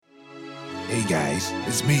Hey guys,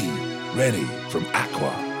 it's me, Rennie from Aqua.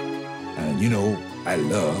 And you know, I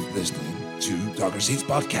love listening to Talker Seats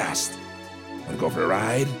podcast. Wanna go for a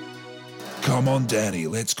ride? Come on, Danny,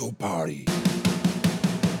 let's go party.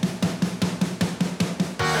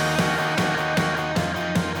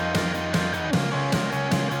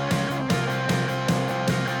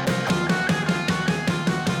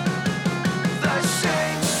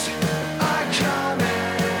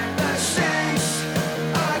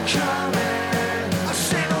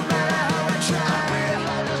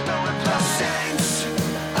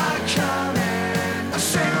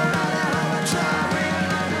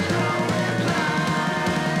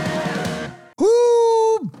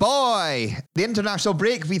 The international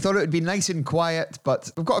break, we thought it would be nice and quiet,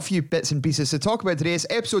 but we've got a few bits and pieces to talk about today. It's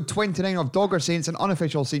episode 29 of Dogger Saints, an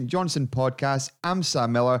unofficial St. Johnstone podcast. I'm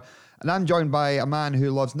Sam Miller, and I'm joined by a man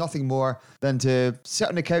who loves nothing more than to sit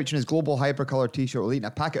on the couch in his global hypercolour t-shirt while eating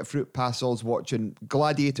a packet of fruit pastilles, watching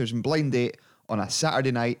Gladiators and Blind Date on a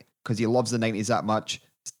Saturday night because he loves the 90s that much.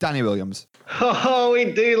 It's Danny Williams. Oh,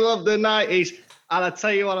 we do love the 90s. And I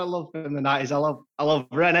tell you what I love from the 90s. I love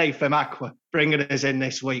Renee from Aqua bringing us in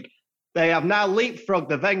this week. They have now leapfrogged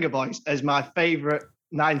the Venga Boys as my favourite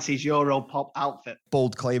 90s Euro pop outfit.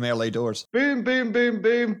 Bold claim early doors. Boom, boom, boom,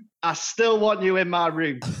 boom. I still want you in my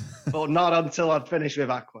room, but not until I've finished with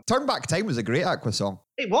Aqua. Turn Back Time was a great Aqua song.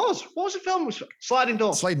 It was. What was the film? Sliding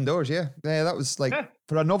Doors. Sliding Doors, yeah. Yeah, that was like,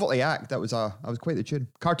 for a novelty act, that was quite the tune.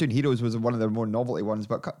 Cartoon Heroes was one of their more novelty ones,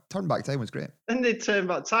 but Turn Back Time was great. And they Turn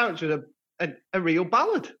Back Time, which was a real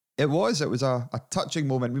ballad. It was a touching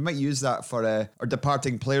moment. We might use that for our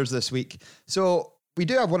departing players this week. So we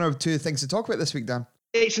do have one or two things to talk about this week, Dan.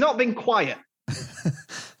 It's not been quiet.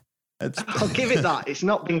 I'll give it that. It's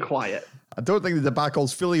not been quiet. I don't think the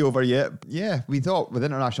debacle's fully over yet. Yeah, we thought with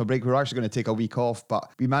international break we were actually going to take a week off,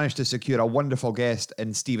 but we managed to secure a wonderful guest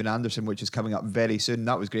in Stephen Anderson, which is coming up very soon.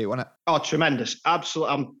 That was great, wasn't it? Oh, tremendous.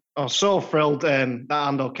 Absolutely. I'm so thrilled that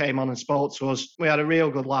Ando came on and spoke to us. We had a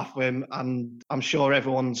real good laugh with him, and I'm sure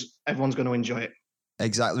everyone's going to enjoy it.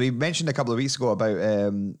 Exactly. We mentioned a couple of weeks ago about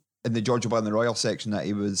in the Georgia Boy and the Royal section that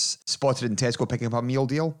he was spotted in Tesco picking up a meal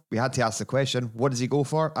deal. We had to ask the question, what does he go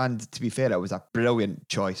for? And to be fair, it was a brilliant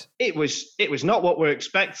choice. It was not what we're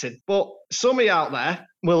expecting, but somebody out there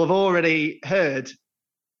will have already heard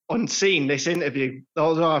and seen this interview.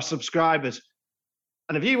 Those are our subscribers.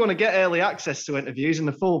 And if you want to get early access to interviews and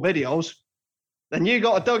the full videos, then you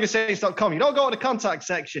go to doggersaints.com. You don't go to the contact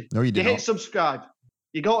section. No, you do not. Hit subscribe.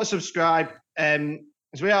 You go to subscribe,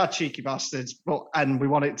 because we are cheeky bastards, and we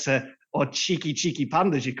want it to, or cheeky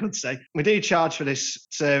pandas, you could say. We do charge for this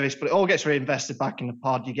service, but it all gets reinvested back in the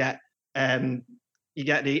pod. You get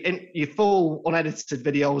your full unedited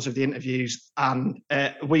videos of the interviews and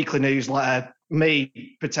a weekly newsletter. Me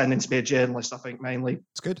pretending to be a journalist, I think, mainly.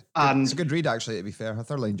 It's good. And it's a good read, actually, to be fair. I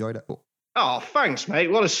thoroughly enjoyed it. Oh, thanks, mate.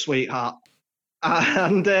 What a sweetheart.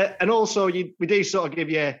 And also, we do sort of give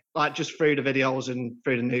you, like, just through the videos and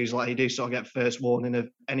through the newsletter, you do sort of get first warning of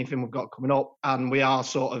anything we've got coming up. And we are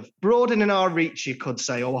sort of broadening our reach, you could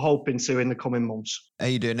say, or we're hoping to in the coming months. How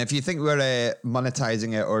you doing? If you think we're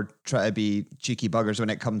monetizing it or try to be cheeky buggers when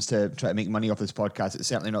it comes to try to make money off this podcast, it's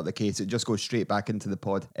certainly not the case. It just goes straight back into the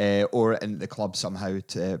pod or into the club somehow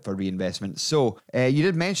for reinvestment. So you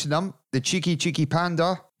did mention them, the Cheeky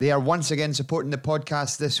Panda. They are once again supporting the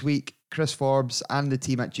podcast this week. Chris Forbes and the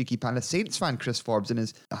team at Cheeky Panda. Saints fan Chris Forbes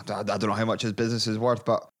and I don't know how much his business is worth,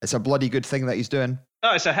 but it's a bloody good thing that he's doing.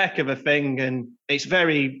 Oh, it's a heck of a thing, and it's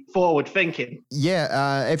very forward thinking.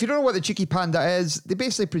 Yeah, if you don't know what the Cheeky Panda is, they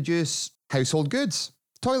basically produce household goods,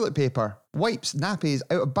 toilet paper, wipes, nappies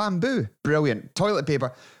out of bamboo. Brilliant. Toilet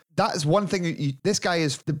paper. That is one thing. This guy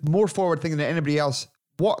is the more forward thinking than anybody else.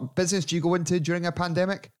 What business do you go into during a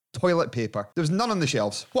pandemic? Toilet paper. There's none on the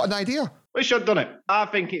shelves. What an idea. We should have done it. I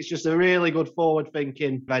think it's just a really good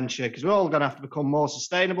forward-thinking venture because we're all going to have to become more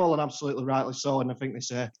sustainable, and absolutely rightly so. And I think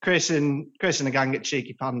this Chris and the gang at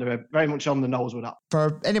Cheeky Panda are very much on the nose with that.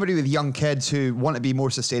 For anybody with young kids who want to be more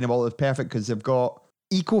sustainable, it's perfect because they've got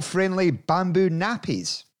eco-friendly bamboo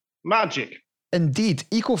nappies. Magic. Indeed.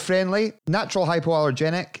 Eco-friendly, natural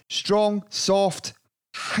hypoallergenic, strong, soft,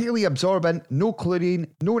 highly absorbent, no chlorine,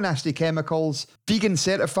 no nasty chemicals, vegan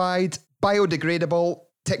certified, biodegradable,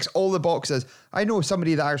 ticks all the boxes. I know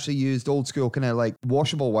somebody that actually used old school kind of like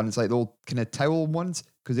washable ones, like the old kind of towel ones,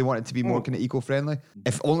 because they wanted to be more kind of eco-friendly.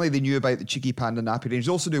 If only they knew about the Cheeky Panda nappy range.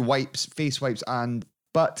 They also do wipes, face wipes,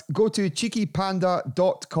 but go to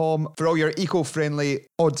cheekypanda.com for all your eco-friendly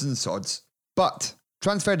odds and sods. But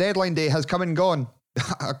transfer deadline day has come and gone.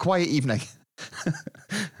 A quiet evening.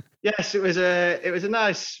 Yes, it was a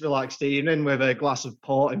nice, relaxed evening with a glass of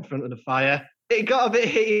port in front of the fire. it got a bit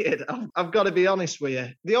heated. I've got to be honest with you.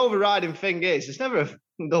 The overriding thing is, there's never a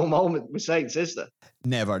dull moment with Saints, is there?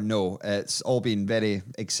 Never, no. It's all been very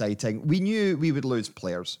exciting. We knew we would lose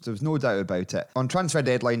players. There was no doubt about it. On transfer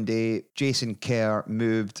deadline day, Jason Kerr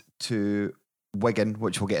moved to Wigan,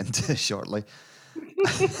 which we'll get into shortly.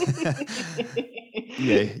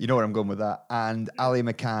 Yeah, you know where I'm going with that. And Ali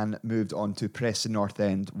McCann moved on to Preston North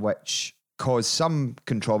End, which caused some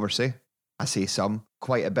controversy. I say some,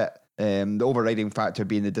 quite a bit. The overriding factor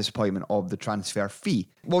being the disappointment of the transfer fee.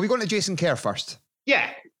 Well, we go to Jason Kerr first. Yeah,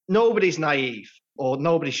 nobody's naive, or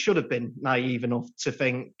nobody should have been naive enough to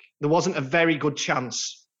think there wasn't a very good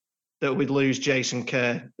chance that we'd lose Jason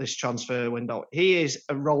Kerr this transfer window. He is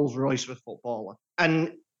a Rolls Royce of a footballer.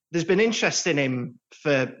 And there's been interest in him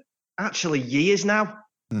for actually years now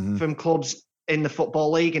from clubs in the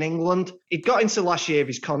Football League in England. He got into last year of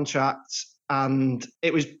his contract, and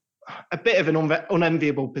it was a bit of an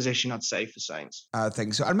unenviable position, I'd say, for Saints. I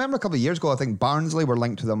think so. I remember a couple of years ago, I think Barnsley were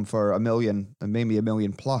linked to them for $1 million and maybe $1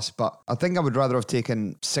 million plus, but I think I would rather have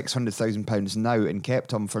taken £600,000 now and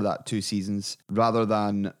kept him for that 2 seasons rather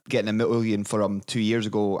than getting $1 million for him 2 years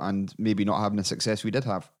ago and maybe not having the success we did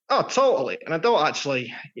have. Oh, totally. And I don't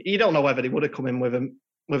actually, you don't know whether he would have come in with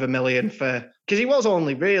 $1 million for, because he was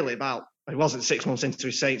only really he wasn't 6 months into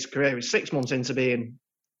his Saints career, he was 6 months into being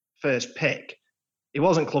first pick. He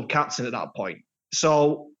wasn't club captain at that point.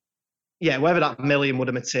 So, yeah, whether that $1 million would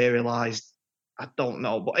have materialised, I don't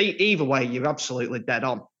know. But either way, you're absolutely dead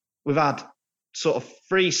on. We've had sort of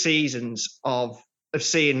 3 seasons of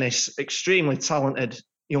seeing this extremely talented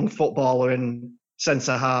young footballer and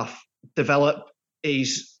centre-half develop.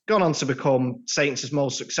 He's gone on to become Saints'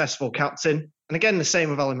 most successful captain. And again, the same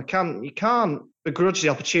with Ali McCann. You can't begrudge the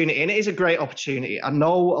opportunity, and it is a great opportunity. I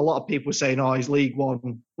know a lot of people are saying, oh, he's League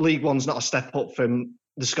One. League One's not a step up from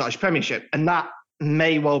the Scottish Premiership. And that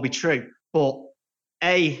may well be true. But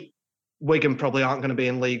A, Wigan probably aren't going to be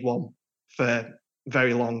in League One for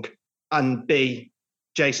very long. And B,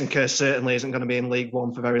 Jason Kerr certainly isn't going to be in League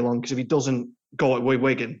One for very long, because if he doesn't go with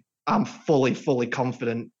Wigan, I'm fully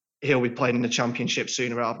confident he'll be playing in the Championship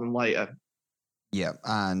sooner rather than later. Yeah,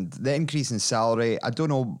 and the increase in salary, I don't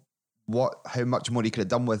know how much more he could have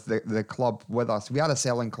done with the club with us. We had a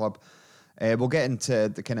selling club. We'll get into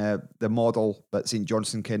the kind of the model that St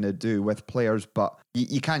Johnstone kind of do with players, but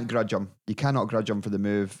you can't grudge him. You cannot grudge him for the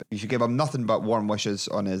move. You should give him nothing but warm wishes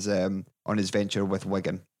on his venture with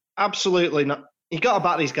Wigan. Absolutely not. You got to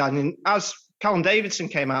back these guys. And as Callum Davidson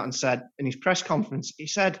came out and said in his press conference, he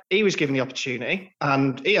said he was given the opportunity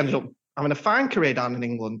and he ended up having a fine career down in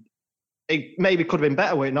England. It maybe could have been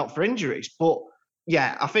better were it not for injuries. But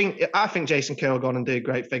yeah, I think Jason Kerr will go on and do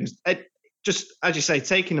great things. Just, as you say,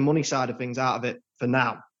 taking the money side of things out of it for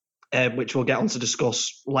now, which we'll get on to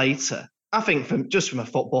discuss later. I think from a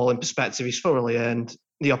footballing perspective, he's thoroughly earned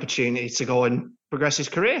the opportunity to go and progress his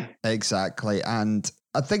career. Exactly. And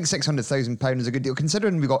I think £600,000 is a good deal,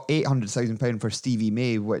 considering we got £800,000 for Stevie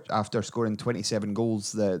May, which after scoring 27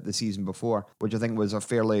 goals the season before, which I think was a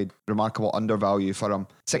fairly remarkable undervalue for him.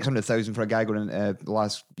 £600,000 for a guy going into the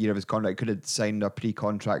last year of his contract. Could have signed a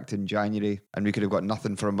pre-contract in January and we could have got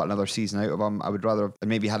nothing for him but another season out of him. I would rather have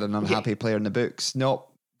maybe had an unhappy player in the books. No,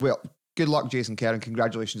 well, good luck, Jason Kerr, and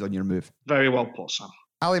congratulations on your move. Very well put, Sam.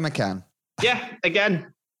 Ali McCann. Yeah,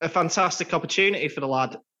 again, a fantastic opportunity for the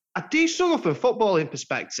lad. I do struggle from a footballing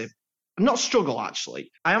perspective. Not struggle,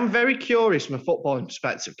 actually. I am very curious from a footballing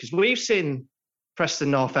perspective because we've seen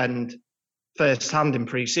Preston North End first-hand in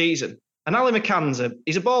pre-season. And Ali McCann's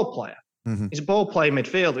he's a ball player. Mm-hmm. He's a ball-playing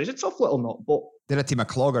midfielder. He's a tough little nut, but... They're a team of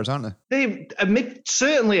cloggers, aren't they?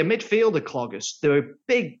 Certainly a midfielder cloggers. They're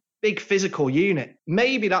a big physical unit.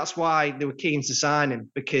 Maybe that's why they were keen to sign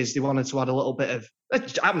him, because they wanted to add a little bit of...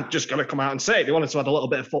 I'm just going to come out and say it. They wanted to add a little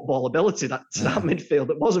bit of football ability to that midfield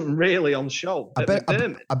that wasn't really on show. A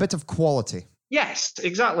bit of quality. Yes,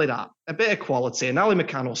 exactly that. A bit of quality. And Ali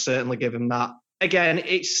McCann will certainly give him that. Again,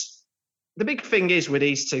 the big thing is with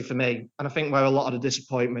these two for me, and I think where a lot of the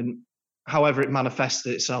disappointment, however it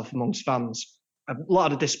manifested itself amongst fans, a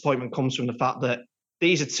lot of the disappointment comes from the fact that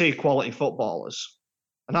these are 2 quality footballers.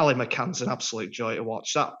 And Ali McCann's an absolute joy to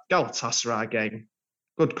watch. That Galatasaray game,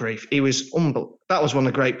 good grief. He was that was one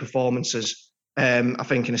of the great performances, I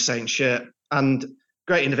think, in a Saints shirt. And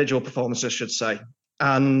great individual performance, I should say.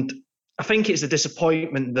 And I think it's a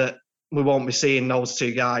disappointment that we won't be seeing those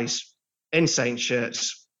 2 guys in Saints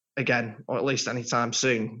shirts again, or at least anytime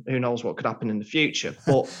soon. Who knows what could happen in the future.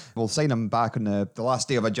 But we'll sign them back on the last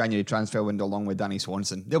day of a January transfer window along with Danny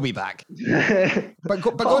Swanson. They'll be back. But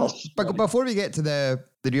before we get to the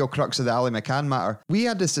real crux of the Ali McCann matter, we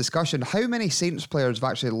had this discussion. How many Saints players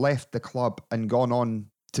have actually left the club and gone on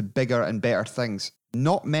to bigger and better things?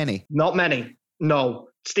 Not many. Not many. No.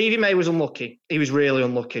 Stevie May was unlucky. He was really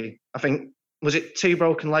unlucky. I think, was it 2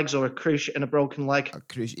 broken legs or a cruciate and a broken leg?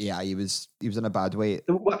 Yeah, he was in a bad way.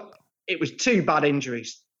 It was 2 bad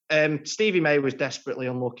injuries. Stevie May was desperately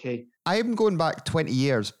unlucky. I am going back 20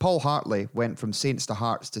 years. Paul Hartley went from Saints to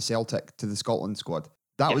Hearts to Celtic to the Scotland squad.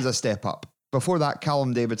 That was a step up. Before that,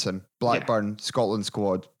 Callum Davidson, Blackburn, Scotland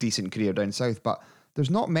squad, decent career down south. But there's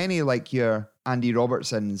not many like your Andy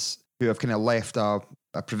Robertsons who have kind of left a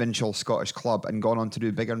provincial Scottish club and gone on to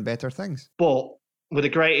do bigger and better things. But with the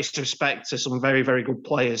greatest respect to some very, very good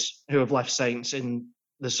players who have left Saints in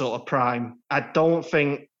the sort of prime, I don't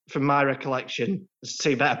think, from my recollection, there's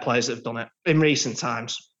 2 better players that have done it in recent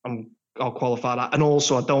times. I'll qualify that. And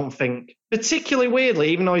also, I don't think, particularly weirdly,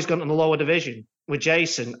 even though he's gone to the lower division with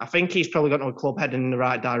Jason, I think he's probably got to a club heading in the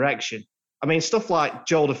right direction. I mean, stuff like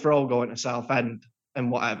Joe Defro going to Southend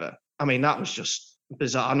and whatever. I mean, that was just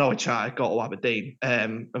bizarre. I know he tried to go to Aberdeen,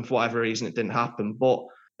 and for whatever reason, it didn't happen. But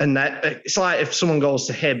and that it's like if someone goes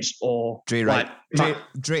to Hibs or Dre Wright, Matty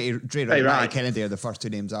Kennedy are the first 2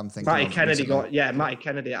 names I'm thinking. Matty Kennedy Matty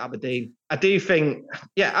Kennedy at Aberdeen. I do think,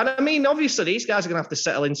 and I mean, obviously these guys are going to have to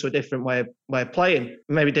settle into a different way of playing,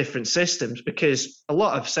 maybe different systems, because a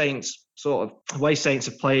lot of Saints, sort of the way Saints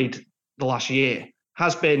have played the last year,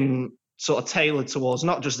 has been sort of tailored towards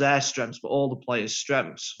not just their strengths, but all the players'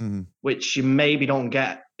 strengths, which you maybe don't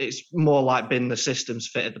get. It's more like being the systems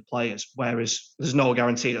fitted the players, whereas there's no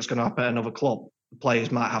guarantee that's going to happen at another club. The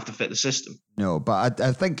players might have to fit the system. No, but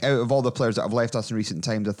I think out of all the players that have left us in recent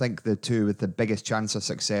times, I think the 2 with the biggest chance of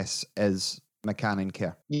success is McCann and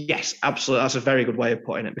Kerr. Yes, absolutely. That's a very good way of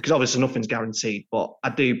putting it, because obviously nothing's guaranteed, but I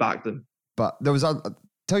do back them. But there was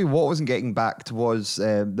tell you what wasn't getting backed was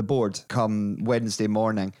the board come Wednesday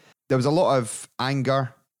morning. There was a lot of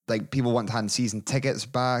anger, like people want to hand season tickets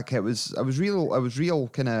back. It was real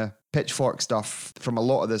kind of pitchfork stuff from a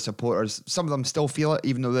lot of the supporters. Some of them still feel it,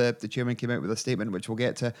 even though the chairman came out with a statement, which we'll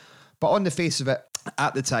get to. But on the face of it,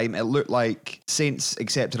 at the time, it looked like Saints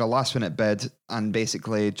accepted a last-minute bid and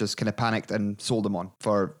basically just kind of panicked and sold him on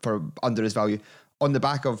for under his value, on the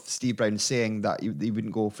back of Steve Brown saying that he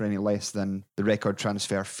wouldn't go for any less than the record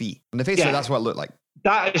transfer fee. On the face of it, that's what it looked like.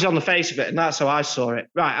 That is on the face of it, and that's how I saw it.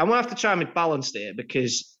 Right, I'm going to have to try and be balanced here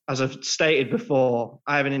because, as I've stated before,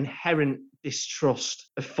 I have an inherent distrust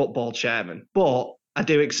of football chairmen. But I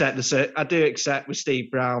do accept with Steve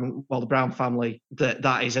Brown, the Brown family,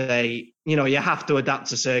 that is you have to adapt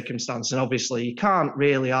to circumstance. And obviously, you can't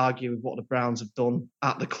really argue with what the Browns have done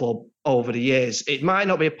at the club over the years. It might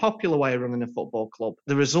not be a popular way of running a football club.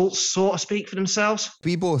 The results sort of speak for themselves.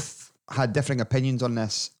 We both had differing opinions on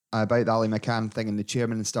this, about the Ali McCann thing and the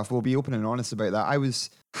chairman and stuff. We'll be open and honest about that. I was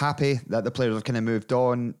happy that the players have kind of moved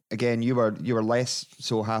on. Again, you were less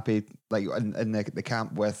so happy, like in the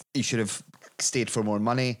camp with he should have stayed for more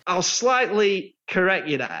money. I'll slightly correct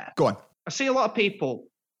you there. Go on. I see a lot of people,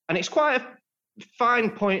 and it's quite a fine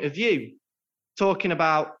point of view, talking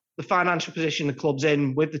about the financial position the club's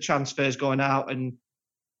in with the transfers going out and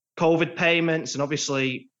COVID payments and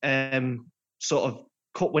obviously sort of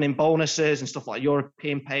cup winning bonuses and stuff like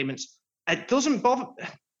European payments. It doesn't bother,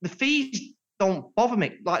 the fees don't bother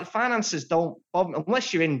me. Like finances don't bother me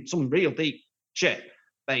unless you're in some real deep shit,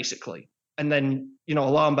 basically. And then,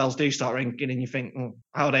 alarm bells do start ringing and you think,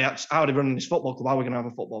 how are they running this football club? How are we going to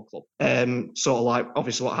have a football club? Sort of like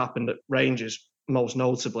obviously what happened at Rangers most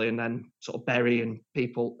notably, and then sort of Bury and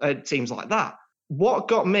people, teams like that. What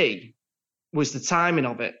got me was the timing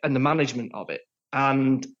of it and the management of it.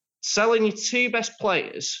 And selling your 2 best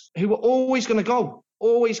players who were always going to go.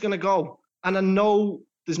 And I know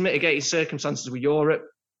there's mitigating circumstances with Europe,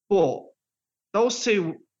 but those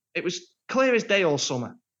 2, it was clear as day all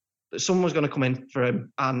summer that someone was going to come in for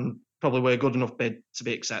him and probably were a good enough bid to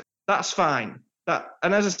be accepted. That's fine.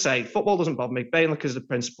 And as I say, football doesn't bother me. Mainly because of the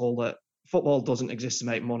principle that football doesn't exist to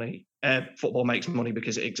make money. Football makes money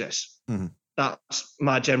because it exists. Mm-hmm. That's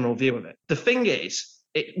my general view of it. The thing is,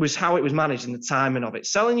 it was how it was managed and the timing of it.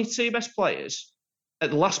 Selling your 2 best players at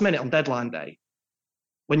the last minute on deadline day,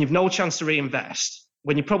 when you've no chance to reinvest,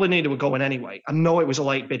 when you probably knew they were going anyway. I know it was a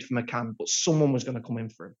late bid for McCann, but someone was going to come in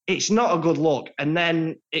for him. It's not a good look. And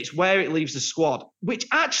then it's where it leaves the squad, which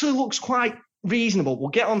actually looks quite reasonable. We'll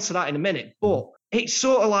get onto that in a minute. But it's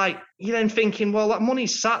sort of like you're then thinking, well, that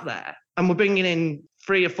money's sat there and we're bringing in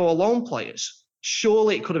 3 or 4 loan players.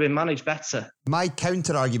 Surely it could have been managed better. My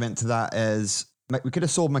counter argument to that is, we could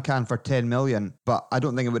have sold McCann for 10 million, but I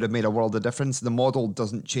don't think it would have made a world of difference. The model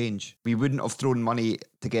doesn't change. We wouldn't have thrown money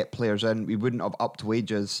to get players in. We wouldn't have upped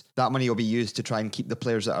wages. That money will be used to try and keep the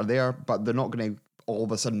players that are there, but they're not going to all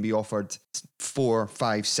of a sudden be offered 4,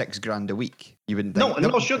 5, 6 grand a week. You wouldn't No,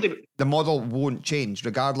 think. nor should they. The model won't change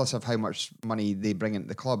regardless of how much money they bring into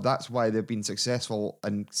the club. That's why they've been successful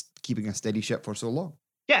in keeping a steady ship for so long.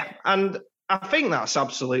 Yeah, and I think that's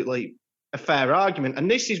absolutely a fair argument. And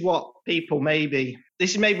this is what this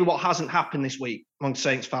is maybe what hasn't happened this week among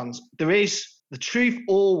Saints fans. There is, the truth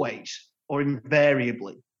always or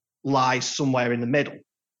invariably lies somewhere in the middle.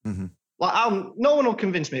 Mm-hmm. Like, no one will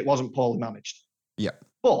convince me it wasn't poorly managed. Yeah.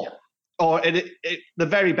 But, or at the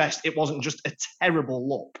very best, it wasn't just a terrible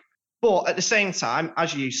look. But at the same time,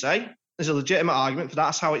 as you say, there's a legitimate argument for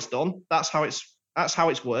that's how it's done. That's how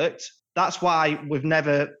it's worked. That's why we've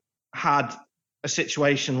never had a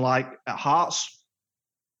situation like at Hearts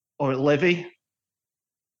or at Livy,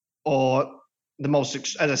 or the most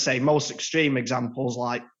extreme examples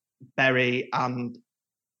like Bury and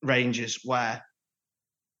Rangers, where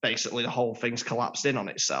basically the whole thing's collapsed in on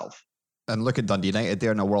itself. And look at Dundee United;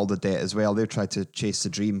 they're in a world of debt as well. They've tried to chase the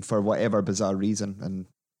dream for whatever bizarre reason, and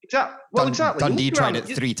exactly. Dundee tried it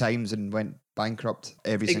 3 times and went bankrupt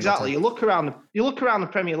every single time. Exactly. You look around the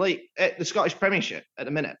Premier League, the Scottish Premiership at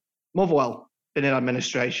the minute. Motherwell been in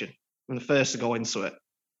administration. I'm the first to go into it.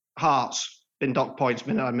 Hearts been docked points,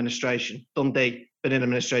 been in administration. Dundee been in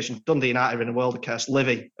administration. Dundee United are in a world of curse.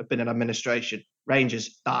 Livy have been in administration.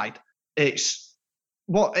 Rangers died. It is.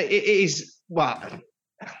 Well,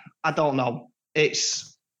 I don't know. It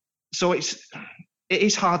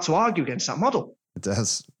is hard to argue against that model. It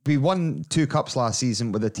is. We won 2 cups last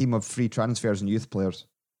season with a team of free transfers and youth players.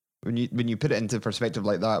 When you put it into perspective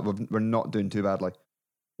like that, we're not doing too badly.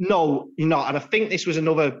 No, you're not. And I think this was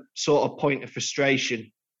another sort of point of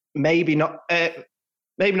frustration. Maybe not the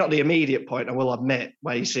immediate point, I will admit,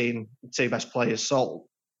 where you're seeing the 2 best players sold,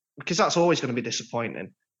 because that's always going to be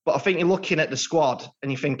disappointing. But I think you're looking at the squad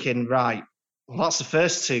and you're thinking, right, well, that's the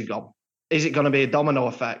first 2 gone. Is it going to be a domino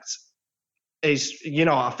effect? I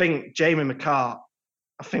think Jamie McCart,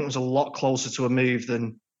 was a lot closer to a move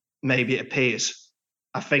than maybe it appears.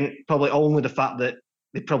 I think probably only the fact that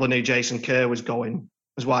they probably knew Jason Kerr was going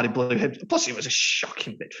was why they blew Hibs. Plus, it was a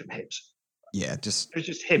shocking bid from Hibs. Yeah, it was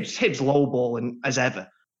just Hibs lowballing as ever.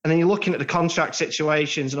 And then you're looking at the contract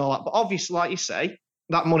situations and all that. But obviously, like you say,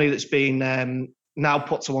 that money that's been now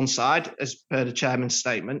put to one side, as per the chairman's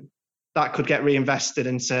statement, that could get reinvested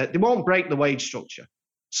into. They won't break the wage structure,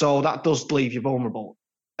 so that does leave you vulnerable.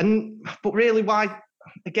 But really, why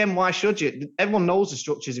should you? Everyone knows the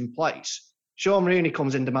structure's in place. Sean Rooney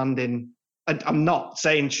comes in demanding. And I'm not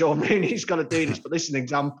saying Sean Rooney's got to do this, but this is an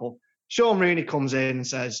example. Sean Rooney comes in and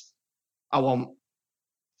says, I want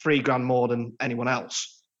 $3,000 more than anyone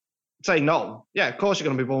else. Say no. Yeah, of course you're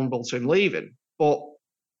going to be vulnerable to him leaving. But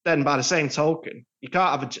then by the same token, you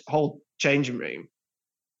can't have a whole changing room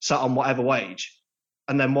sat on whatever wage,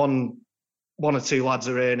 and then one or 2 lads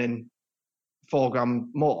are earning $4,000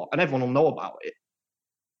 more, and everyone will know about it.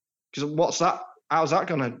 Because what's that? How's that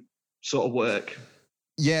going to sort of work?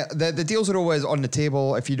 Yeah, the deals are always on the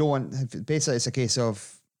table. If you don't want, basically it's a case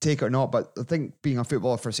of take it or not. But I think being a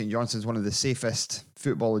footballer for St Johnstone is one of the safest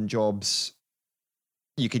footballing jobs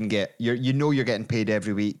you can get. You're getting paid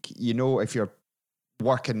every week. You know, if you're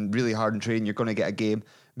working really hard and training, you're going to get a game.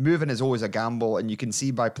 Moving is always a gamble, and you can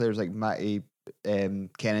see by players like Matty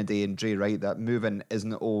Kennedy and Dre Wright that moving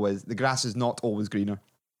isn't always, the grass is not always greener.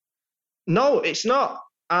 No, it's not.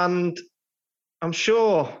 And I'm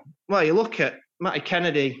sure, well, you look at Matty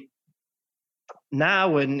Kennedy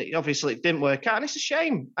now, and obviously it didn't work out, and it's a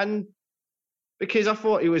shame. And because I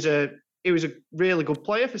thought he was a really good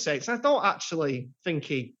player for Saints. I don't actually think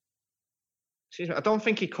he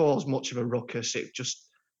caused much of a ruckus. It just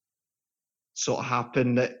sort of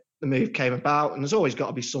happened that the move came about, and there's always got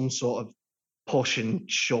to be some sort of push and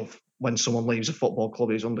shove when someone leaves a football club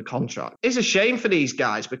who's under contract. It's a shame for these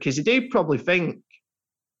guys, because they do probably think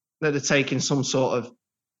that they're taking some sort of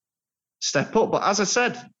step up. But as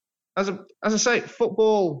I say,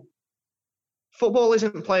 football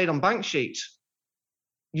isn't played on bank sheets.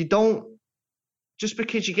 You don't, just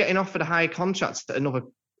because you're getting offered a higher contract at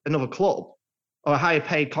another club, or a higher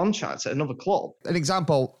paid contract at another club. An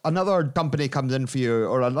example, another company comes in for you,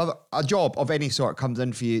 or a job of any sort comes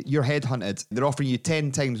in for you, you're headhunted. They're offering you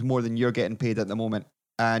 10 times more than you're getting paid at the moment.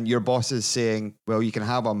 And your boss is saying, well, you can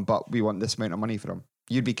have him, but we want this amount of money for him.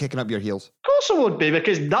 You'd be kicking up your heels. Of course I would be,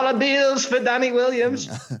 because dollar bills for Danny Williams.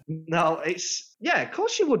 No, of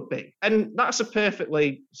course you would be. And that's a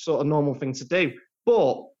perfectly sort of normal thing to do.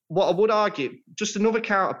 But what I would argue, just another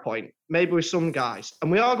counterpoint, maybe with some guys,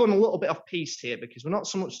 and we are going a little bit off piste here, because we're not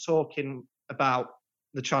so much talking about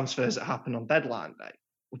the transfers that happened on deadline day.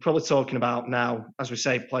 we're probably talking about now, as we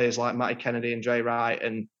say, players like Matty Kennedy and Dre Wright,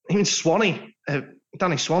 and even Swanee,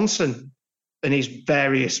 Danny Swanson, and his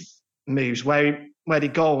various moves where they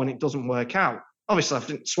go and it doesn't work out. Obviously, I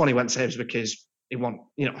think Swanee went to Hibs because he want,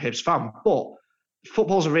 Hibs fan, but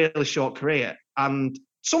football's a really short career, and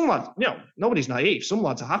some lads, nobody's naive. Some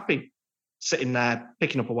lads are happy sitting there,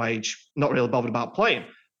 picking up a wage, not really bothered about playing.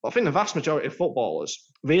 But I think the vast majority of footballers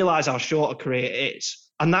realise how short a career it is.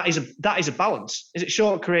 And that is a balance. Is it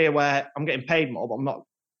short career where I'm getting paid more, but I'm not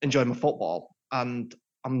enjoying my football and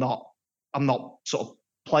I'm not sort of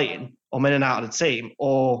playing, I'm in and out of the team,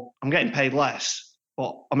 or I'm getting paid less,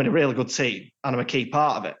 but I'm in a really good team and I'm a key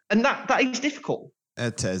part of it. And that is difficult.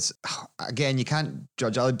 It is. Again, you can't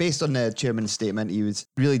judge. Based on the chairman's statement, he was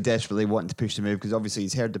really desperately wanting to push the move because obviously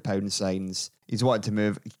he's heard the pound signs. He's wanted to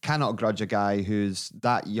move. He cannot grudge a guy who's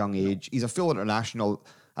that young age. He's a full international.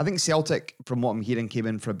 I think Celtic, from what I'm hearing, came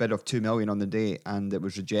in for a bid of $2 million on the day and it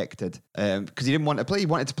was rejected because he didn't want to play. He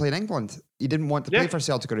wanted to play in England. He didn't want to play for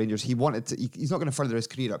Celtic or Rangers. He wanted to. He's not going to further his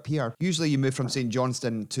career up here. Usually you move from St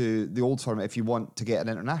Johnstone to the old firm if you want to get an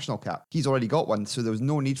international cap. He's already got one, so there was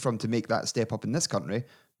no need for him to make that step up in this country.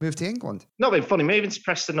 Move to England. Not being funny, moving to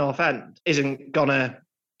Preston North End isn't going to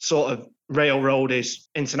sort of railroad his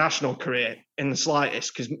international career in the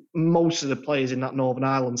slightest because most of the players in that Northern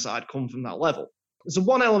Ireland side come from that level. There's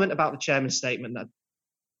one element about the chairman's statement that I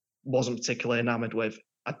wasn't particularly enamoured with.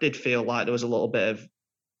 I did feel like there was a little bit of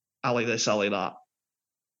alley this, alley that.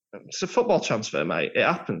 It's a football transfer, mate. It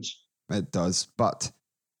happens. It does. But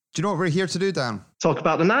do you know what we're here to do, Dan? Talk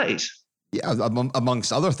about the 90s. Yeah,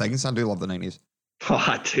 amongst other things. I do love the 90s. Oh,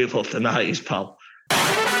 I do love the 90s, pal.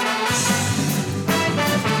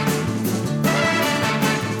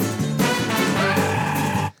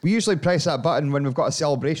 We usually press that button when we've got a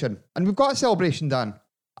celebration. And we've got a celebration, Dan.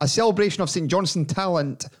 A celebration of St Johnstone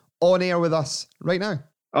talent on air with us right now.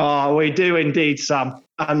 Oh, we do indeed, Sam.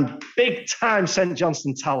 And big time St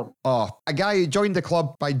Johnstone talent. Oh, a guy who joined the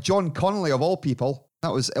club by John Connolly, of all people.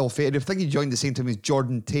 That was ill-fated. I think he joined the same time as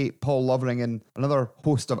Jordan Tate, Paul Lovering, and another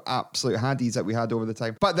host of absolute haddies that we had over the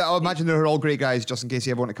time. But I imagine they were all great guys, just in case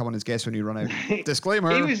you ever want to come on as guests when you run out. Disclaimer.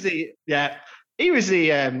 He would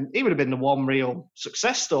have been the one real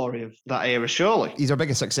success story of that era, surely. He's our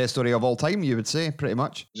biggest success story of all time, you would say, pretty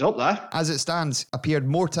much. He's up there. As it stands, appeared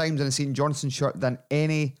more times in a St Johnstone shirt than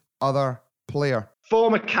any other player.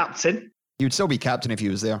 Former captain. He would still be captain if he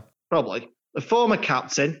was there. Probably. The former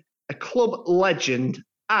captain, a club legend,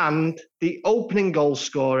 and the opening goal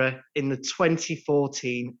scorer in the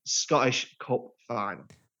 2014 Scottish Cup final.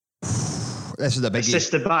 This is a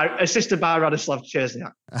biggie. Assisted by Radoslav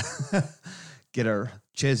Chesniak. Get her.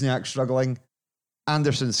 Chesniak struggling.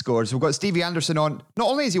 Anderson scores. We've got Stevie Anderson on. Not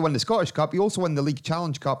only has he won the Scottish Cup, he also won the League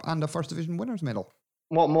Challenge Cup and a First Division winners medal.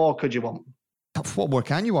 What more could you want? What more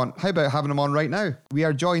can you want? How about having him on right now? We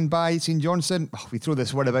are joined by St Johnstone. Oh, we throw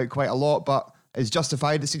this word about quite a lot, but it's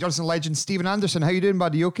justified. St Johnstone legend Stephen Anderson. How you doing,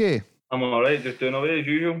 buddy? You okay? I'm all right, just doing away as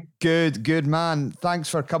usual. Good man. Thanks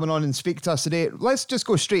for coming on and speak to us today. Let's just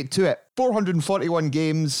go straight to it. 441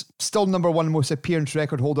 games, still number one most appearance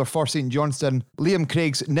record holder for St Johnstone. Liam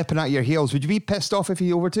Craig's nipping at your heels. Would you be pissed off if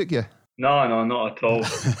he overtook you? No, not at all.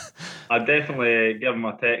 I'd definitely give him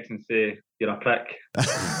a text and say, you're a prick. But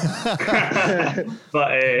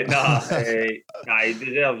he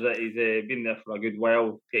deserves it. He's been there for a good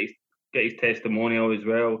while. Get his testimonial as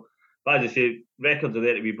well. But as I say, records are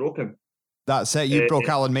there to be broken. That's it. You broke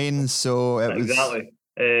Alan Mains, so it was... Exactly.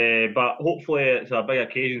 But hopefully it's a big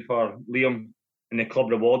occasion for Liam and the club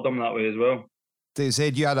reward them that way as well. They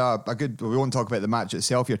said you had a good... We won't talk about the match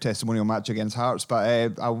itself, your testimonial match against Hearts,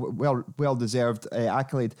 but a well-deserved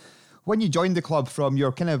accolade. When you joined the club from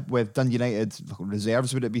your kind of with Dundee United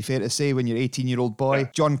reserves, would it be fair to say, when you're 18-year-old boy, yeah.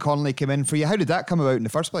 John Connolly came in for you. How did that come about in the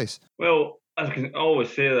first place? Well, I can always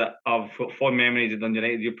say that I've got fond memories of Dundee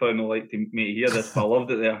United. You probably don't like me to hear this, but I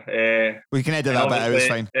loved it there. We can edit that bit out, it's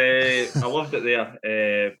fine. I loved it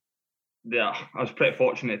there. I was pretty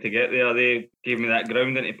fortunate to get there. They gave me that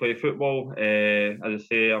grounding to play football. As I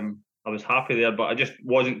say, I was happy there, but I just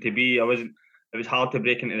wasn't to be. It was hard to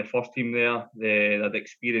break into the first team there. They had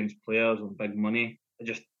experienced players with big money.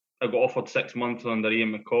 I got offered 6 months under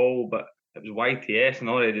Ian McCall, but it was YTS and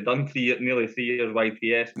already done nearly 3 years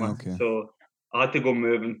YTS. Okay. So I had to go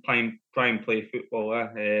move and try and play football.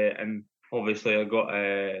 And obviously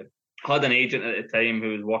I had an agent at the time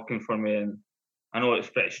who was working for me, and I know it's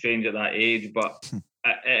pretty strange at that age, but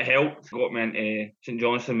it helped. Got me into St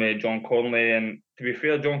Johnstone with John Connolly, and to be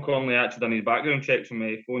fair, John Connolly actually done his background checks on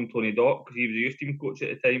my phone, Tony Dock, because he was a youth team coach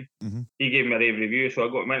at the time. Mm-hmm. He gave me a rave review, so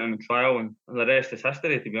I went on a trial, and the rest is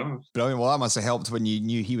history, to be honest. Brilliant. Well, that must have helped when you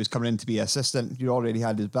knew he was coming in to be assistant. You already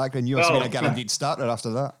had his background. You must have been a guaranteed starter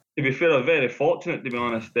after that. To be fair, I was very fortunate, to be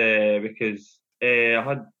honest, because I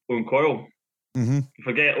had Owen Coyle. Mm-hmm. You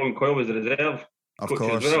forget Owen Coyle was the reserve Of coach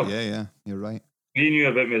course. as well. Yeah. You're right. He knew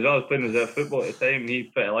about me as well. I was playing reserve football at the time, and he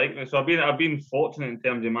pretty liked me. So I've been fortunate in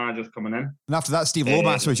terms of managers coming in. And after that, Steve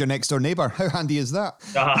Lomas was your next door neighbour. How handy is that?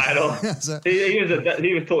 I know.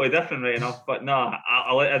 he was totally different, right enough. But no,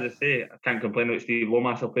 as I say, I can't complain about Steve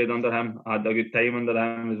Lomas. I played under him. I had a good time under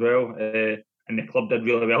him as well. And the club did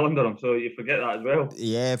really well under him. So you forget that as well.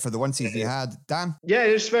 Yeah, for the one season he had. Dan? Yeah,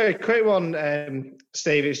 just a very quick one,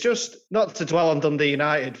 Steve. It's just not to dwell on Dundee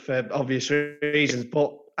United for obvious reasons,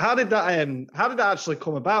 but how did that actually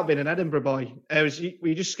come about, being an Edinburgh boy? Were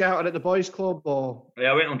you just scouted at the boys' club, or?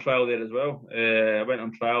 Yeah, I went on trial there as well. I went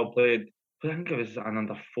on trial, played, I think it was an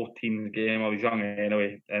under 14 game. I was young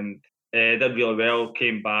anyway, and did really well.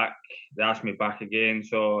 Came back, they asked me back again,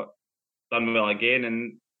 so done well again.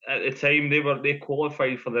 And at the time, they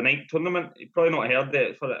qualified for the night tournament. You've probably not heard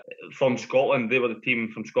it. From Scotland. They were the team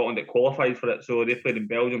from Scotland that qualified for it. So they played in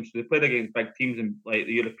Belgium. So they played against big teams in like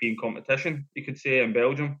the European competition, you could say, in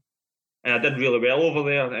Belgium. And I did really well over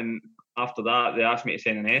there. And after that, they asked me to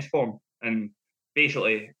sign an S form. And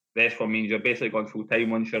basically, the S form means you're basically going full time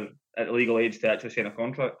once you're at the legal age to actually sign a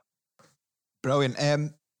contract. Brilliant.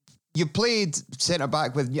 You played centre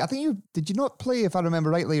back with. I think did you not play, if I remember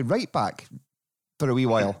rightly, right back for a wee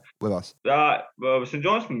while with us? Well, with St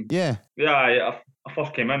Johnstone. Yeah. Yeah, I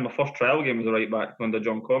first came in. My first trial game was a right back under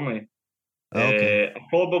John Connolly. Okay. I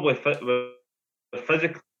probably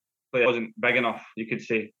physically wasn't big enough, you could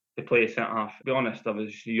say, to play centre half. To be honest, I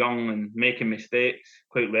was young and making mistakes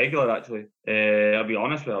quite regular. Actually, I'll be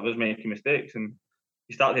honest with you, I was making mistakes, and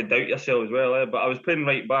you start to doubt yourself as well. But I was playing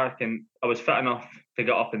right back, and I was fit enough to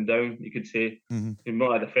get up and down, you could say. Mm-hmm.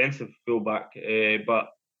 More a defensive fullback, but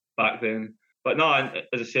back then. But no,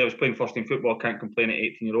 as I say, I was playing first team football. Can't complain at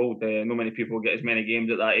 18-year-old. Not many people get as many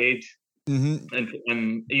games at that age. Mm-hmm.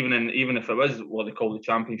 And even if it was what they call the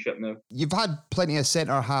championship now. You've had plenty of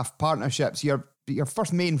centre half partnerships. Your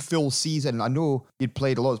first main full season, I know you'd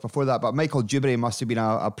played a lot before that, but Michael Dewberry must have been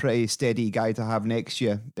a pretty steady guy to have next to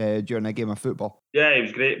you during a game of football. Yeah, he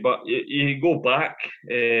was great. But you go back,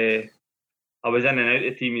 I was in and out of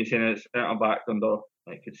the team. You're saying it's centre back under,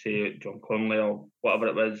 I could say, John Connolly or whatever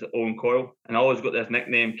it was, Owen Coyle. And I always got this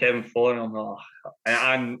nickname, Kevin Florian,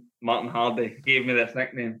 and Martin Hardy gave me this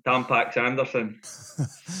nickname, Tampax Anderson,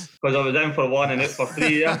 because I was in for one and out for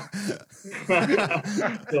three. Yeah.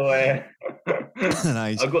 So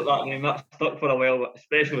nice. I got that name. That stuck for a while,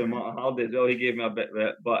 especially with Martin Hardy as well. He gave me a bit of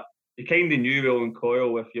it, but you kind of knew Owen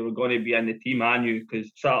Coyle if you were going to be in the team. I knew, because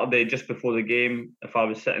Saturday, just before the game, if I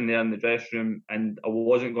was sitting there in the dressing room and I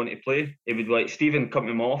wasn't going to play, he would be like, Stephen, come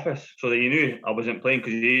to my office. So that you knew I wasn't playing,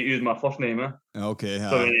 because he used my first name. Okay.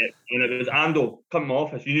 So when it was Ando, come to my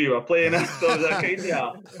office, you knew you were playing. So it was a kind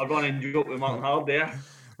of, I've gone and joke with Martin Hardy there.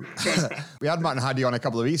 We had Martin Hardy on a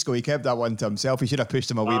couple of weeks ago. He kept that one to himself. He should have pushed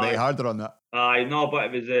him a wee bit harder on that. No, but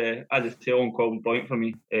it was, as I say, Owen Coyle was brilliant for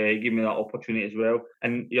me. He gave me that opportunity as well.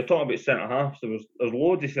 And you're talking about centre halves. There's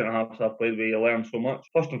loads of centre halves I've played with. You learn so much.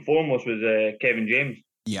 First and foremost was Kevin James.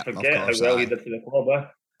 Yeah, forget how well he did for the club.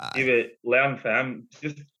 You learn from him.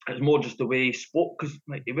 It's more just the way he spoke, because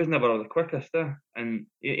he was never the quickest there, and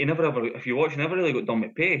he never ever. If you watch, he never really got done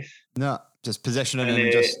with pace. No, just positioning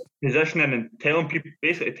and just positioning and telling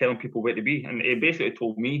people where to be. And he basically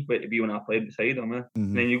told me where to be when I played beside him. Mm-hmm.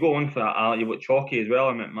 And then you go on for that. You've got Chalky as well,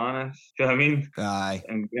 and McManus. Do you know what I mean? Aye.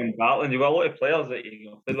 And Graham Gartland. You've got a lot of players that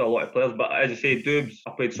played with a lot of players. But as I say, Dubes,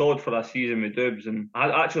 I played solid for a season with Dubes, and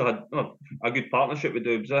I actually had a good partnership with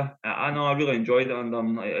Dubes. I know I really enjoyed it under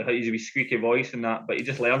him. He's a wee squeaky voice and that, but you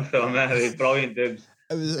just learn from him. He was brilliant, Dubes.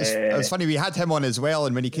 It was funny, we had him on as well,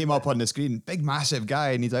 and when he came up on the screen, big massive guy,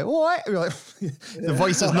 and he's like, "What?" We're like, the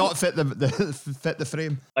voice does not fit the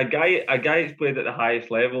frame. A guy who's played at the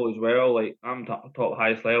highest level as well. Like, I'm top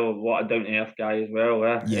highest level. What a down to earth guy as well.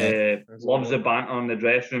 Loves the banter in the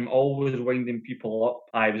dressing room, always winding people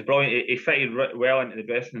up. He was brilliant. He fitted well into the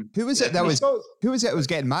dressing room. Who was it that was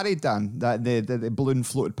getting married, Dan? That the balloon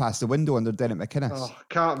floated past the window under Derek McInnes. Oh,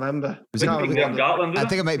 can't remember. Graham Gartland? I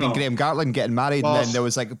think it might have been Graham Gartland getting married, and then there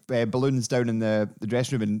was like balloons down in the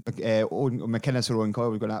dressing room, and McInnes or Owen Coyle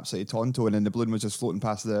were going absolutely tonto, and then the balloon was just floating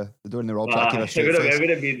past the door, and they were all trying to keep a straight face. It would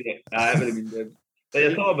have been good. But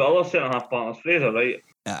you're talking about other centre half partners, Fraser, right?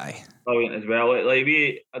 Aye. Brilliant as well. Like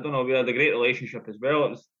we had a great relationship as well. It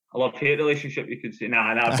was a love-hate relationship, you could say.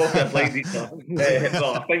 Nah, both of us liked each other.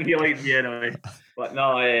 Well, I think he liked me anyway. But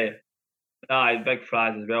no, big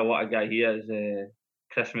Fraz as well. What a guy he is.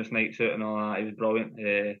 Christmas nights out and all that. He was brilliant.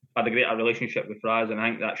 Had a great relationship with Fraz, and I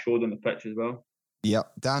think that showed on the pitch as well.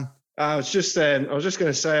 Yep, Dan. I was just going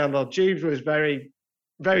to say, Jeeves was very,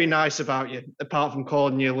 very nice about you, apart from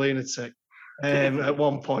calling you a lunatic at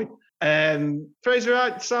one point. Fraser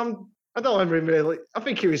Wright, Sam, I don't remember him really. I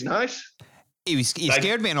think he was nice. He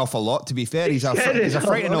scared me an awful lot, to be fair. He's a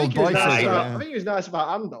frightening old boy. I think he was nice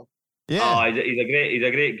about Andal. Yeah. Oh, he's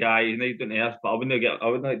a great guy. He's nice down to earth, but I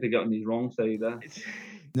wouldn't like to get on his wrong side.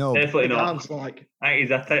 No, definitely not. I think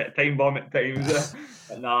he's a time bomb at times.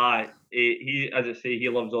 But nah, he, as I say, he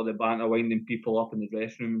loves all the banter, winding people up in the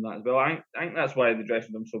dressing room and that as well. I think that's why they dressed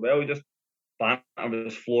him so well. He just banter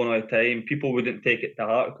was flowing all the time. People wouldn't take it to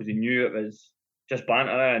heart because he knew it was just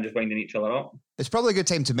banter and just winding each other up. It's probably a good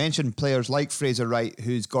time to mention players like Fraser Wright,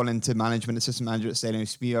 who's gone into management, assistant manager at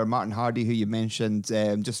Stenhousemuir, Martin Hardy, who you mentioned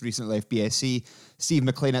just recently left BSC, Steve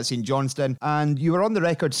McLean at St Johnstone. And you were on the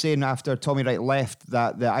record saying after Tommy Wright left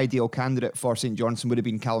that the ideal candidate for St Johnstone would have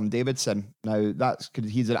been Callum Davidson. Now, that's because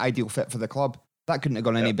he's an ideal fit for the club. That couldn't have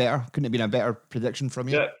gone any better. Couldn't have been a better prediction from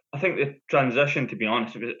you. Yeah, I think the transition, to be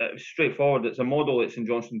honest, it was straightforward. It's a model that St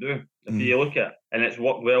Johnstone do. If you look at it, and it's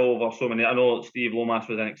worked well over so many. I know Steve Lomas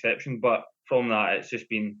was an exception, but from that, it's just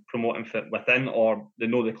been promoting fit within, or they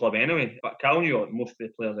know the club anyway. But Cal knew most of the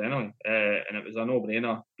players anyway, and it was a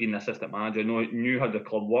no-brainer being the assistant manager. Knew how the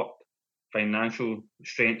club worked, financial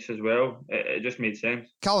strengths as well. It just made sense.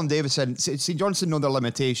 Callum Davidson, St Johnstone know their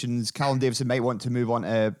limitations. Callum Davidson might want to move on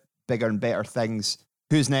to bigger and better things.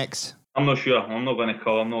 Who's next? I'm not sure. I'm not going to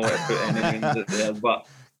call. I'm not going to put any names out there. But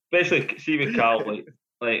especially see with Cal,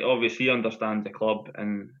 like obviously he understands the club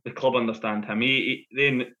and the club understand him.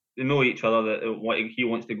 They know each other that what he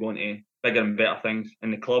wants to go into bigger and better things,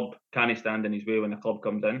 and the club can't stand in his way when the club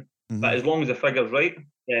comes in. Mm-hmm. But as long as the figure's right,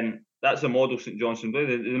 then that's a model St Johnstone do.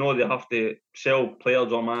 They know they have to sell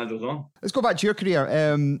players or managers on. Let's go back to your career.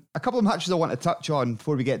 A couple of matches I want to touch on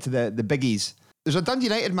before we get to the biggies. There's a Dundee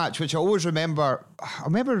United match which I always remember. I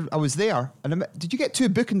remember I was there, and did you get 2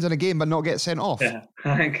 bookings in a game but not get sent off? Yeah,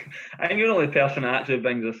 I think you're the only person that actually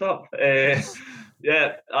brings this up.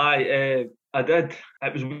 Yeah, I did.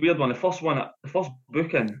 It was a weird one. The first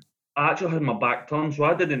booking, I actually had my back turned, so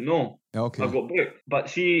I didn't know. Okay. I got booked. But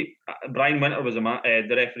see, Brian Winter was the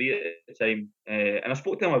referee at the time, and I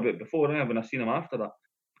spoke to him about it before when I seen him after that.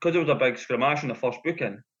 Because there was a big scrimmash in the first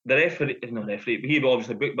booking, the referee, he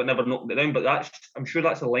obviously booked but never knocked it down. But I'm sure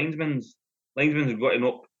that's the linesman's got to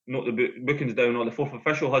knock the bookings down, or the fourth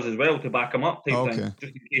official has as well to back him up type thing,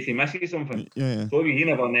 just in case he misses something. Yeah. So he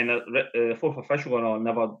never, and then the fourth official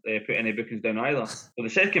never put any bookings down either. So the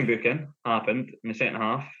second booking happened in the second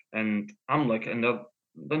half, and I'm like, and the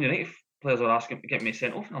Dundee United players are asking to get me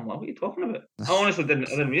sent off, and I'm like, what are you talking about? I honestly didn't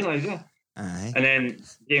realise it. Aye. And then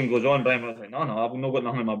game goes on, Brian was like, no, I've not got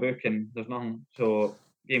nothing in my book, and there's nothing. So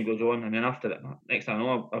game goes on, and then after that, next time I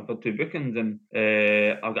know, I've got 2 bookings, and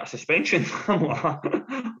I've got a suspension. I'm like,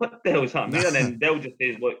 what the hell is happening? And then Dell just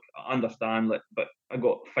says, look, I understand, but I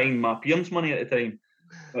got fined my appearance money at the time,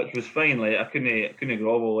 which was fine. I couldn't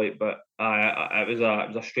grovel, but it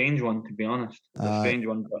was a strange one, to be honest. It was a strange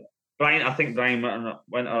one. But I think Brian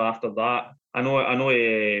Winter after that. I know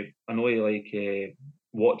he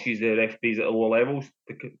watches the referees at the lower levels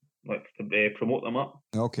to promote them up.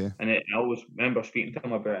 Okay. And I always remember speaking to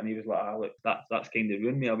him about it, and he was like, look, that's kind of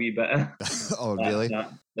ruined me a wee bit. Oh, really?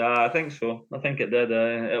 Yeah, I think so. I think it did.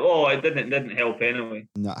 It didn't help anyway.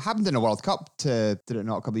 No, it happened in the World Cup, did it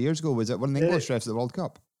not, a couple of years ago? Was it one of the English refs at the World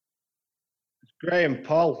Cup? Graham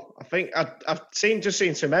Paul. I think I've seen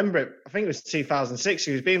to remember it. I think it was 2006.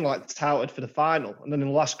 He was being touted for the final, and then in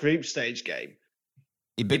the last group stage game,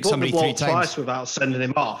 he booked somebody 3 times twice without sending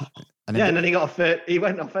him off. And then he got a third. He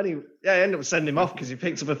went off anyway. Yeah, he ended up sending him off because he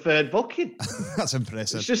picked up a third booking. That's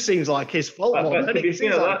impressive. It just seems like his fault more than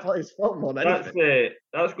anything. His fault more than anything.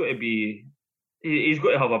 That's got to be. He's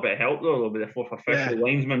got to have a bit of help though with the fourth official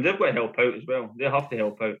linesman. They've got to help out as well. They have to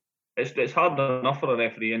help out. It's hard enough for a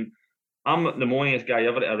referee, and I'm the moniest guy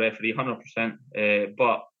ever at a referee, 100%.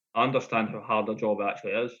 But I understand how hard a job it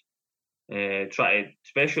actually is.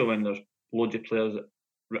 Especially when there's loads of players that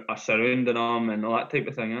are surrounding them and all that type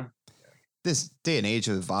of thing. Yeah. This day and age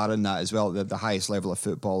of VAR and that as well, the highest level of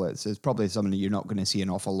football, it's probably something that you're not going to see an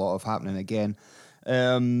awful lot of happening again.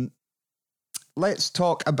 Let's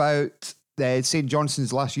talk about St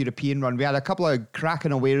Johnstone's last European run. We had a couple of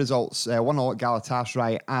cracking away results, 1-0 at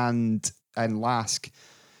Galatasaray and Lask.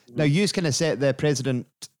 Now, you kind of set the precedent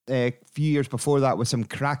a few years before that with some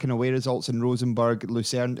cracking away results in Rosenborg,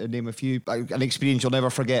 Lucerne, to name a few. An experience you'll never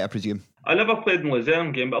forget, I presume. I never played in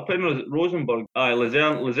Lucerne game, but I played in Rosenborg.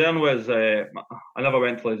 Lucerne was. I never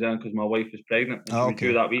went to Lucerne because my wife was pregnant and she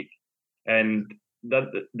was due that week. And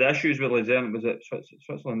the issues with Lucerne was at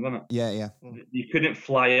Switzerland, wasn't it? Yeah. You couldn't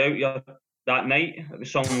fly out that night. It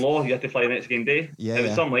was some law. You had to fly the next game day. It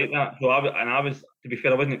was something like that. So I was, to be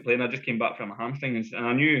fair, I wasn't playing. I just came back from my hamstring, and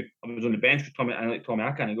I knew I was on the bench with Tommy. And Tommy,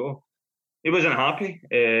 I can't go. He wasn't happy,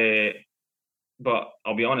 but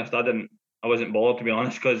I'll be honest, I wasn't bothered, to be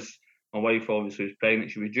honest, because my wife obviously was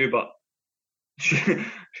pregnant. She was due, but she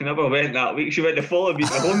never went that week. She went the following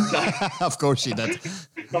week at home time. Of course she did.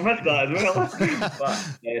 I missed that as well. But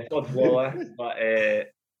sod's law. But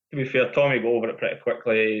to be fair, Tommy got over it pretty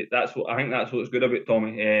quickly. I think that's what's good about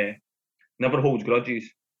Tommy. Never holds grudges.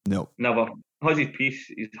 No. Never. Has his peace.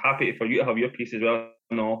 He's happy for you to have your peace as well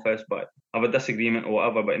in the office, but have a disagreement or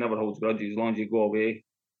whatever, but he never holds grudges as long as you go away,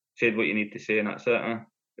 said what you need to say, and that's it.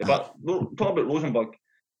 But talk about Rosenborg.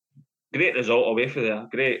 Great result away from there.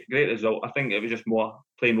 Great result. I think it was just more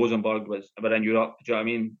playing Rosenborg was a bit in Europe. Do you know what I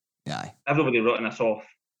mean? Yeah. Everybody wrote us off.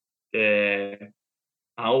 I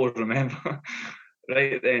always remember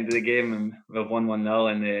right at the end of the game, and we've won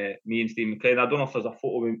 1-0, and me and Steve McLean. I don't know if there's a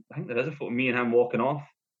photo. I think there is a photo of me and him walking off,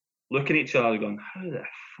 looking at each other, going, "How the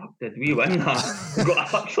fuck did we win that?" We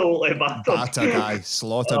got absolutely battered.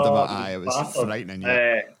 Slaughtered them. It was frightening.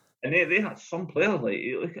 Yeah. And they had some players like,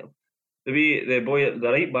 look at the boy at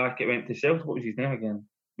the right back. It went to Celtic. What was his name again?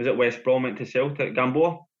 Was it West Brom went to Celtic?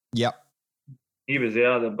 Gamboa. Yep. He was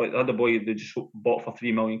there. The other boy they just bought for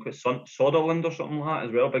 £3 million. Soderland or something like that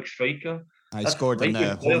as well. Big striker. I scored in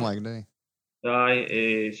the home leg, didn't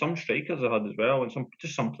he? Some strikers I had as well, and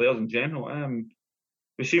some players in general. I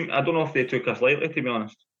don't know if they took us lightly, to be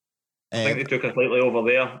honest. I think they took us lightly over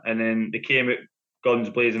there, and then they came out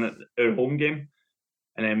guns blazing at our home game.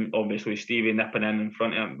 And then obviously Stevie nipping in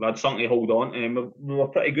front of him. We had something to hold on to, and we were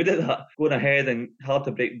pretty good at that. Going ahead and hard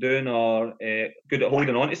to break down, or good at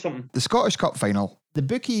holding on to something. The Scottish Cup final. The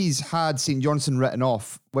bookies had St Johnstone written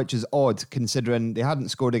off, which is odd considering they hadn't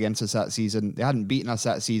scored against us that season. They hadn't beaten us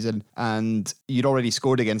that season, and you'd already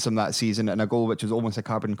scored against them that season in a goal which was almost a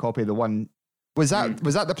carbon copy of the one. Was that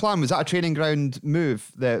the plan? Was that a training ground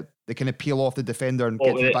move that they kind of peel off the defender and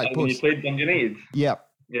get to the back post? When you played Dundee United? Yeah.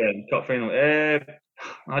 Yeah, the cup final.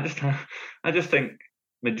 I just think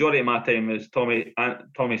majority of my time is Tommy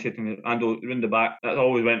said to me, "Ando, round the back." That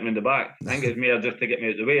always went round the back. I think it's more just to get me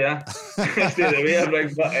out of the way, stay out of the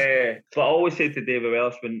way. But I always say to David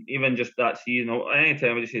Welsh, when even just that season, or any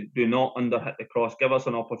time, I just say, "Do not underhit the cross. Give us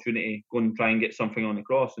an opportunity. Go and try and get something on the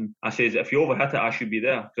cross." And I says, "If you overhit it, I should be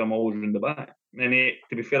there because I'm always round the back." And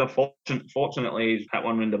to be fair, fortunately, he's hit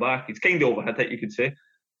one round the back. He's kind of overhit it, you could say.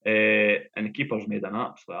 And the keeper's made an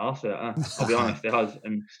absolute arse of it. I'll be honest, he has.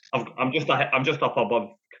 And I'm just up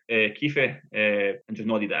above Keefe and just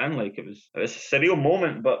nodded it in. Like it was a surreal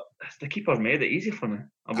moment, but the keeper's made it easy for me.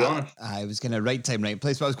 I'll be honest. I was kind of right time, right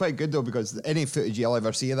place, but it was quite good though because any footage you'll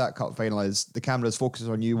ever see of that cup final is the camera's focused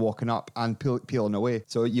on you walking up and peeling away.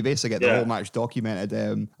 So you basically get the whole match documented.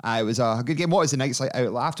 It was a good game. What was the night like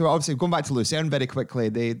out after? Obviously, going back to Lucerne very quickly,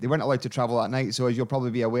 they weren't allowed to travel that night. So as you'll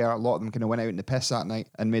probably be aware, a lot of them kind of went out in the piss that night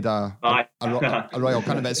and made a royal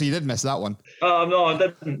kind of bit. So you did miss that one. No, I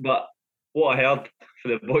didn't. But what I heard for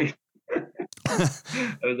the boys,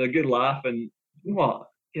 it was a good laugh. And you know what?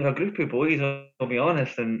 You're a group of boys, I'll be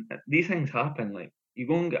honest, and these things happen. Like, you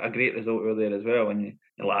go and get a great result over there as well, and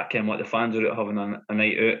you're like, what the fans are out having a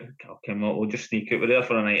night out. We'll just sneak out. We're there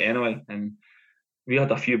for a night anyway. And we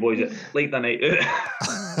had a few boys that liked the night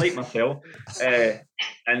out, like myself,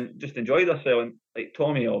 and just enjoyed ourselves. And like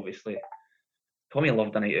Tommy, obviously, Tommy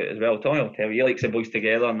loved the night out as well. Tommy will tell you, he likes the boys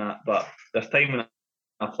together and that, but there's time and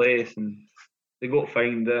a place, and they got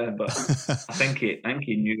fined there, but I think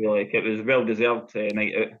he knew like it was a well deserved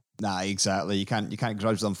night out. Nah, exactly. You can't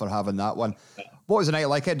grudge them for having that one. What was the night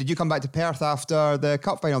like? Did you come back to Perth after the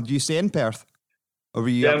cup final? Did you stay in Perth, or were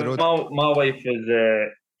you up the road? My wife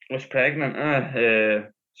was pregnant,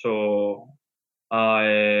 so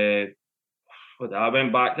I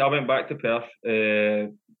went back to Perth.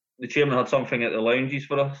 The chairman had something at the lounges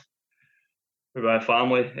for us with my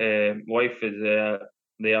family. Wife is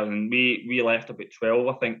there, and we left about 12,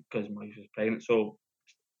 I think, because my wife was pregnant. So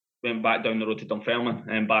went back down the road to Dunfermline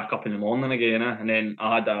and back up in the morning again. And then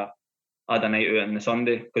I had a night out on the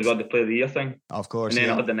Sunday because we had the Play of the Year thing. Of course. And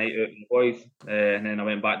then I had the night out with the boys. And then I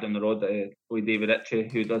went back down the road with David Ritchie,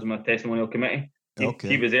 who does my testimonial committee.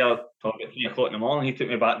 He was there till about 3 o'clock in the morning. He took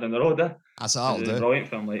me back down the road there. That's all. It was brilliant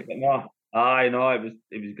for him, like. But no,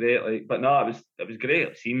 it was great. Like, but no, it was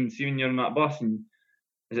great. Seeing you on that bus, and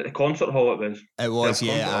Is it the concert hall? It was. It was, Concert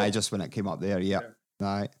yeah. hall. Just when it came up there, yeah.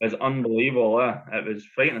 Aye. It was unbelievable. It was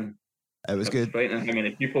frightening. It was good. Frightening. How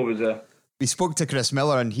many people was there? We spoke to Chris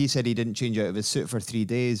Miller and he said he didn't change out of his suit for 3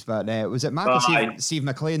 days. But was it Steve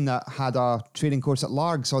McLean that had a training course at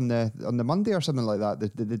Largs on the Monday or something like that?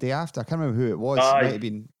 The day after, I can't remember who it was. It might have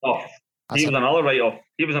been. Oh, he was another write-off.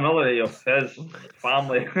 His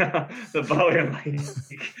family, the brilliant.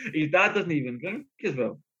 His dad doesn't even drink as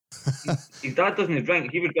well. His dad doesn't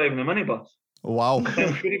drink. He was driving a minibus. Wow. I'm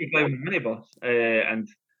sure he was driving a minibus,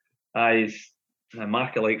 and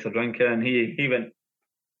Marky likes a drinker, and he went.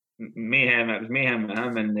 Mayhem. It was mayhem with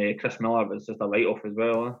him, and Chris Miller was just a write-off as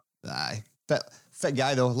well. Aye, fit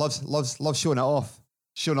guy though. Loves showing it off,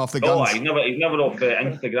 showing off the guns. Oh, he's never off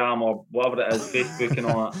Instagram or whatever it is, Facebook and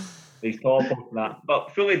all that. He's top of that,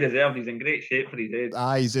 but fully deserved. He's in great shape for his age.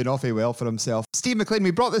 Aye, he's doing awfully well for himself. Steve McLean,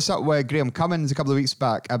 we brought this up with Graham Cummins a couple of weeks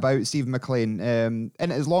back about Steve McLean in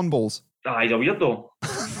his lawn bowls. Ah, he's a weirdo.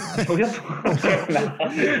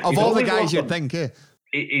 Of all the guys you'd think, eh?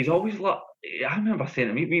 He's always like. I remember saying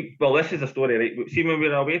to me, well, this is a story, right? See, when we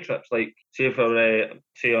were on away trips, like, say for,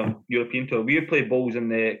 say, a European tour, we would play bowls in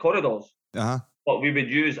the corridors. Uh-huh. But we would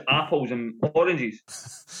use apples and oranges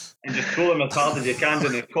and just throw them as hard as you can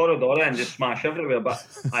in the corridor and just smash everywhere. But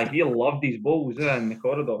he loved these bowls in the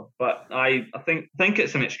corridor. But I think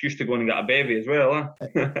it's an excuse to go and get a bevy as well.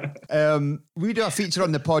 We do a feature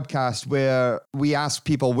on the podcast where we ask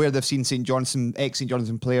people where they've seen St Johnstone, ex-St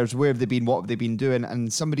Johnstone players, where have they been, what have they been doing,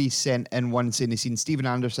 and somebody sent in one saying they've seen Stephen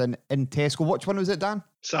Anderson in Tesco. Which one was it, Dan?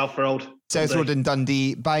 South Road in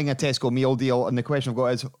Dundee, buying a Tesco meal deal, and the question I've got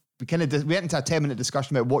is, we went into a 10-minute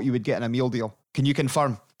discussion about what you would get in a meal deal. Can you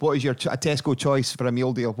confirm? What is your a Tesco choice for a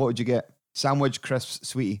meal deal? What would you get? Sandwich, crisps,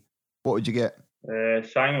 sweetie. What would you get?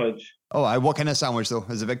 Sandwich. Oh, what kind of sandwich though?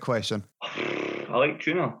 Is a big question. I like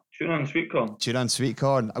tuna and sweet corn. Tuna and sweet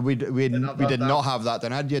corn. We did not have that.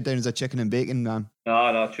 Then I had you down as a chicken and bacon man.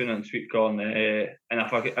 No, tuna and sweet corn. And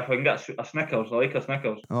if I can get a Snickers, I like a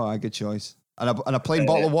Snickers. Oh, good choice. And a plain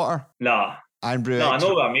bottle of water. Nah. Iron brew. No, I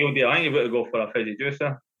know that meal deal. I think you've got to go for a fizzy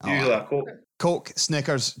juicer. Usually a Coke. Coke,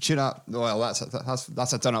 Snickers, tuna. Well, that's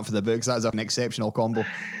a turn up for the books. That's an exceptional combo.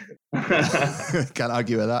 Can't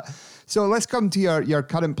argue with that. So let's come to your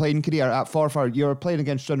current playing career at Forfar. You're playing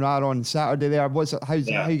against Stranraer on Saturday there. How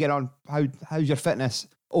you get on? How's your fitness?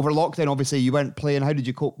 Over lockdown, obviously, you weren't playing. How did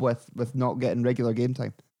you cope with not getting regular game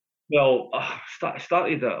time? Well, I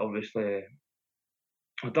started it, obviously.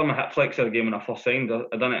 I'd done my hip flexor game when I first signed.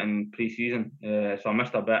 I'd done it in pre-season, so I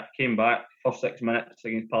missed a bit. Came back, first 6 minutes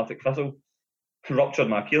against Partick Thistle, ruptured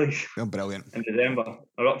my Achilles. Oh, brilliant. In December.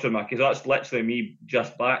 I ruptured my Achilles. So that's literally me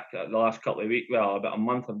just back the last couple of weeks. Well, about a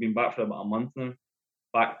month. I've been back for about a month now.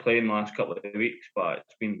 Back playing the last couple of weeks, but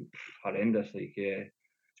it's been horrendous.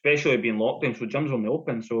 Especially being locked down, so gyms only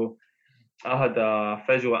open. So I had a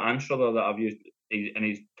physio at Anstruther that I've used, and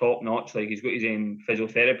he's top notch. Like, he's got his own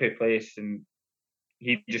physiotherapy place, and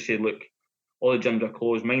he just said, look, all the gyms are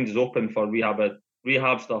closed. Mine is open for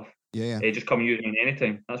rehab stuff. Yeah. Just come use me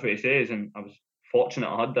anytime. That's what he says. And I was fortunate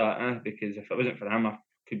I had that, because if it wasn't for him, I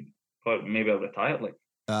could probably maybe have retired.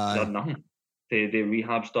 I had nothing to do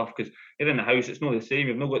rehab stuff, because you're in the house, it's not the same.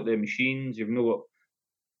 You've not got the machines, you've not got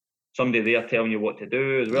somebody there telling you what to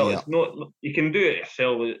do as well. Yeah. It's not, you can do it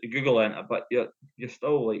yourself, Google it, but you're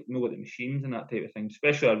still not got the machines and that type of thing,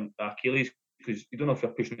 especially Achilles, because you don't know if you're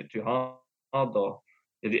pushing it too hard or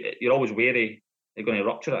you're always wary they're going to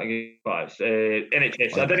rupture it again. But it's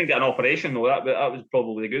NHS. I didn't get an operation though. That was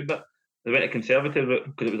probably good. But they went a conservative route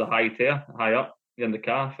because it was a high tear, high up in the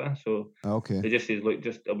calf. So they just says, look,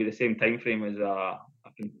 it'll be the same time frame as a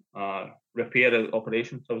repair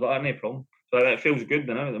operation. So I was like, no problem. So it feels good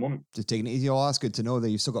now at the moment. Just taking it easy. Oh, that's good to know that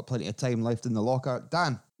you've still got plenty of time left in the locker.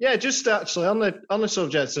 Dan? Yeah, just actually on the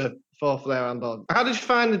subject of Forfar there, and how did you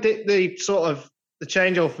find the sort of the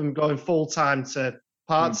changeover from going full time to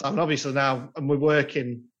part time? Obviously now, and we're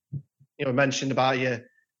working. Mentioned about your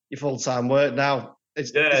full time work now.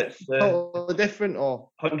 It's totally different, or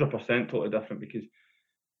 100% totally different, because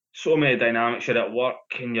so many dynamics. You're at work,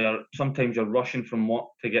 and sometimes you're rushing from work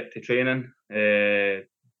to get to training.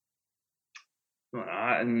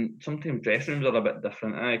 And sometimes dressing rooms are a bit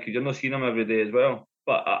different, because you're not seeing them every day as well.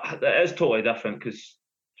 But it is totally different, because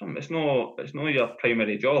it's not your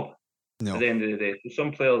primary job. No. At the end of the day, so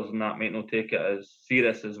some players and that might not take it as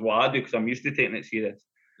serious as what I do, because I'm used to taking it serious.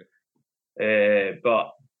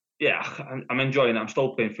 But yeah, I'm enjoying it. I'm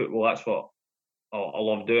still playing football. That's what I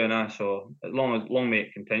love doing. So long may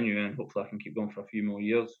it continue, and hopefully I can keep going for a few more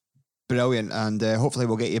years. Brilliant, and hopefully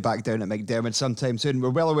we'll get you back down at McDermott sometime soon. We're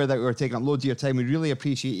well aware that we were taking up loads of your time. We really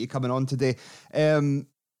appreciate you coming on today.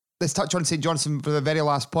 let's touch on St Johnstone for the very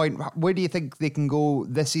last point. Where do you think they can go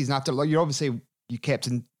this season after? Like, you're obviously, you kept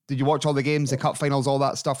in. Did you watch all the games, the cup finals, all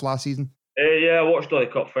that stuff last season? Yeah, I watched all the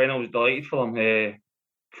cup finals. Delighted for them.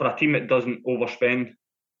 For a team that doesn't overspend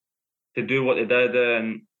to do what they did,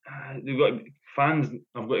 and they've got fans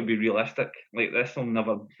have got to be realistic. Like this will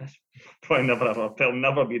never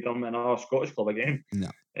be done in our Scottish club again. No.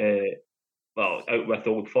 Well, out with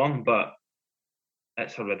Old Firm, but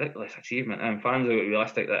it's a ridiculous achievement, and fans are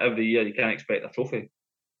realistic that every year you can't expect a trophy.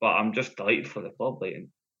 But I'm just delighted for the club, like, and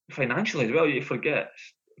financially as well. You forget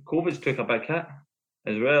COVID's took a big hit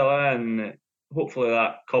as well, and hopefully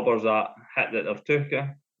that covers that hit that they've took.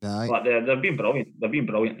 But they've been brilliant. They've been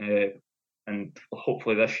brilliant, and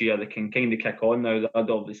hopefully this year they can kind of kick on now. They had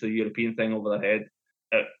obviously the European thing over their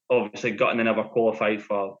head. Obviously, gutting they never qualified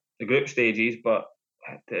for the group stages, but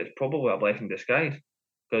it's probably a blessing in disguise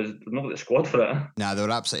because they've not got the squad for it. Nah, they were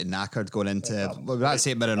absolutely knackered going into. We were at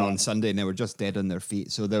St Mirren on Sunday, and they were just dead on their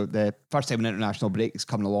feet. So the first time an international break is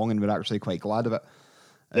coming along, and we're actually quite glad of it.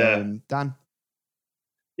 Dan.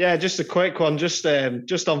 Yeah, just a quick one. Just on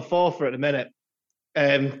Forfar at the minute.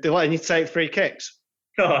 They're letting you take free kicks.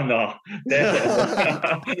 Oh no,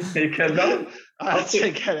 you cannot. I had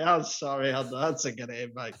to get it. I'm sorry, I had to get it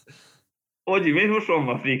in, mate. What do you mean? What's wrong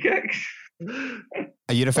with free kicks?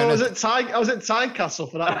 Are you referring? I was at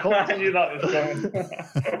Tynecastle for that goal. I knew that was coming.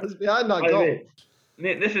 I was behind that goal.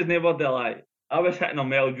 Mate, this is never the lie. I was hitting a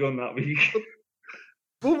Mel Jones that week.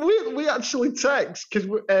 Well, we actually text because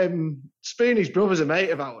Spoonie's brother's a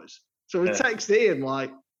mate of ours, so we text Ian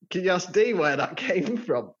like, "Can you ask D where that came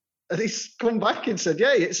from?" And he's come back and said,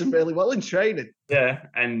 "Yeah, it's him really well in training." Yeah,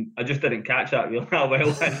 and I just didn't catch that real well. It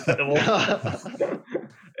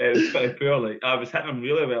was pretty poor. Like, I was hitting him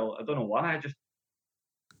really well. I don't know why.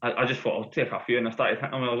 I just thought I'll take a few, and I started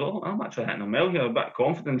hitting him. I was I'm actually hitting him well here, a bit of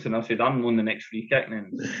confidence, and I said I'm on the next free kick. And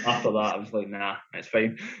then after that, I was like, nah, it's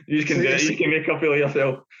fine. You can do it. You can make a feel of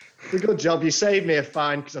yourself. It's a good job. You saved me a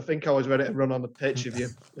fine because I think I was ready to run on the pitch if you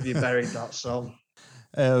buried that. So.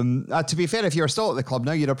 To be fair, if you're still at the club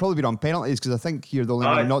now, you'd have probably been on penalties because I think you're the only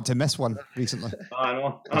one not to miss one recently. I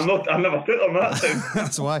know. I've never put them that time.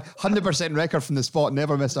 That's why. 100% record from the spot,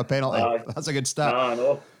 never missed a penalty. That's a good stat. I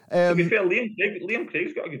know. To be fair, Liam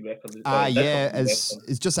Craig's got a good record.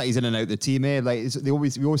 It's just that he's in and out the team. Like we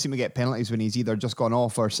always seem to get penalties when he's either just gone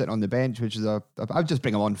off or sitting on the bench, which is I'd just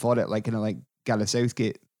bring him on for it, like kind of like Gareth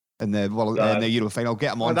Southgate. In the Euro final,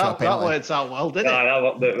 get him on for a penalty. That worked out well, didn't it?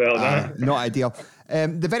 That worked out well. Not ideal.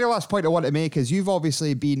 The very last point I want to make is you've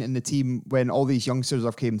obviously been in the team when all these youngsters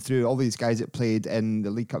have came through, all these guys that played in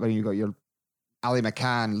the League Cup. You've got your Ali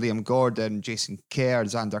McCann, Liam Gordon, Jason Kerr,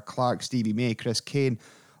 Xander Clark, Stevie May, Chris Kane,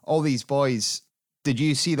 all these boys. Did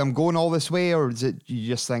you see them going all this way, or is it you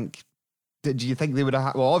just think? Did you think they would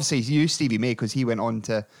have? Well, obviously you Stevie May because he went on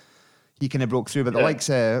to, he kind of broke through, but the likes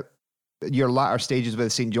of your latter stages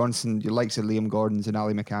with St Johnstone, your likes of Liam Gordon's and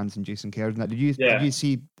Ali McCann's and Jason Kerr's, did you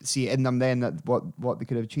see in them then that what they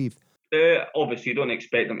could have achieved? Obviously, you don't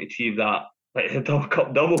expect them to achieve that, like the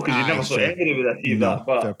Cup double, because you never thought anybody would achieve that.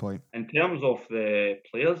 But fair point. In terms of the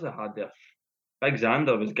players they had there, Big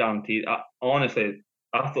Xander was guaranteed. Honestly,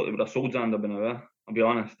 I thought they would have sold Xander Benavera. I'll be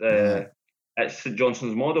honest. It's St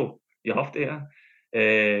Johnstone's model. You have to.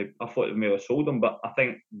 I thought they may have sold him, but I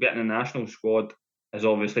think getting a national squad has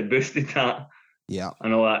obviously boosted that. Yeah. I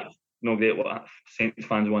know that's not great what Saints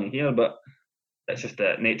fans want to hear, but it's just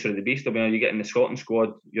the nature of the beast. I mean, you get in the Scotland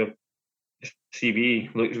squad, your CV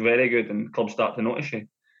looks very good and clubs start to notice you.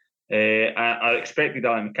 I expected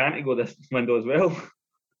Ali McCann to go this window as well.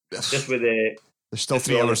 Just with there's still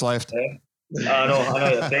 3 hours left. I know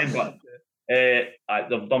you're saying, but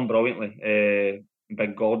they've done brilliantly.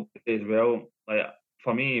 Big God as well. Like,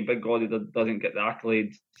 for me, Big God doesn't get the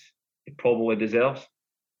accolades he probably deserves.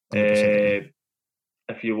 If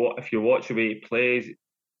you watch the way he plays,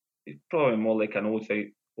 he's probably more like an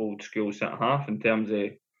old school centre half in terms of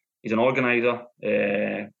he's an organiser.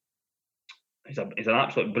 He's an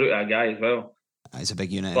absolute brute of a guy as well. He's a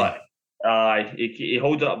big unit. But he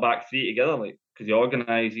holds that back three together, like, because he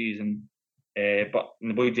organises and. But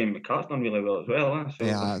the boy Jamie McCart's done really well as well. So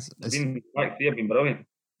back three have been brilliant.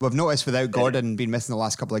 We've noticed without Gordon being missing the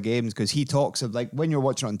last couple of games, because he talks of, like, when you're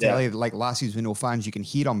watching it on telly, like last season with no fans, you can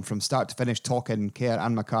hear him from start to finish talking Kerr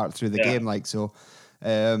and McCart through the game. Like, so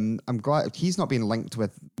I'm glad he's not being linked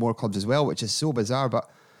with more clubs as well, which is so bizarre. But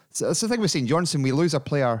that's the thing with St Johnstone. We lose a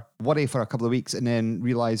player, worry for a couple of weeks, and then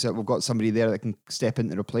realise that we've got somebody there that can step in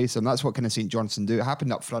to replace him. That's what kind of St Johnstone do. It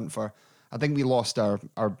happened up front I think we lost our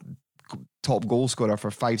top goal scorer for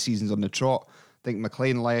 5 seasons on the trot. think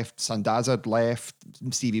McLean left, Sandazard left,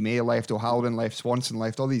 Stevie May left, O'Halloran left, Swanson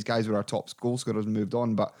left. All these guys were our top goal scorers and moved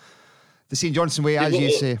on. But the St Johnstone way, as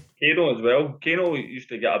you say. Kano as well. Kano used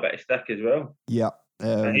to get a bit of stick as well. Yeah.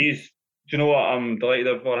 And do you know what I'm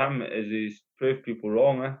delighted for him is he's proved people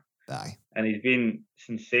wrong. Aye. And he's been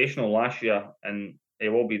sensational last year, and he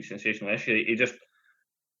will be sensational this year. He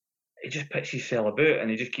just picks himself about and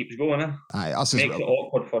he just keeps going. Aye, us makes it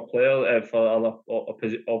awkward for players, for other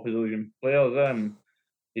opposition players, and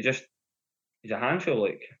he's a handful.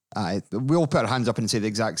 Like, aye, we all put our hands up and say the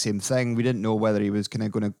exact same thing. We didn't know whether he was kind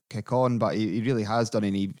of going to kick on, but he really has done,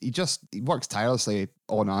 and he works tirelessly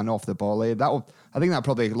on and off the ball. I think that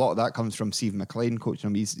probably a lot of that comes from Steve McLean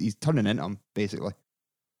coaching him. He's turning into him basically.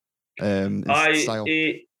 Style.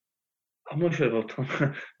 I'm not sure about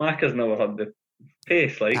Macca's never had the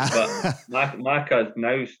pace, like, but Macca's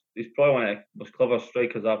now, he's probably one of the most clever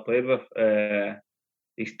strikers I've played with.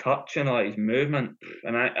 His touch and his movement,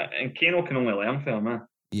 and Kano can only learn from him.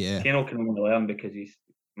 Yeah, Kano can only learn because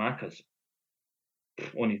Macca's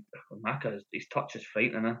his touch is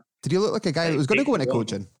frightening. Did he look like a guy that was going to go into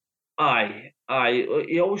coaching? Aye.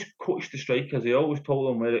 He always coached the strikers. He always told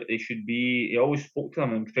them where they should be. He always spoke to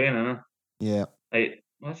them in training. Yeah.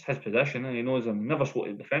 That's his position. He knows him. Never spoke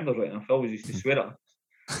to the defenders right enough. He always used to swear at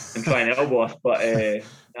us and try and elbow us. But he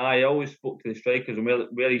always spoke to the strikers and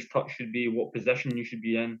where his touch should be, what position you should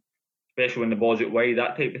be in, especially when the ball's out wide,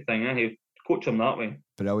 that type of thing. He'd coach them that way.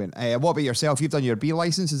 Brilliant. What about yourself? You've done your B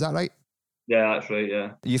licence, is that right? Yeah, that's right,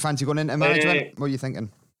 yeah. You fancy going into management? What are you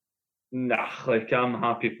thinking? Nah, like, I'm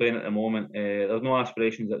happy playing at the moment. There's no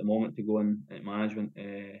aspirations at the moment to go into management.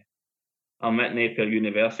 I'm at Napier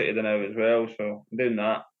University now as well, so I'm doing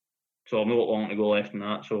that. So I've not long to go left in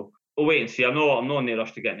that. So we'll wait and see. I'm not in a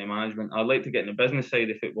rush to get into management. I'd like to get in the business side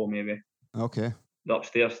of football, maybe. Okay. The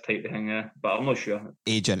upstairs type of thing, yeah. But I'm not sure.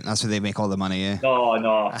 Agent, that's where they make all the money, yeah? No. I'm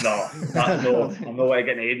not going to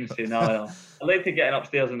get an agency, no. I'd like to get in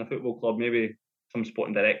upstairs in the football club, maybe some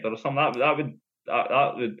sporting director or something. That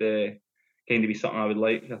would kind of be something I would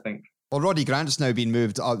like, I think. Well, Roddy Grant's now been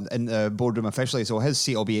moved in the boardroom officially, so his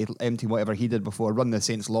seat will be empty, whatever he did before. Run the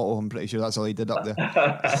Saints Lotto, I'm pretty sure that's all he did up there.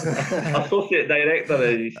 Associate director,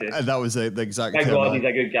 as you say. And that was the exact Big Roddy's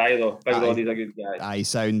a good guy, though. Roddy's a good guy. Aye,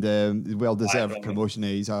 sound well-deserved promotion.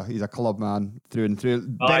 He's a club man through and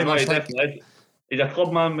through. He's a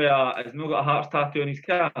club man he's not got a Hearts tattoo on his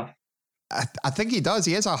calf. I think he does.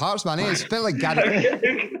 He is a Hearts man. He's a bit like Gary.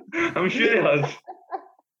 I'm sure he has.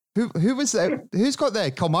 Who was that? Who's got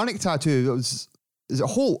the Kilmarnock tattoo? Is it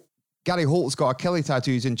Holt? Gary Holt's got a Kelly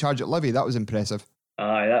tattoo. He's in charge at Livy. That was impressive.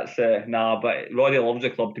 Aye, that's but Roddy loves the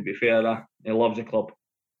club. To be fair, he loves the club.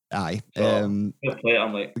 Aye, so,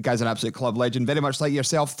 the guy's an absolute club legend. Very much like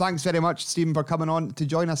yourself. Thanks very much, Stephen, for coming on to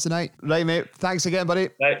join us tonight. Right, mate. Thanks again, buddy.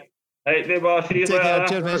 Right, boss. See you later. Care.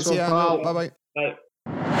 Cheers, mate. See you. Bye. Bye.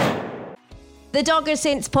 The Dogger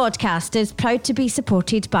Saints podcast is proud to be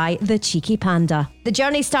supported by The Cheeky Panda. The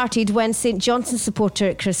journey started when St Johnstone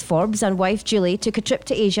supporter Chris Forbes and wife Julie took a trip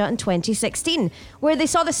to Asia in 2016, where they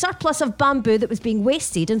saw the surplus of bamboo that was being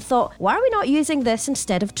wasted and thought, why are we not using this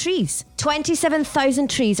instead of trees? 27,000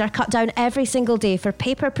 trees are cut down every single day for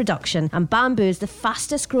paper production, and bamboo is the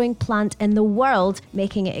fastest growing plant in the world,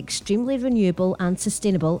 making it extremely renewable and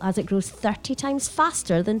sustainable as it grows 30 times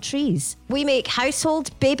faster than trees. We make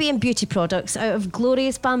household, baby and beauty products out of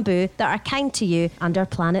glorious bamboo that are kind to you and our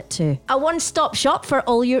planet too. A one-stop shop for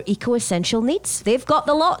all your eco-essential needs. They've got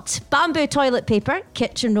the lot. Bamboo toilet paper,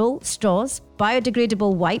 kitchen roll, straws,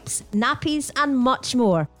 biodegradable wipes, nappies and much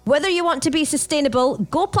more. Whether you want to be sustainable,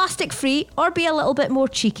 go plastic free or be a little bit more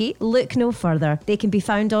cheeky, look no further. They can be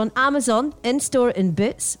found on Amazon, in-store in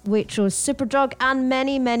Boots, Waitrose, Superdrug and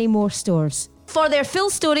many, many more stores. For their full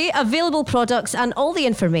story, available products and all the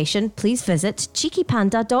information, please visit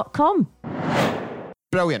cheekypanda.com.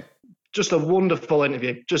 Brilliant. Just a wonderful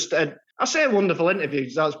interview. I say a wonderful interview,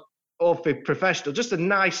 that's awfully professional. Just a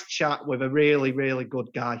nice chat with a really, really good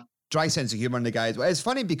guy. Dry sense of humour in the guy. It's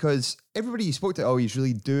funny because everybody you spoke to, he's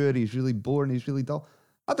really dour, he's really boring, he's really dull.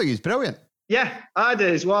 I think he's brilliant. Yeah, I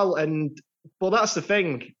did as well. But that's the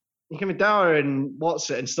thing. You can be dour and what's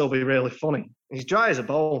it and still be really funny. He's dry as a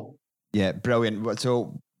bone. Yeah, brilliant.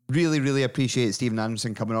 So really, really appreciate Stephen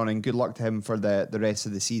Anderson coming on, and good luck to him for the rest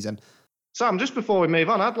of the season. Sam, just before we move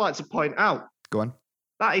on, I'd like to point out. Go on.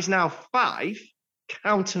 That is now 5,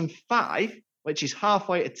 count 'em 5, which is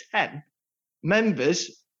halfway to 10,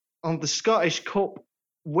 members of the Scottish Cup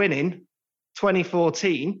winning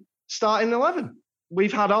 2014 starting 11.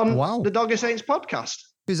 We've had on the Dogger Saints podcast.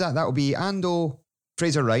 Who's that? That will be Ando,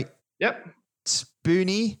 Fraser Wright. Yep.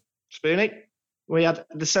 Spoonie. We had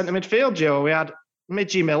the centre midfield duo. We had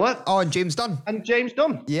Midgie Miller, Oh, and James Dunn. and James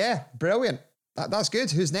Dunn. Yeah, brilliant. That's good.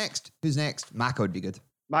 Who's next? Maka would be good.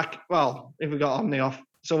 Well, if we got Omni off.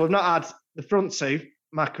 So we've not had the front two,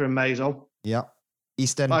 Maka and Mazo, Yeah.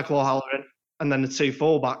 Easton. Michael O'Halloran, and then the two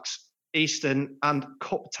fullbacks, Easton and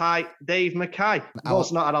cup-tight Dave Mackay. We've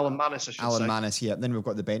also not had Alan Mannis, I should Alan say. Mannis, yeah. Then we've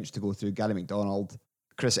got the bench to go through. Gary McDonald,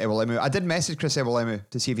 Chris Ewolemu. I did message Chris Ewolemu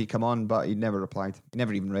to see if he'd come on, but he never replied. He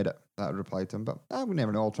never even read it. That I replied to him, but we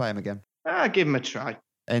never know. I'll try him again. Give him a try.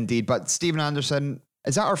 Indeed. But Stephen Anderson,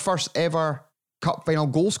 is that our first ever cup final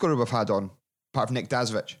goal scorer we've had on, apart from Nick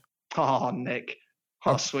Dazovic? Oh, Nick.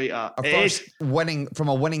 Oh, sweetheart. Our It first is. winning from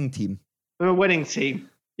a winning team. We're a winning team.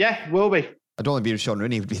 Yeah, will be. I'd only be Sean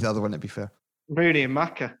Rooney would be the other one, to be fair. Rooney and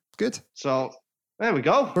Maka. Good. So, there we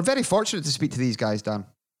go. We're very fortunate to speak to these guys, Dan.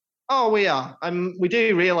 Oh, we are. And we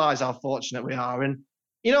do realise how fortunate we are. And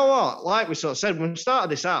you know what? Like we sort of said, when we started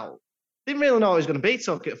this out, didn't really know it was going to be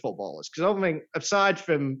talking to footballers. Because I don't think, aside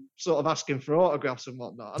from sort of asking for autographs and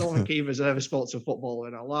whatnot, I don't think either of us ever spoke to a footballer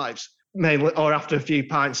in our lives. Mainly, or after a few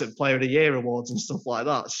pints at Player of the Year awards and stuff like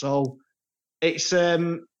that. So it's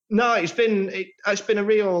it's been a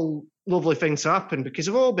real lovely thing to happen because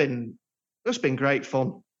it's been great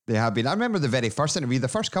fun. They have been. I remember the very first interview. The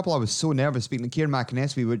first couple, I was so nervous speaking to Kieran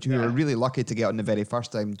McInnesby, which we were really lucky to get on the very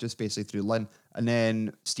first time, just basically through Lynn. And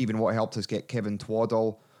then Stephen Watt helped us get Kevin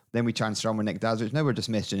Twaddle. Then we chanced around with Nick Dazovic. Now we're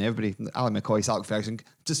just messaging everybody. Alan McCoy, Alex Ferguson.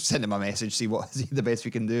 Just send him a message, see the best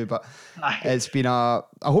we can do. But it's been I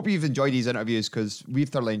hope you've enjoyed these interviews because we've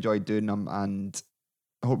thoroughly enjoyed doing them, and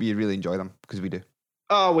I hope you really enjoy them because we do.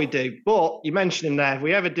 Oh, we do. But you mentioned him there. If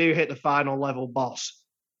we ever do hit the final level boss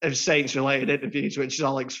of Saints-related interviews, which is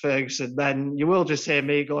Alex Ferguson, then you will just hear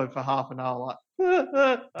me going for half an hour like,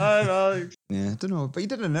 I'm Alex. Yeah, I don't know. But he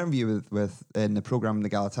did an interview with in the programme in the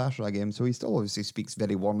Galatasaray game, so he still obviously speaks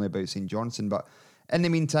very warmly about St Johnstone. But in the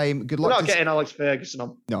meantime, good luck. We're not getting Alex Ferguson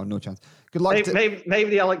on. No chance. Good luck. Maybe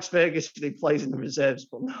the Alex Ferguson who plays in the reserves,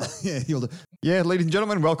 but no. Yeah, ladies and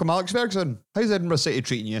gentlemen, welcome Alex Ferguson. How's Edinburgh City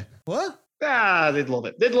treating you? What? They'd love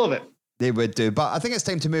it. They'd love it. They would do. But I think it's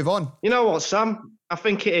time to move on. You know what, Sam? I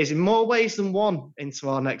think it is in more ways than one into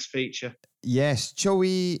our next feature. Yes. Shall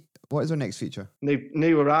we... What is our next feature?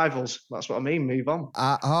 New arrivals. That's what I mean. Move on.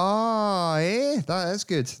 That is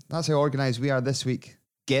good. That's how organised we are this week.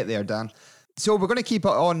 Get there, Dan. So we're going to keep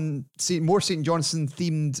it on more St Johnstone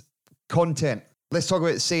themed content. Let's talk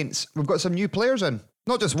about Saints. We've got some new players in.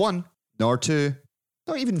 Not just one, nor two,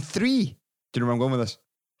 not even three. Do you know where I'm going with this?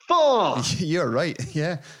 4. You're right.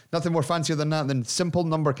 Yeah. Nothing more fancier than that than simple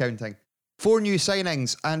number counting. 4 new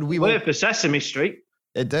signings, and we will. Wait for Sesame Street.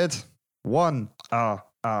 It did. 1. Count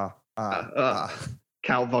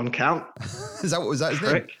Von Count. Was that his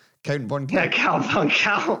name? Count Von Count. Yeah, Count Von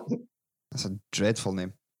Count. That's a dreadful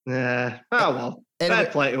name. Yeah. Oh well. Anyway,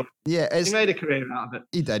 Fair play to him. Yeah, He made a career out of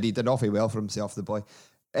it. He did awfully well for himself, the boy.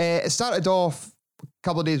 It started off a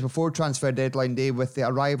couple of days before transfer deadline day with the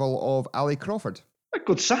arrival of Ali Crawford. A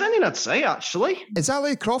good signing, I'd say, actually. Is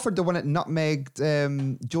Ali Crawford the one that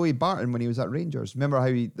nutmegged Joey Barton when he was at Rangers? Remember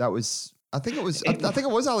how that was? I think it was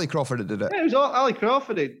Ali Crawford that did it. Yeah, it was Ali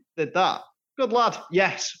Crawford who did that. Good lad.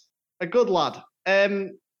 Yes, a good lad.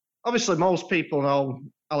 Obviously, most people know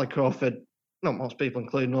Ali Crawford. Not most people,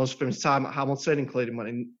 including us, from his time at Hamilton, including when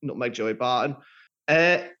he nutmegged Joey Barton.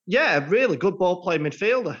 Yeah, a really good ball-playing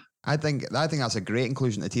midfielder. I think that's a great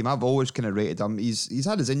inclusion to the team. I've always kind of rated him. He's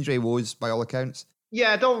had his injury woes by all accounts.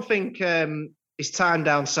 Yeah, I don't think his time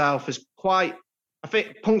down south is quite, I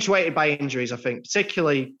think, punctuated by injuries, I think,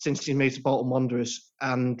 particularly since he moved to Bolton Wanderers.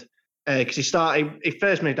 And because he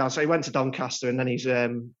first moved down, so he went to Doncaster and then he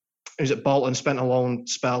was at Bolton, spent a loan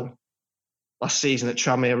spell last season at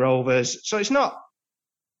Tranmere Rovers. So it's not,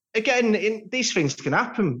 again, these things can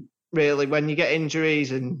happen, really, when you get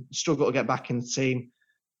injuries and struggle to get back in the team.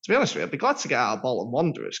 To be honest with you, I'd be glad to get out of Bolton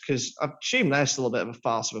Wanderers because I assume they're still a bit of a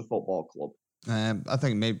farce of a football club. I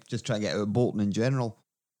think maybe just try to get out of Bolton in general.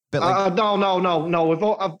 No.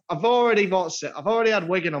 I've already watched it. I've already had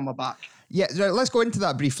Wigan on my back. Yeah, right, let's go into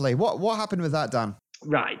that briefly. What happened with that, Dan?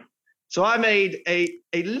 Right. So I made a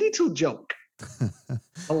little joke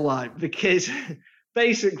online because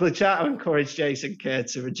basically Chatham encouraged Jason Kerr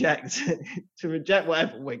to reject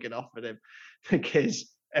whatever Wigan offered him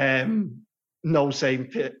because no sane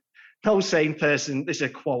person, this is a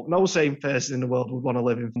quote, no sane person in the world would want to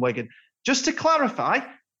live in Wigan. Just to clarify,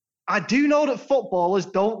 I do know that footballers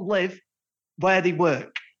don't live where they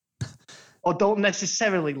work or don't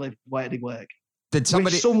necessarily live where they work. Which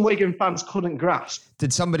some Wigan fans couldn't grasp.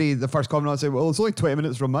 Did somebody, the first comment, say, well, it's only 20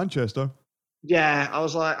 minutes from Manchester? Yeah, I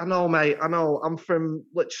was like, I know, mate, I know. I'm from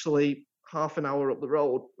literally half an hour up the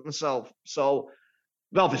road myself. So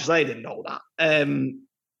But obviously, they didn't know that.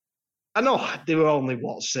 I know they were only,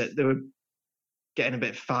 they were getting a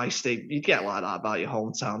bit feisty. You get like that about your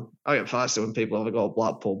hometown. I get feisty when people ever go to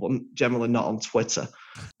Blackpool, but generally not on Twitter.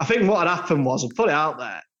 I think what had happened was I put it out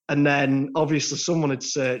there, and then obviously someone had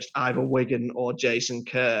searched either Wigan or Jason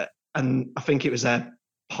Kerr, and I think it was their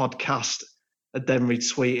podcast had then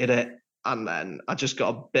retweeted it, and then I just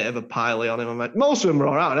got a bit of a piley on him. Most of them were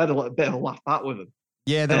all right. I had a little bit of a laugh back with them.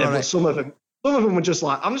 Yeah, they were but right. some of them were just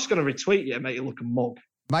like, I'm just going to retweet you and make you look a mug.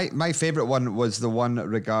 My favourite one was the one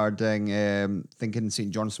regarding thinking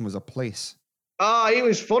St Johnstone was a place. Oh, he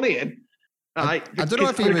was funny. Right? I don't know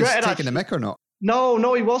if he was taking the mick or not.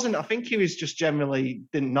 No, he wasn't. I think he was just generally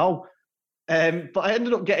didn't know. But I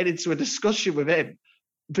ended up getting into a discussion with him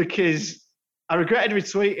because I regretted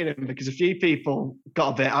retweeting him because a few people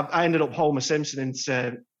got a bit. I ended up Homer Simpson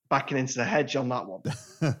backing into the hedge on that one.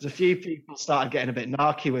 There's a few people started getting a bit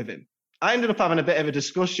narky with him. I ended up having a bit of a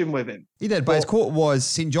discussion with him. He did, but his quote was,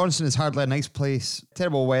 St Johnstone is hardly a nice place.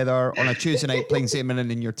 Terrible weather on a Tuesday night playing St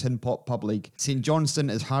Mirren in your tin pot pub league. St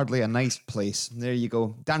Johnstone is hardly a nice place. There you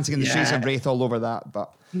go. Dancing in the streets of Wraith all over that.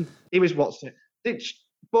 But he was watching it.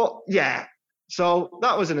 But yeah, so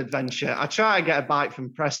that was an adventure. I tried to get a bite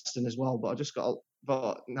from Preston as well, but I just got,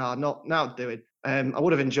 not doing. I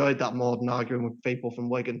would have enjoyed that more than arguing with people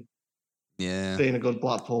from Wigan. Yeah. Being a good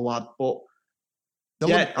Blackpool lad. But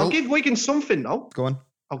I'll give Wigan something, though. Go on.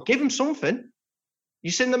 I'll give him something. You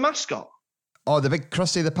seen the mascot? Oh, the big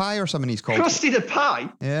Krusty the Pie or something he's called. Krusty the Pie?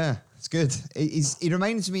 Yeah, it's good. He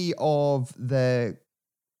reminds me of I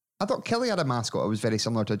thought Kelly had a mascot. It was very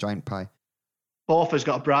similar to a giant pie. Borfa's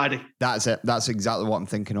got a bridie. That's it. That's exactly what I'm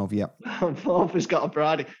thinking of, yep. Borfa's got a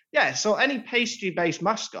bridie. Yeah, so any pastry-based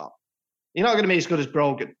mascot, you're not going to be as good as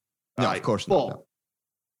Brogan. No, right? of course not.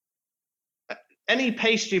 No. Any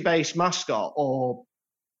pastry-based mascot, or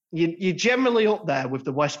you're generally up there with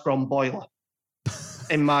the West Brom Boiler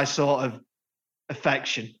in my sort of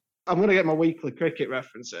affection. I'm going to get my weekly cricket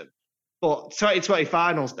reference in. But 2020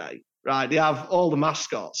 finals day, right, they have all the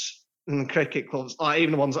mascots in the cricket clubs, like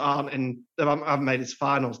even the ones that haven't made it to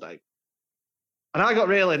finals day. And I got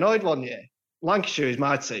really annoyed one year. Lancashire is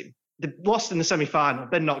my team. They lost in the semi-final,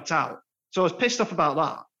 been knocked out. So I was pissed off about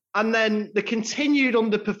that. And then the continued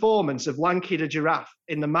underperformance of Lanky the Giraffe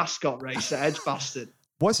in the mascot race at Edgbastard.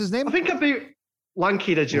 What's his name? I think I beat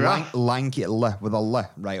Lanky the Giraffe. Lanky with a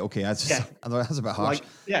L. Right, okay. That's a bit harsh.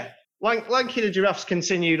 Lanky the Giraffe's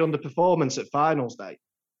continued underperformance at finals day.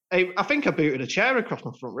 I think I booted a chair across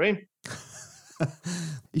my front room.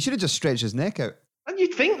 He should have just stretched his neck out. And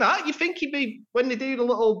you'd think that. You'd think he'd be, when they do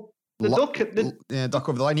the duck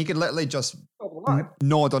over the line, he could literally just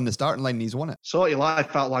nod on the starting line and he's won it. Sort your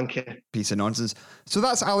life out, Lanky. Piece of nonsense. So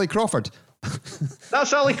that's Ali Crawford.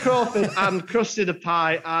 That's Ali Crawford and Krusty the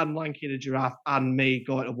Pie and Lanky the Giraffe and me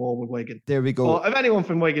going to war with Wigan. There we go. Well, if anyone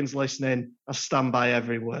from Wigan's listening, I stand by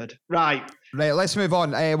every word. Right, let's move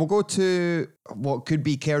on. We'll go to what could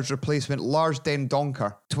be Kerr's replacement, Lars Den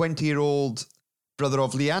Donker, 20-year-old brother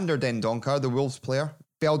of Leander Den Donker, the Wolves player,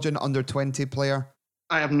 Belgian under-20 player.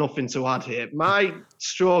 I have nothing to add here. My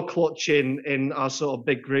straw clutching in our sort of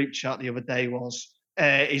big group chat the other day was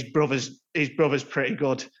his brother's pretty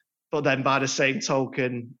good. But then by the same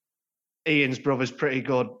token, Ian's brother's pretty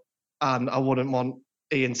good. And I wouldn't want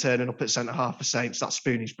Ian turning up at centre-half for Saints. That's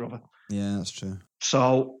Spoonie's brother. Yeah, that's true.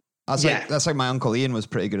 So, that's like my uncle Ian was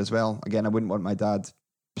pretty good as well. Again, I wouldn't want my dad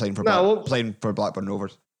playing for Blackburn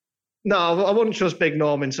Rovers. No, I wouldn't trust Big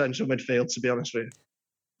Norm in central midfield, to be honest with you.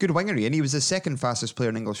 Good winger, Ian. He was the second fastest player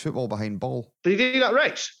in English football behind Ball. Did he do that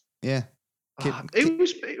race? Yeah. He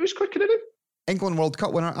was quicker than him. England World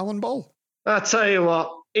Cup winner Alan Ball. I tell you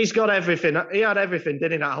what, he's got everything. He had everything,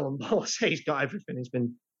 didn't he, Alan Ball? I say he's got everything. He's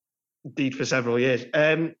been deed for several years.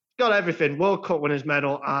 Got everything. World Cup winners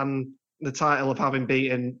medal and the title of having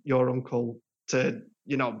beaten your uncle to,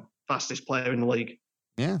 fastest player in the league.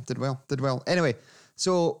 Yeah, did well. Anyway,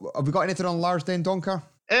 so have we got anything on Lars Den Donker?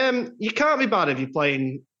 You can't be bad if you're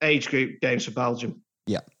playing age group games for Belgium.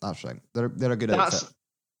 Yeah, that's right. They're a good outfit.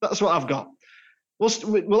 That's what I've got.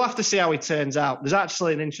 We'll have to see how he turns out. There's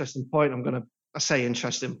actually an interesting point I say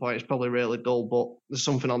interesting point, it's probably really dull, but there's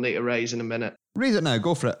something I'll need to raise in a minute. Raise it now,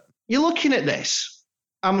 go for it. You're looking at this.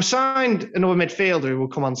 I'm signed another midfielder who we'll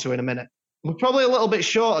come on to in a minute. We're probably a little bit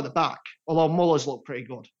short at the back, although Muller's looked pretty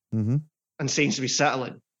good and seems to be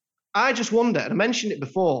settling. I just wonder, and I mentioned it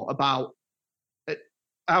before, about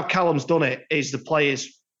how Callum's done it, is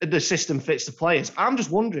the system fits the players. I'm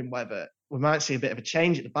just wondering whether we might see a bit of a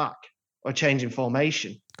change at the back or a change in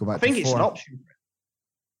formation. I think it's an option.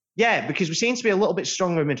 Yeah, because we seem to be a little bit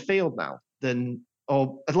stronger in midfield now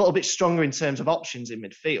or a little bit stronger in terms of options in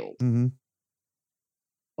midfield.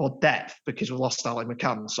 or depth because we lost Ali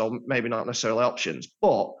McCann, so maybe not necessarily options.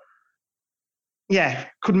 But yeah,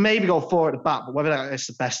 could maybe go 4 at the back, but whether that's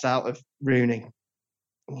the best out of Rooney,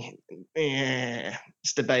 yeah,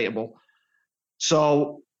 it's debatable.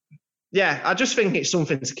 So yeah, I just think it's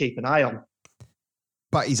something to keep an eye on.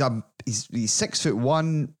 But he's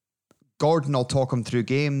 6'1". Gordon will talk him through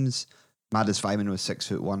games. Maddis Feynman was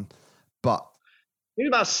 6'1", but he's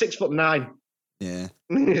about 6'9". Yeah,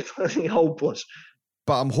 hopeless.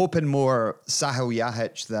 But I'm hoping more Sahil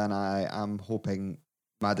Yahic than I am hoping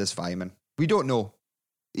Maddis Feynman. We don't know.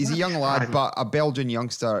 He's a young lad, but a Belgian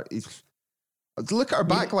youngster. Look at our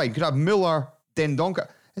backline. Could have Müller, Dendoncker.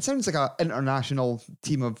 It sounds like an international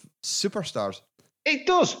team of superstars. It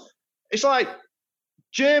does. It's like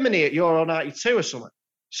Germany at Euro 92 or something.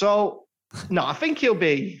 So, no, I think he'll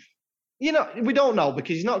be, we don't know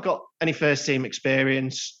because he's not got any first team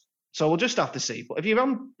experience. So we'll just have to see. But if you're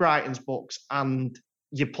on Brighton's books and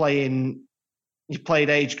you've played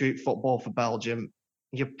age group football for Belgium,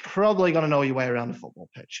 you're probably going to know your way around the football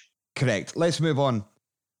pitch. Correct. Let's move on.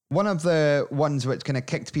 One of the ones which kind of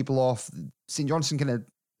kicked people off, St. Johnstone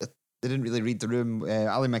they didn't really read the room.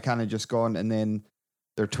 Ali McCann had just gone, and then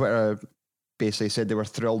their Twitter basically said they were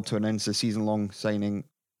thrilled to announce the season-long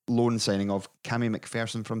loan signing of Cammy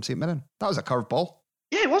McPherson from St. Mirren. That was a curveball.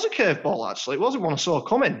 Yeah, it was a curveball, actually. It wasn't one I saw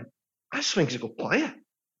coming. I just think he's a good player.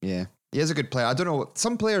 Yeah, he is a good player. I don't know.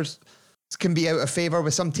 Some players can be out of favour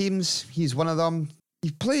with some teams. He's one of them. He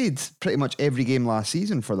played pretty much every game last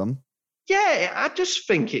season for them. Yeah, I just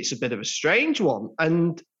think it's a bit of a strange one.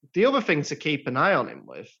 And the other thing to keep an eye on him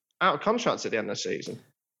with, out of contract at the end of the season.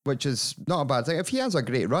 Which is not a bad thing. If he has a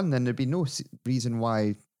great run, then there'd be no reason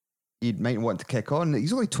why he might want to kick on.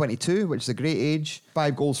 He's only 22, which is a great age.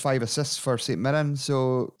 5 goals, 5 assists for St. Mirren.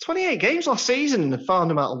 So 28 games last season and they found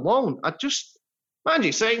him out on loan. Mind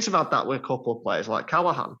you, Saints have had that with a couple of players like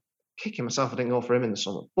Callahan. Kicking myself, I didn't go for him in the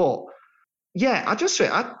summer. But yeah, I just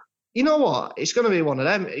think, you know what? It's going to be one of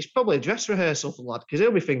them. It's probably a dress rehearsal for the lad because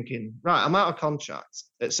he'll be thinking, right, I'm out of contract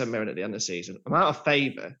at St. Mirren at the end of the season. I'm out of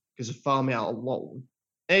favour because they've found me out on loan.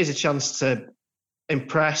 Here's a chance to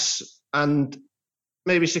impress and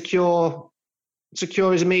maybe secure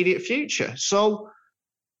his immediate future. So,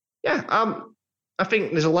 yeah, I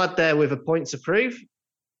think there's a lad there with a point to prove.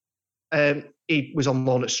 He was on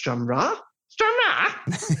loan at Stranraer.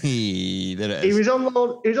 There it is. He was on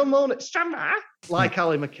loan at Stranraer, like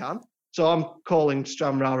Ali McCann. So I'm calling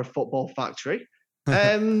Stranraer a football factory.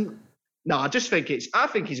 No, I think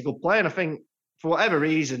he's a good player, and I think for whatever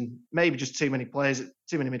reason, maybe just too many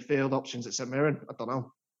midfield options at St. Mirren. I don't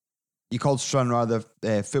know. You called Stranraer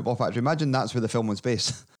the football factory. Imagine that's where the film was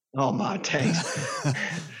based. Oh, my days.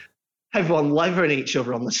 Everyone levering each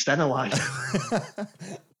other on the Stena line.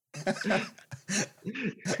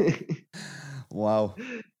 Wow.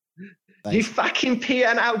 Thanks. You fucking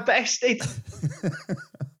PN outbested.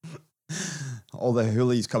 All the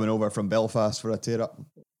hoolies coming over from Belfast for a tear up.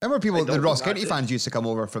 Remember the Ross County fans used to come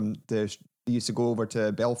over they used to go over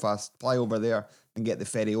to Belfast, fly over there and get the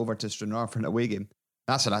ferry over to Stranraer for an away game.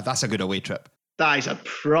 That's a good away trip. That is a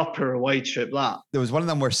proper away trip, that. There was one of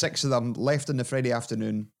them where 6 of them left on the Friday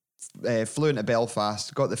afternoon, flew into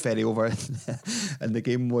Belfast, got the ferry over, and the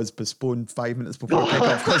game was postponed 5 minutes before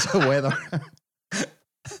kickoff because of weather.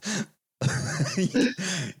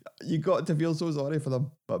 You got to feel so sorry for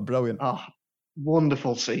them, but brilliant. Oh,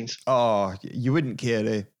 wonderful scenes. Oh, you wouldn't care,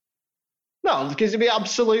 eh? No, because it'd be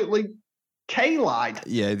absolutely K-lied.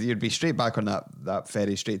 Yeah, you'd be straight back on that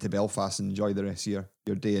ferry straight to Belfast and enjoy the rest of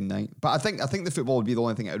your day and night. But I think the football would be the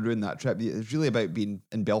only thing that would ruin that trip. It's really about being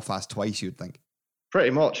in Belfast twice, you'd think. Pretty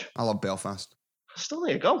much. I love Belfast. Still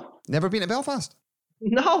need to go. Never been to Belfast?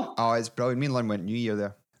 No. Oh, it's brilliant. Me and Lynn went New Year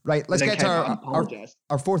there. Right, let's get to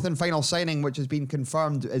our fourth and final signing, which has been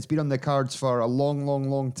confirmed. It's been on the cards for a long, long,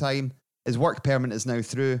 long time. His work permit is now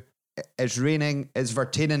through. It's raining. It's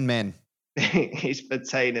Virtanen men. It's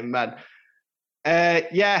Virtanen men.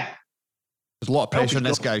 Yeah. There's a lot of pressure on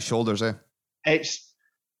this guy's shoulders, eh? It's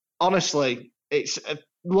honestly a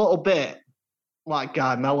little bit like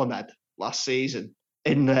Guy Melamed last season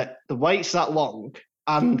in that the wait's that long,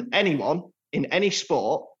 and anyone in any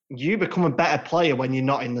sport, you become a better player when you're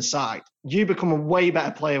not in the side. You become a way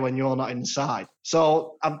better player when you're not in the side.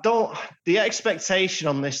 So the expectation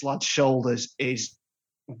on this lad's shoulders is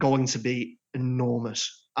going to be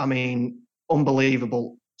enormous. I mean,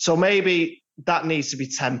 unbelievable. So maybe that needs to be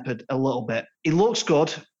tempered a little bit. He looks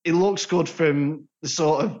good. He looks good from the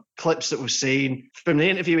sort of clips that we've seen. From the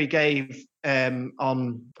interview he gave at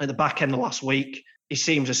the back end of last week, he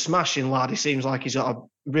seems a smashing lad. He seems like he's got a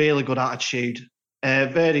really good attitude.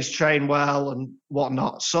 Verdi's trained well and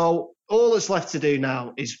whatnot. So all that's left to do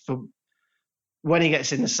now is for when he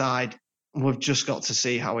gets in the side, we've just got to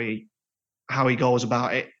see how he goes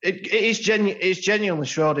about it. It's genuinely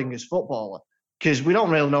Schrodinger's footballer, because we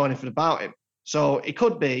don't really know anything about him. So it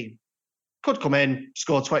could come in,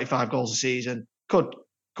 score 25 goals a season, could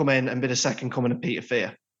come in and be the second coming of Peter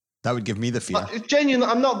Fear. That would give me the fear. It's genuine.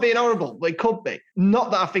 I'm not being horrible, but it could be.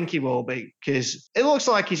 Not that I think he will be, because it looks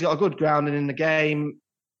like he's got a good grounding in the game.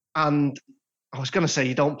 And I was going to say,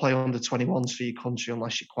 you don't play under 21s for your country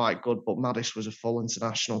unless you're quite good, but Maddis was a full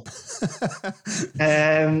international.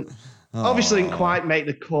 Obviously didn't quite make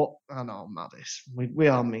the cut. I know, Maddis. We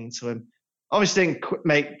are mean to him. Obviously didn't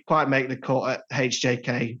quite make the cut at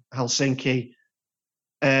HJK Helsinki.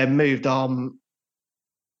 Moved on.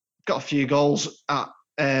 Got a few goals at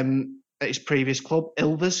his previous club,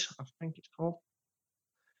 Ilves, I think it's called.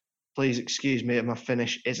 Please excuse me if my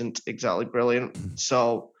Finnish isn't exactly brilliant.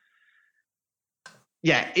 So,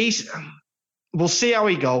 yeah, we'll see how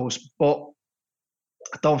he goes, but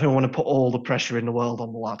I don't think I want to put all the pressure in the world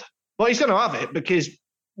on the lad. But he's going to have it, because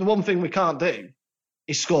the one thing we can't do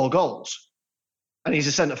is score goals. And he's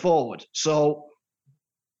a centre forward. So,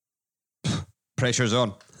 pressure's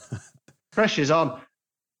on. Pressure's on.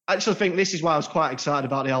 I actually think this is why I was quite excited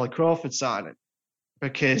about the Ali Crawford signing,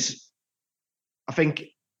 because I think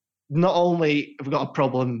not only have we got a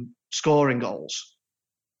problem scoring goals,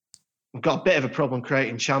 we've got a bit of a problem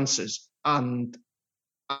creating chances. And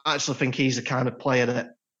I actually think he's the kind of player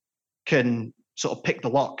that can sort of pick the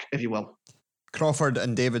lock, if you will. Crawford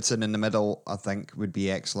and Davidson in the middle, I think, would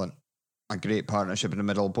be excellent. A great partnership in the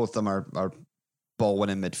middle. Both of them are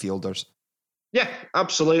ball-winning midfielders. Yeah,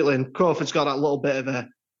 absolutely. And Crawford's got that little bit of a...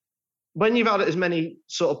 When you've had as many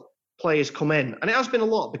sort of players come in, and it has been a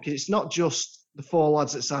lot, because it's not just the 4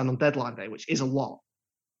 lads that signed on deadline day, which is a lot,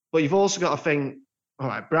 but you've also got to think, all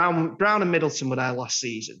right, Brown and Middleton were there last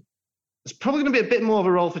season. There's probably going to be a bit more of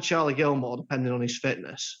a role for Charlie Gilmore, depending on his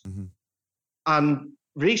fitness. Mm-hmm. And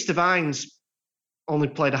Reece Devine's only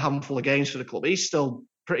played a handful of games for the club. He's still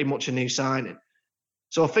pretty much a new signing.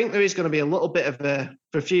 So I think there is going to be a little bit of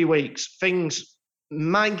for a few weeks, things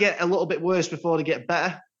might get a little bit worse before they get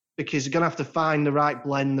better, because you're going to have to find the right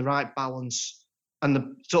blend, the right balance, and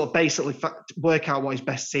the sort of basically work out what his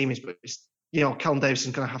best team is. But Callum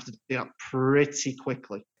Davidson's going to have to do that pretty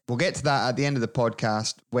quickly. We'll get to that at the end of the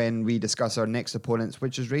podcast when we discuss our next opponents,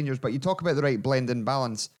 which is Rangers. But you talk about the right blend and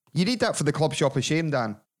balance. You need that for the club shop of shame,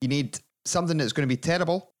 Dan. You need something that's going to be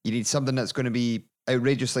terrible. You need something that's going to be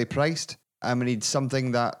outrageously priced. And we need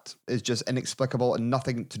something that is just inexplicable and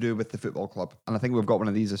nothing to do with the football club. And I think we've got one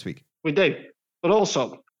of these this week. We do. But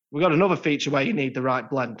also, we've got another feature where you need the right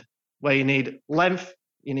blend, where you need length,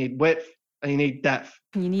 you need width, and you need depth.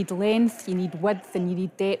 You need length, you need width, and you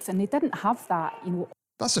need depth. And they didn't have that,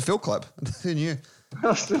 That's the Phil Club. Who knew?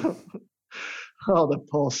 Oh, the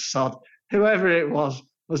poor sod. Whoever it was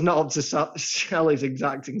not up to Shelley's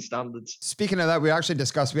exacting standards. Speaking of that, we actually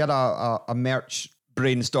discussed, we had a merch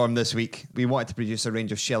brainstorm this week. We wanted to produce a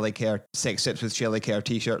range of Shelley Care Sex Tips with Shelley Care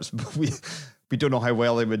t-shirts, but we don't know how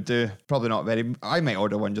well they would do. Probably not very. I might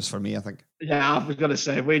order one just for me, I think. Yeah, I was going to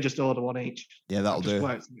say, if we just order one each. Yeah, that'll do.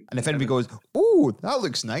 And if anybody goes, oh, that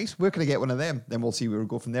looks nice, where can I get one of them? Then we'll see where we'll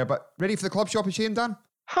go from there. But ready for the club shop of shame, Dan?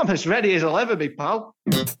 I'm as ready as I'll ever be, pal.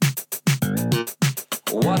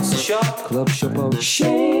 What's the shop? Club shop of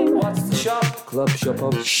shame. What's the shop? Club shop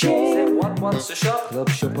of shame. What's the shop? Club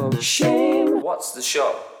shop of shame. What's the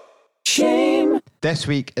shop? Shame. This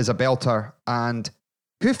week is a belter, and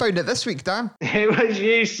who found it this week, Dan? It was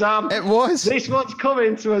you, Sam. It was. This one's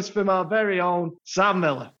coming to us from our very own Sam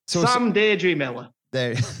Miller. Sam Deirdre Miller.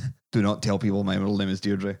 There. Do not tell people my middle name is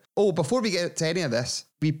Deirdre. Oh, before we get to any of this,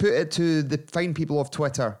 we put it to the fine people of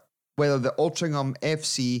Twitter whether the Altrincham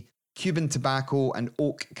FC, Cuban Tobacco and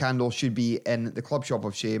Oak Candle should be in the club shop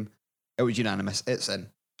of shame. It was unanimous. It's in.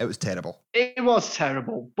 It was terrible. It was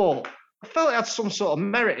terrible, but I felt it had some sort of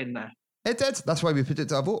merit in there. It did. That's why we put it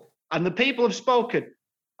to a vote. And the people have spoken,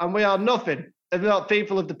 and we are nothing if not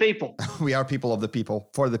people of the people. We are people of the people,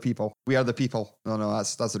 for the people. We are the people. No,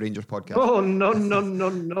 that's the Rangers podcast. Oh,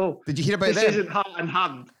 no. Did you hear about that? This isn't Heart and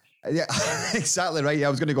Hand. Yeah, exactly right. Yeah, I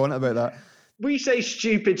was going to go on about that. We say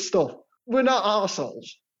stupid stuff. We're not arseholes.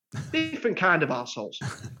 Different kind of arseholes.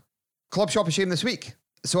 Club shop of shame this week.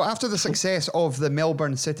 So after the success of the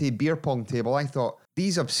Melbourne City beer pong table, I thought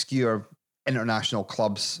these obscure international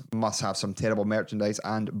clubs must have some terrible merchandise.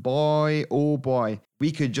 And boy, oh boy,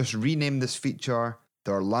 we could just rename this feature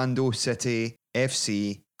the Orlando City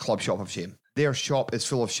FC Club Shop of Shame. Their shop is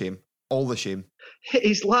full of shame. All the shame. It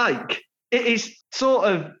is sort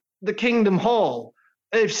of the Kingdom Hall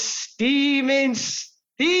of steaming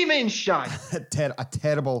Steaming shite. A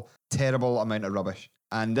terrible, terrible amount of rubbish.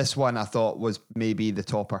 And this one I thought was maybe the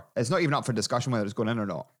topper. It's not even up for discussion whether it's going in or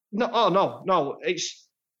not. No. It's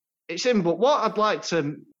in. But what I'd like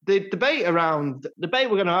to, the debate we're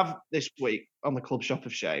going to have this week on the Club Shop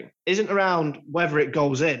of Shame isn't around whether it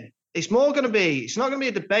goes in. It's not going to be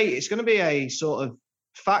a debate. It's going to be a sort of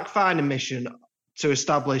fact-finding mission to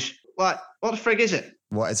establish, what the frig is it?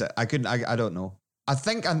 What is it? I don't know. I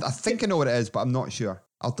think I know what it is, but I'm not sure.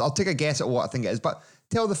 I'll take a guess at what I think it is. But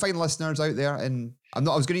tell the fine listeners out there, and I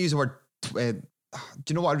was going to use the word. Do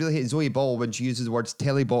you know what I really hate? Zoe Ball when she uses the words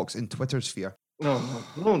telebox in Twitter sphere. No.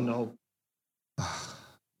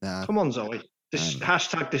 Nah. Come on, Zoe.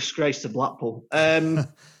 Hashtag disgrace to Blackpool.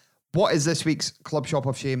 What is this week's Club Shop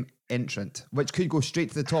of Shame entrant? Which could go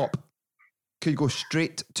straight to the top.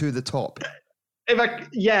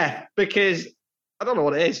 Because I don't know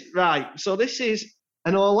what it is. Right. So this is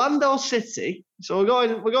an Orlando City. So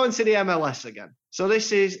we're going to the MLS again. So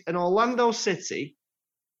this is an Orlando City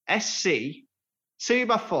SC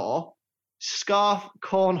 2x4 scarf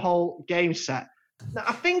cornhole game set. Now,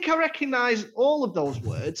 I think I recognise all of those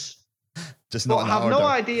words. Just not. But I have no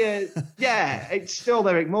idea. Yeah, it's still the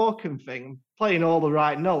Eric Morecambe thing. Playing all the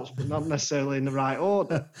right notes, but not necessarily in the right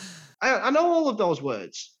order. I know all of those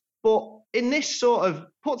words, but in this sort of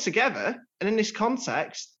put together and in this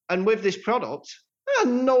context and with this product, I have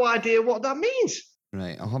no idea what that means.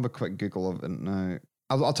 Right, I'll have a quick Google of it now.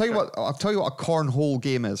 I'll tell you what a cornhole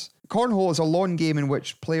game is. Cornhole is a lawn game in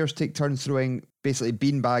which players take turns throwing basically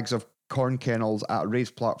bean bags of corn kernels at a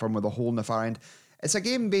raised platform with a hole in the far end. It's a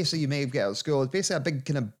game basically you may get at school. It's basically a big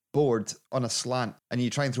kind of board on a slant, and you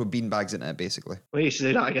try and throw bean bags into it, basically. We used to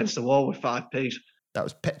do that against the wall with 5p's. That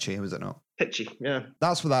was pitchy, was it not? Pitchy, yeah.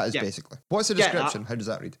 That's what that is, basically. What's the description? How does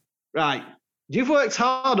that read? Right. You've worked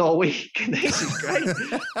hard all week, and this is great.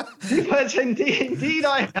 You've worked indeed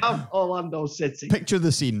I have, Orlando City. Picture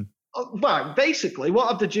the scene. Well, basically, what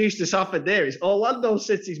I've deduced has happened there is Orlando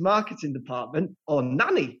City's marketing department, or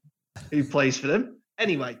Nanny, who plays for them.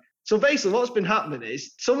 Anyway, so basically what's been happening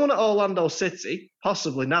is someone at Orlando City,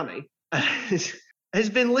 possibly Nanny, has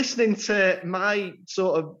been listening to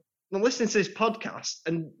listening to this podcast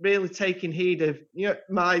and really taking heed of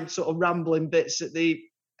my sort of rambling bits at the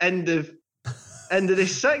end of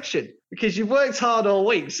this section, because you've worked hard all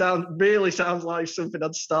week. Sounds like something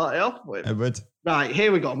I'd start it off with. I would. Right,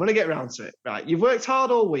 here we go. I'm going to get around to it. Right, you've worked hard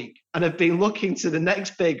all week and have been looking to the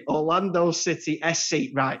next big Orlando City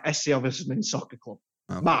SC. Right, SC obviously means soccer club.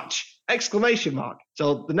 Oh. Match! Exclamation mark.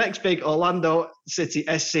 So the next big Orlando City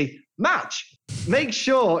SC match. Make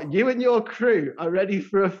sure you and your crew are ready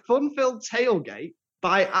for a fun-filled tailgate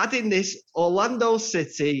by adding this Orlando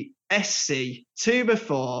City SC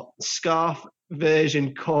 2x4 scarf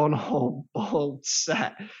version cornhole ball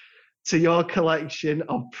set to your collection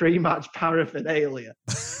of pre-match paraphernalia.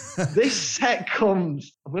 This set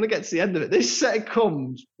comes, I'm going to get to the end of it. This set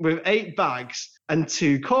comes with 8 bags and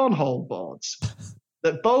 2 cornhole boards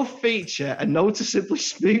that both feature a noticeably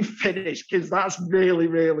smooth finish, because that's really,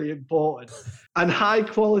 really important, and high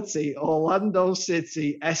quality Orlando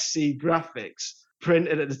City SC graphics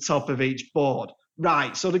printed at the top of each board.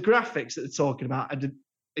 Right, so the graphics that they're talking about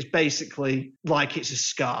is basically like it's a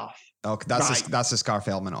scarf. Okay, that's the scarf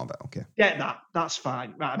element of it. Okay, get that. That's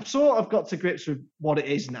fine. Right, I've sort of got to grips with what it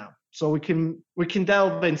is now, so we can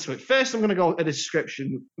delve into it. First, I'm going to go to the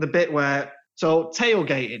description, the bit where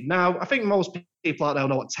tailgating. Now, I think most people out there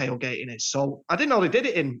know what tailgating is. So I didn't know they did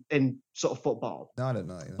it in sort of football. No, I didn't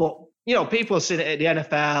know either. But people have seen it at the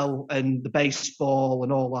NFL and the baseball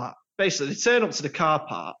and all that. Basically, they turn up to the car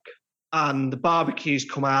park and the barbecues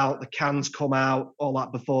come out, the cans come out, all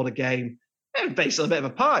that before the game. It's basically a bit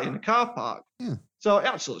of a party in the car park. Yeah. So it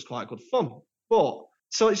actually looks quite good fun.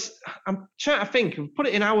 I'm trying to think, if we put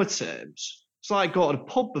it in our terms, it's like going to the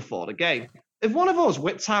pub before the game. If one of us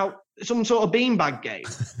whipped out some sort of beanbag game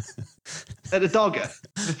at the Dogger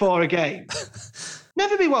before a game,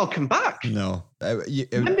 never be welcome back. No.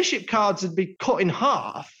 Membership cards would be cut in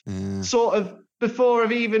half, sort of before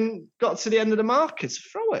I've even got to the end of the market to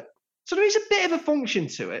throw it. So there is a bit of a function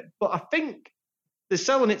to it, but I think they're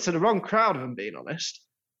selling it to the wrong crowd, if I'm being honest.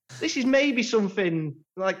 This is maybe something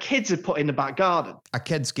like kids would put in the back garden. A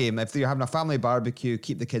kids' game. If you're having a family barbecue,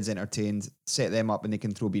 keep the kids entertained, set them up and they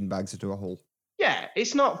can throw beanbags into a hole. Yeah,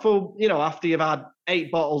 it's not for, after you've had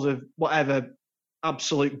 8 bottles of whatever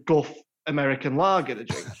absolute guff American lager they're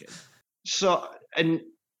drinking.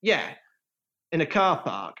 In a car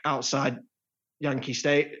park outside Yankee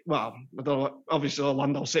Stadium. Well, I don't know, obviously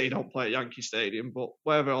Orlando City don't play at Yankee Stadium, but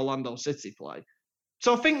wherever Orlando City play.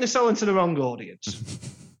 So I think they're selling to the wrong audience.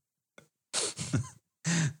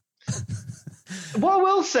 what I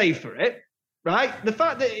will say for it, right? The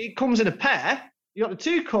fact that it comes in a pair, you got the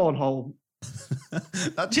two cornhole.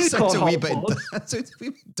 That Two just sounds a wee cornhole bit. balls. That sounds a wee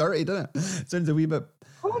bit dirty, doesn't it? Sounds a wee bit.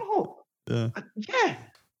 Cornhole. Yeah.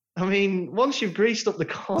 I mean, once you've greased up the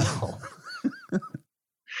cornhole.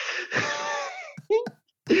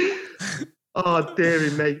 Oh, dearie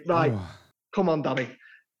me. Right. Oh. Come on, Danny.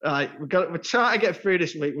 Right. We're trying to get through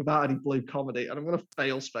this week without any blue comedy, and I'm going to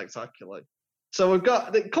fail spectacularly. So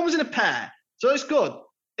it comes in a pair. So it's good.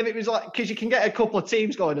 If it was like, because you can get a couple of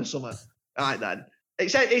teams going or something. All right, then.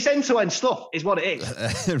 It's end-to-end stuff, is what it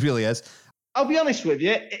is. It really is. I'll be honest with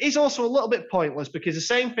you, it is also a little bit pointless because the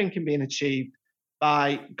same thing can be achieved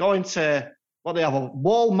by going to what they have, a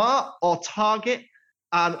Walmart or Target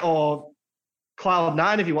or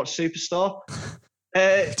Cloud9 if you watch Superstore.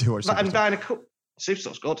 Do watch And Superstore. buying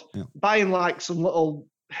Superstore's good. Yeah. Buying like some little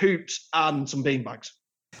hoops and some beanbags.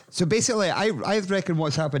 So basically, I reckon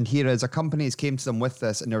what's happened here is a company has came to them with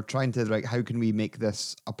this, and they're trying to like, how can we make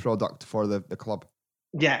this a product for the club?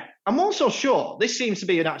 Yeah. I'm also sure this seems to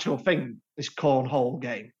be an actual thing, this cornhole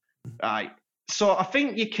game. Right. So I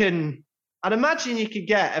think I'd imagine you could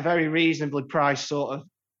get a very reasonably priced sort of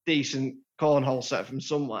decent cornhole set from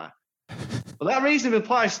somewhere. But that reasonably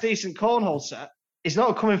priced decent cornhole set is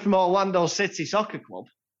not coming from Orlando City Soccer Club.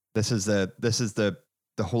 This is the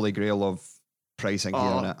holy grail of pricing here,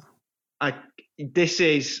 isn't it?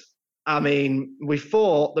 We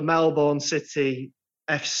thought the Melbourne City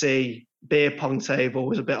FC beer pong table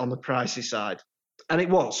was a bit on the pricey side. And it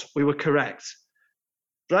was. We were correct.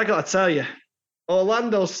 But I got to tell you,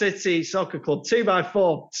 Orlando City Soccer Club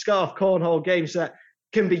 2x4 scarf cornhole game set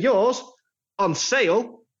can be yours on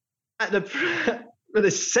sale at with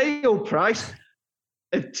a sale price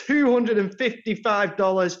of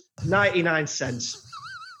 $255.99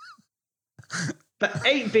 for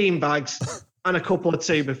 8 beanbags and a couple of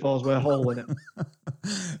 2x4s with a hole in it.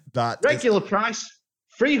 Regular price,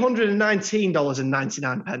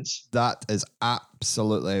 $319.99. That is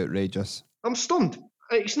absolutely outrageous. I'm stunned.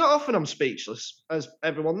 It's not often I'm speechless, as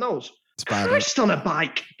everyone knows. It's bad. Christ on a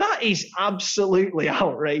bike. That is absolutely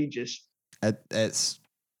outrageous. It's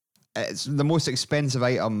the most expensive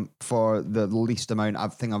item for the least amount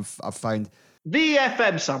I've found.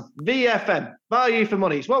 VFM, Sam. VFM. Value for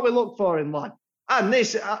money. It's what we look for in life. And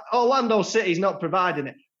this, Orlando City's not providing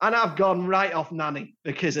it. And I've gone right off nanny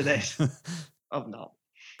because of this. I've not.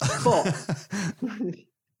 But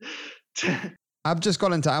I've just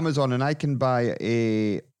gone into Amazon and I can buy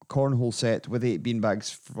a cornhole set with 8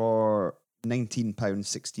 beanbags for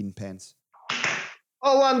 £19.16.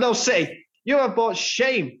 Orlando City, you have brought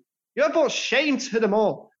shame. You have brought shame to them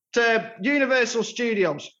all. To Universal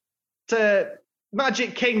Studios, to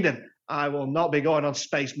Magic Kingdom. I will not be going on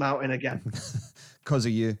Space Mountain again. Because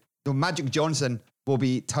of you. So Magic Johnson will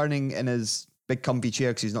be turning in his big comfy chair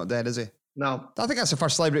because he's not dead, is he? No. I think that's the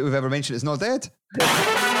first celebrity we've ever mentioned that's not dead.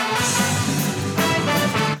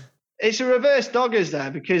 It's a reverse doggers there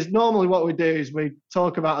because normally what we do is we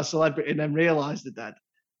talk about a celebrity and then realise they're dead.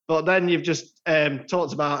 But then you've just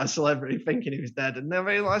talked about a celebrity thinking he was dead and then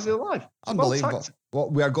realised they're alive. Unbelievable. Well,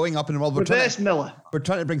 we are going up in the world. Reverse Miller. We're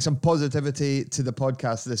trying to bring some positivity to the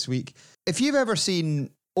podcast this week. If you've ever seen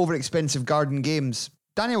overexpensive garden games,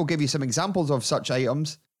 Danny will give you some examples of such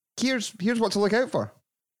items. Here's what to look out for.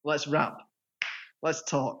 Let's rap. Let's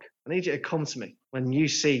talk. I need you to come to me when you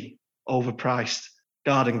see overpriced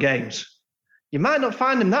garden games. You might not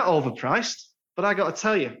find them that overpriced, but I got to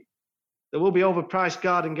tell you, there will be overpriced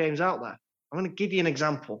garden games out there. I'm going to give you an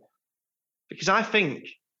example because I think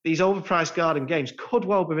these overpriced garden games could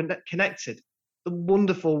well be connected to the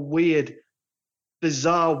wonderful, weird,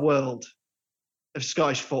 bizarre world of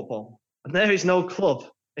Scottish football. And there is no club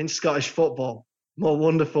in Scottish football more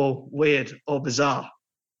wonderful, weird, or bizarre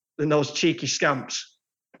than those cheeky scamps,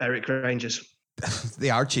 Berwick Rangers. They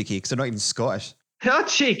are cheeky because they're not even Scottish. They are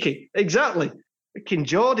cheeky, exactly. Freaking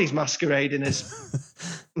Geordie's masquerading as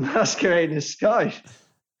Scottish.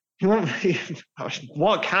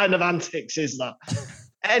 What kind of antics is that?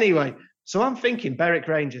 Anyway, so I'm thinking Berwick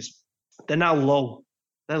Rangers, they're now low.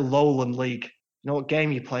 They're Lowland League. You know what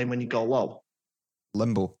game you're playing when you go low?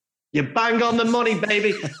 Limbo. You bang on the money,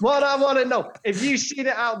 baby. What I want to know, if you've seen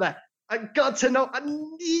it out there, I got to know. I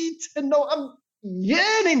need to know. I'm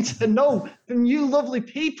yearning to know from you lovely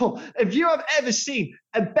people. If you have ever seen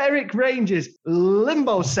a Berwick Rangers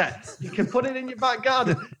limbo set, you can put it in your back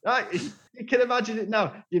garden. Right? You can imagine it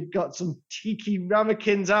now. You've got some tiki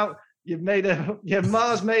ramekins out. Your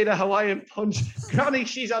ma's made a Hawaiian punch. Granny,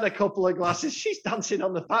 she's had a couple of glasses. She's dancing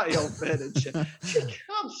on the patio furniture. She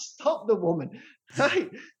can't stop the woman.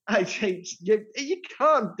 I think you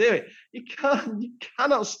can't do it. You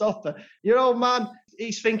cannot stop her. Your old man,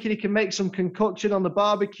 he's thinking he can make some concoction on the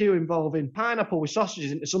barbecue involving pineapple with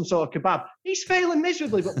sausages into some sort of kebab. He's failing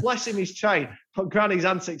miserably, but bless him, he's trying. But Granny's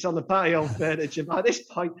antics on the patio furniture. By this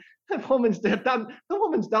point, the woman's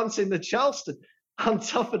dancing the Charleston on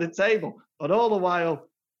top of the table. But all the while,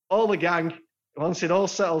 all the gang, once it all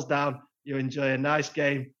settles down, you enjoy a nice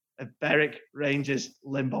game of Berwick Rangers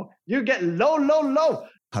Limbo. You get low, low, low.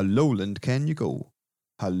 How lowland can you go?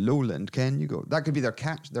 How lowland can you go? That could be their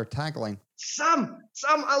tagline. Sam,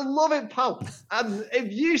 I love it, pal. And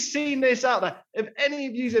if you've seen this out there, if any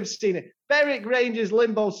of you have seen it, Berwick Rangers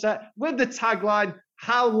Limbo set with the tagline,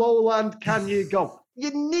 how lowland can you go?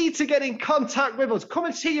 You need to get in contact with us. Come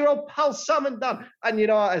and see your old pal Sam and Dan. And you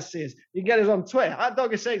know how to see us. You can get us on Twitter, at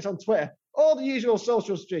Dogger Saints on Twitter. All the usual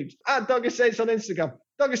social streams. At Dogger Saints on Instagram.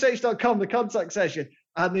 DoggerSaints.com, the contact session.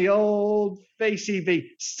 And the old facey V.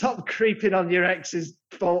 Stop creeping on your ex's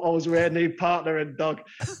photos with a new partner and dog.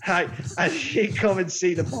 Right. And you come and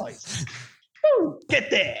see the boys. Woo, get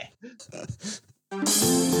there.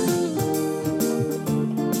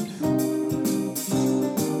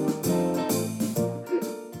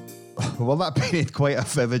 Well, that painted quite a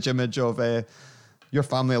vivid image of your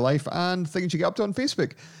family life and things you get up to on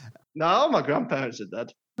Facebook. No, my grandparents are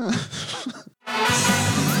dead.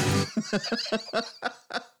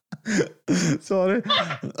 Sorry.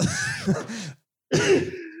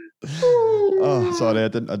 Oh, sorry. I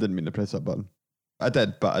didn't mean to press that button. I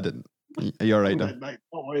did, but I didn't. You're right now. Mate,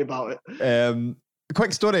 don't worry about it.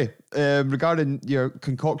 Quick story regarding your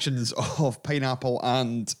concoctions of pineapple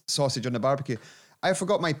and sausage on the barbecue. I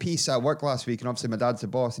forgot my piece at work last week, and obviously my dad's the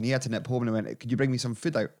boss, and he had to nip home, and I went, "Could you bring me some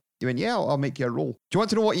food out?" He went, "Yeah, I'll make you a roll." Do you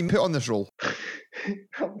want to know what he put on this roll?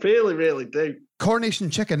 I really, really do.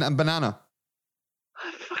 Coronation chicken and banana.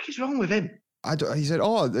 What the fuck is wrong with him? He said,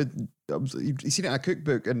 he's seen it in a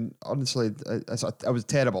cookbook, and honestly, it was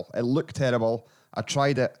terrible. It looked terrible. I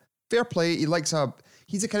tried it. Fair play.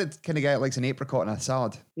 He's the kind of guy that likes an apricot and a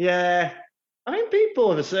salad. Yeah. I mean,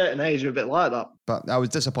 people of a certain age are a bit like that. But I was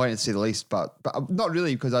disappointed to say the least, but not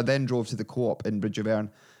really, because I then drove to the Co-op in Bridge of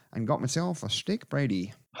Erne and got myself a steak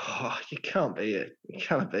bridie. Oh, you can't beat it. You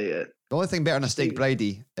can't beat it. The only thing better than a steak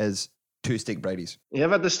bridie is 2 steak bridies. You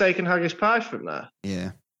ever had the steak and haggis pie from there?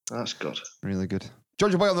 Yeah. That's good. Really good.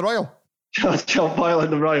 George O'Boyle on the Royal. George O'Boyle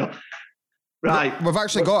in the Royal. Right. We've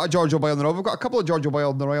actually got a George O'Boyle on the Royal. We've got a couple of George O'Boyle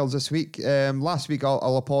on the Royals this week. Last week,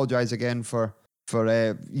 I'll apologise again for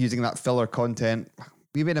using that filler content.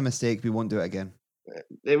 We made a mistake. We won't do it again.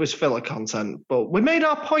 It was filler content, but we made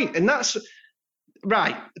our point, and that's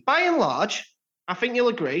right. By and large, I think you'll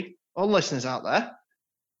agree, all listeners out there,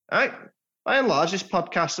 right? By and large, this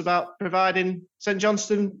podcast is about providing St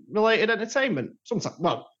Johnstone-related entertainment. Sometimes,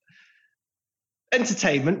 well,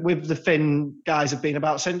 entertainment with the Finn guys have been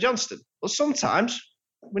about St Johnstone, but sometimes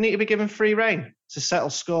we need to be given free rein to settle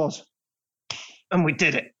scores, and we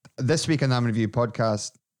did it. This week on the Am Review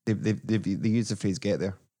podcast, they used the phrase "get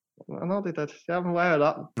there." I know they did. Yeah, I'm aware of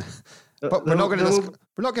that. But we're not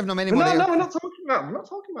giving them any money. No, we're not talking about. We're not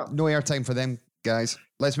talking about. No airtime for them, guys.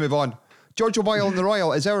 Let's move on. George O'Boyle on the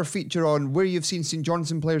Royal is our feature on where you've seen St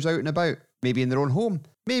Johnstone players out and about. Maybe in their own home.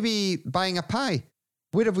 Maybe buying a pie.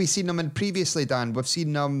 Where have we seen them in previously, Dan? We've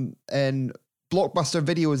seen them in blockbuster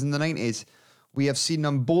videos in the 90s. We have seen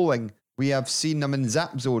them bowling. We have seen them in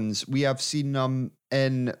Zap Zones. We have seen them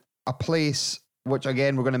in a place, which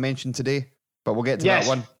again we're going to mention today, but we'll get to that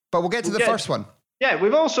one. But we'll get to the first one. Yeah,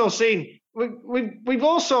 we've also seen, we've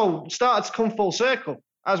also started to come full circle,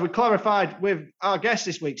 as we clarified with our guest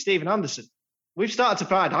this week, Stephen Anderson. We've started to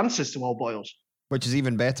provide answers to all Boyles. Which is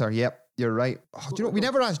even better. Yep, you're right. Oh, do you know, we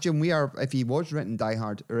never asked Jim Weir if he was renting Die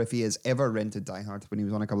Hard or if he has ever rented Die Hard when he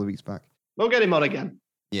was on a couple of weeks back. We'll get him on again.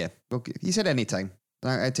 Yeah, okay. He said anytime.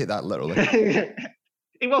 I take that literally.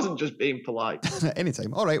 He wasn't just being polite.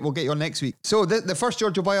 Anytime. All right, we'll get you on next week. So the first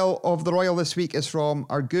George O'Boyle of the Royal this week is from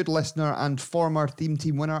our good listener and former theme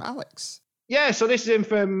team winner, Alex. Yeah, so this is in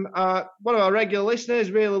from one of our regular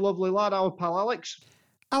listeners, really lovely lad, our pal Alex.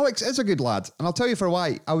 Alex is a good lad, and I'll tell you for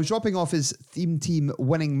why. I was dropping off his theme team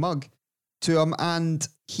winning mug to him, and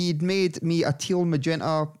he'd made me a teal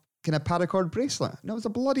magenta kind of paracord bracelet. And it was a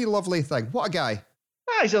bloody lovely thing. What a guy.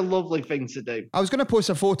 That is a lovely thing to do. I was going to post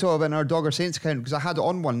a photo of it in our Dogger Saints account because I had it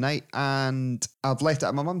on one night and I've left it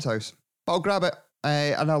at my mum's house. But I'll grab it,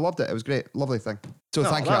 and I loved it. It was great. Lovely thing. So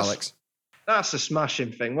thank you, Alex. That's a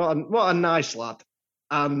smashing thing. What a nice lad.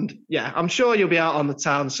 And yeah, I'm sure you'll be out on the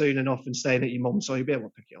town soon enough and staying at your mum's, so you'll be able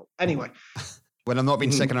to pick it up. Anyway. When I'm not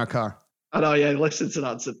being sick in our car. I know, yeah, listen to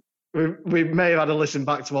that. We may have had to listen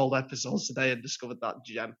back to old episodes today and discovered that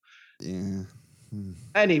gem. Yeah.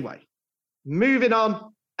 Anyway, moving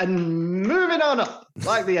on up,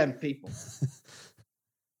 like the end people.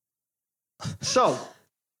 So,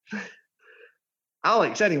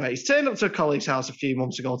 Alex, anyway, he's turned up to a colleague's house a few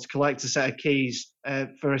months ago to collect a set of keys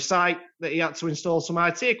for a site that he had to install some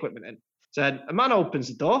IT equipment in. Said, a man opens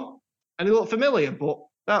the door and he looked familiar, but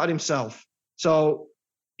doubted himself. So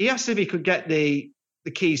he asked if he could get the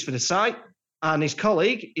keys for the site, and his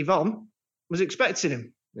colleague, Yvonne, was expecting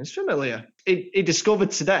him. It's familiar. He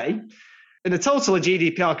discovered today, in a totally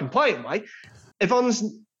GDPR compliant way, Yvonne's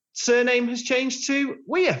surname has changed to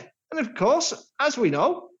Weir. And of course, as we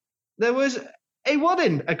know, there was a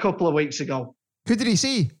wedding a couple of weeks ago. Who did he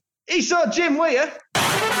see? He saw Jim Weir.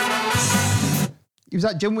 He was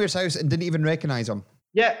at Jim Weir's house and didn't even recognise him.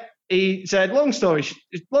 Yeah, he said, long story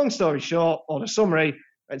short, or a summary,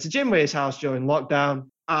 went to Jim Weir's house during lockdown,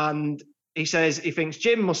 and he says he thinks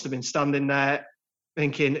Jim must have been standing there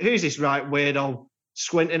thinking, who's this right weirdo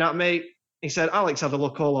squinting at me? He said Alex had a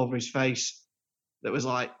look all over his face that was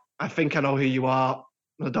like, I think I know who you are,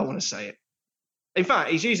 but I don't want to say it. In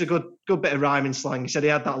fact, he's used a good bit of rhyming slang. He said he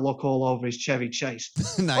had that look all over his Chevy Chase.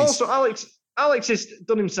 Nice. Also, Alex has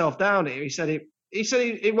done himself down here. He said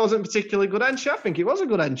it wasn't a particularly good entry. I think it was a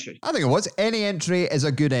good entry. I think it was. Any entry is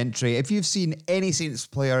a good entry. If you've seen any Saints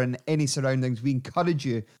player in any surroundings, we encourage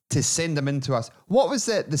you to send them in to us. What was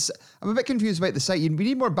I'm a bit confused about the site. We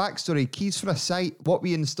need more backstory. Keys for a site. What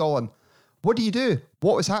we installing? What do you do?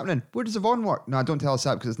 What was happening? Where does Yvonne work? No, don't tell us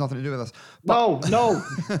that because it's nothing to do with us. No.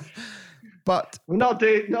 But we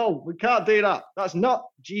can't do that. That's not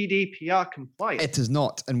GDPR compliant. It is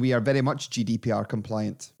not, and we are very much GDPR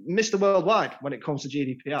compliant. Mr. Worldwide when it comes to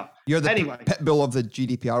GDPR. You're the pit bull of the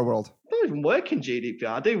GDPR world. I don't even work in GDPR.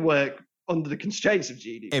 I do work under the constraints of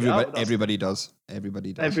GDPR. Everybody does.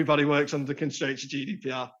 Everybody does. Everybody works under the constraints of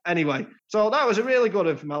GDPR. Anyway, so that was a really good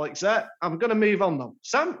one from Alex there. I'm going to move on though.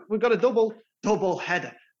 Sam, we've got a double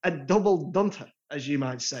header, a double dunter, as you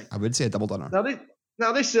might say. I would say a double dunter.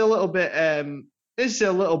 Now this is a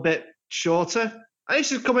little bit shorter. And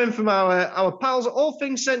this is coming from our pals at All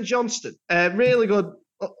Things St Johnston. Really good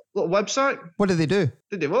little website. What do they do?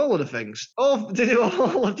 They do all of the things. They do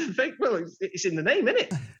all of the things. Well, it's in the name, isn't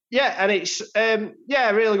it? Yeah, and it's a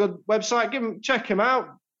really good website. Check them out.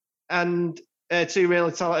 And two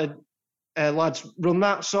really talented lads run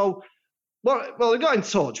that. So, they got in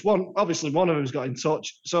touch. One of them's got in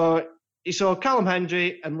touch. So he saw Callum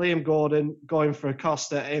Hendry and Liam Gordon going for a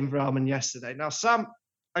Costa at Inverarman yesterday. Now, Sam,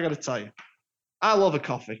 I got to tell you, I love a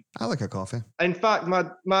coffee. I like a coffee. In fact,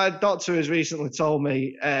 my doctor has recently told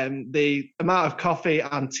me the amount of coffee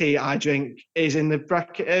and tea I drink is in the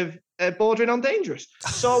bracket of bordering on dangerous.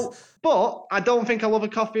 So, but I don't think I love a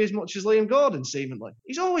coffee as much as Liam Gordon, seemingly.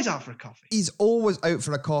 He's always out for a coffee. He's always out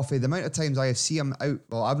for a coffee. The amount of times I see him out,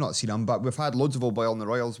 well, I've not seen him, but we've had loads of Old Boy on the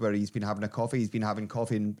Royals where he's been having a coffee. He's been having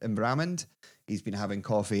coffee in Bramond. He's been having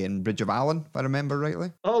coffee in Bridge of Allen, if I remember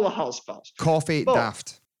rightly. All the hot spots. Coffee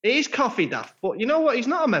daft. He's coffee daft, but you know what he's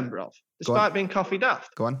not a member of, despite being coffee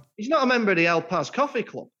daft? Go on. He's not a member of the El Paz Coffee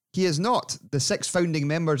Club. He is not. The 6 founding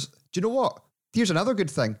members, do you know what? Here's another good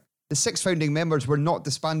thing. The 6 founding members were not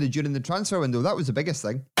disbanded during the transfer window. That was the biggest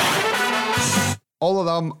thing. All of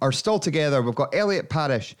them are still together. We've got Elliot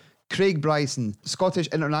Parish, Craig Bryson, Scottish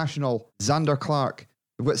International, Xander Clark.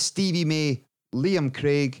 We've got Stevie May, Liam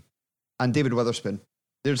Craig, and David Witherspoon.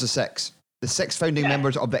 There's the 6. The 6 founding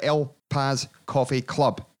members of the El Paz Coffee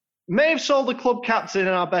Club. May have sold the club captain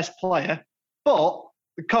and our best player, but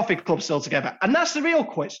the coffee club's still together. And that's the real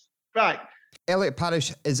quiz. Right. Elliot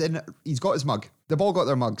Parish he's got his mug. They've all got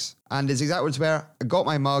their mugs. And his exact words were, I got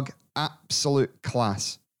my mug, absolute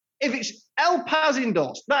class. If it's El Paz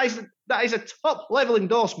endorsed, that is a top level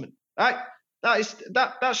endorsement, right?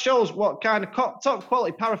 That shows what kind of top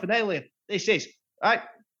quality paraphernalia this is, right?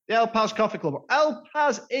 The El Paz Coffee Club. El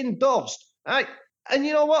Paz endorsed, right? And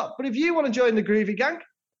you know what? But if you want to join the Groovy Gang,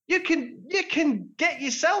 you can get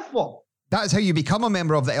yourself one. That is how you become a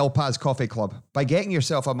member of the El Paz Coffee Club, by getting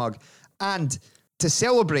yourself a mug. And to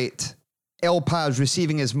celebrate El Paz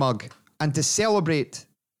receiving his mug, and to celebrate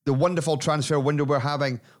the wonderful transfer window we're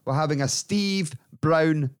having a Steve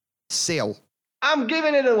Brown sale. I'm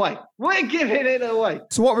giving it away. We're giving it away.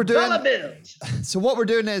 So what we're doing? $1 bills. So what we're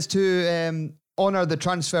doing is to honour the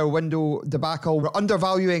transfer window debacle. We're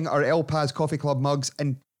undervaluing our El Paz Coffee Club mugs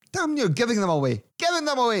and damn near giving them away.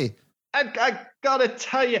 I gotta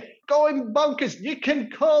tell you, going bonkers. You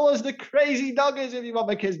can call us the crazy doggers if you want,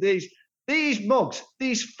 because these these mugs,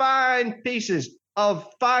 these fine pieces of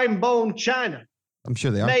fine bone china, I'm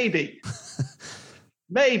sure they are. maybe.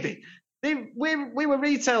 We were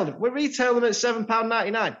retailing them. We're retailing them at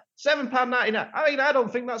 £7.99. £7.99. I mean, I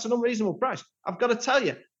don't think that's an unreasonable price. I've got to tell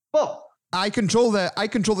you. But I control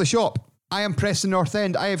the shop. I am Preston North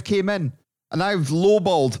End. I have came in and I've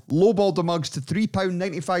lowballed the mugs to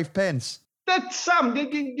 £3.95. Sam,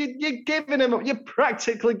 you're giving them. You're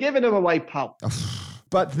practically giving them away, pal.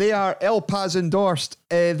 But they are El Paz endorsed.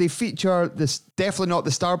 They feature this, definitely not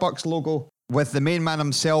the Starbucks logo, with the main man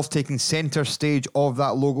himself taking centre stage of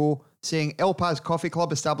that logo, saying El Paz Coffee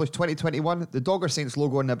Club established 2021, the Dogger Saints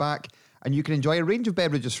logo in the back, and you can enjoy a range of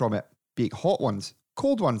beverages from it, be it hot ones,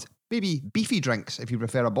 cold ones, maybe beefy drinks if you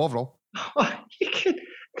prefer a Bovril.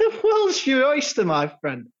 The world's your oyster, my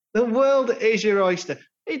friend. The world is your oyster.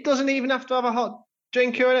 It doesn't even have to have a hot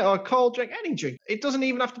drink in it or a cold drink, any drink. It doesn't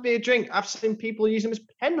even have to be a drink. I've seen people use them as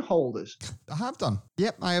pen holders. I have done.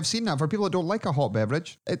 Yep, I have seen that. For people that don't like a hot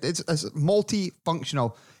beverage, it's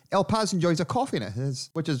multifunctional. El Paz enjoys a coffee in it,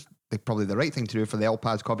 which is probably the right thing to do for the El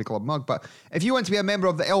Paz Coffee Club mug. But if you want to be a member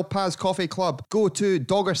of the El Paz Coffee Club, go to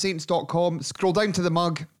doggersaints.com, scroll down to the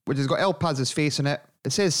mug, which has got El Paz's face in it.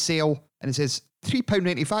 It says sale, and it says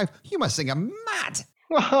 £3.95. You must think I'm mad.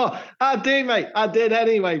 Oh, I do, mate. I did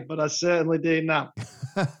anyway, but I certainly do now.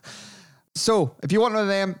 So, if you want one of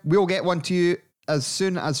them, we'll get one to you as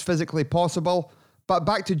soon as physically possible. But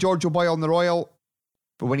back to Giorgio Boy on the Royal.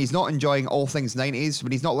 But when he's not enjoying all things 90s,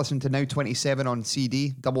 when he's not listening to Now 27 on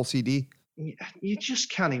CD, double CD. You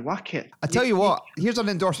just can't whack it. I tell you what, here's an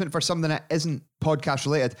endorsement for something that isn't podcast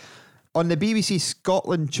related. On the BBC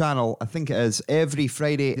Scotland channel, I think it is, every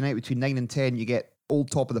Friday night between 9 and 10, you get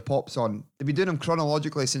old Top of the Pops on. They've been doing them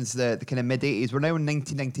chronologically since the kind of mid-80s. We're now in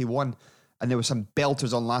 1991, and there were some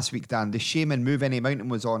belters on last week, Dan. The Shaman, Move Any Mountain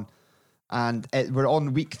was on. And we're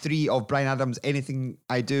on week 3 of Bryan Adams' Anything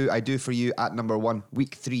I Do For You at number 1.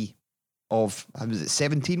 Week 3 of, was it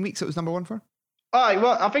 17 weeks it was number 1 for? All right,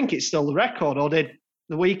 well, I think it's still the record, or did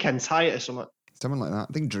the Weekend's higher or something? Something like that.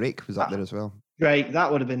 I think Drake was up there as well. Drake, that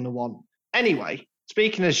would have been the one. Anyway,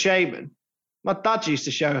 speaking of Shaman, my dad used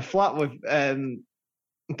to share a flat with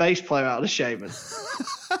bass player out of the Shaman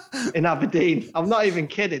in Aberdeen. I'm not even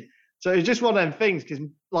kidding. So it was just one of them things, because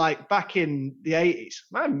like back in the 80s,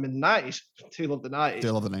 I'm in the 90s, do love the 90s.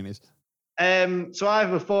 Do love the 90s. So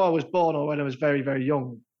either before I was born or when I was very, very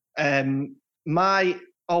young, my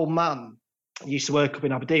old man used to work up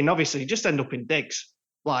in Aberdeen. Obviously, he just ended up in digs.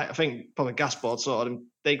 Like, I think probably gas board sorted him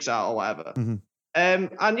digs out or whatever. Mm-hmm.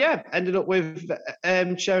 And yeah, ended up with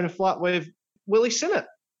sharing a flat with Willie Sinnott.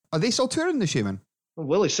 Are they still touring the Shaman? Well,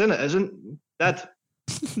 Willie Sinnott isn't dead.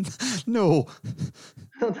 No.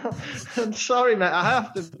 I'm sorry, mate. I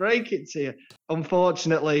have to break it to you.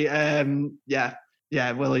 Unfortunately,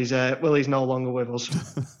 Willie's no longer with us.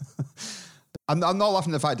 I'm not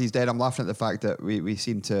laughing at the fact he's dead. I'm laughing at the fact that we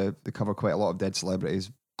seem to cover quite a lot of dead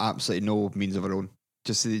celebrities. Absolutely no means of our own.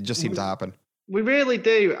 It just seems to happen. We really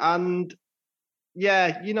do. And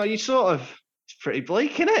yeah, you sort of, it's pretty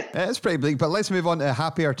bleak, isn't it? It's pretty bleak, but let's move on to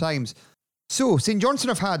happier times. So, St. Johnstone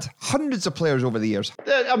have had hundreds of players over the years.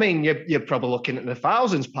 I mean, you're probably looking at the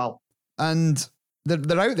thousands, pal. And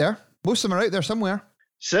they're out there. Most of them are out there somewhere.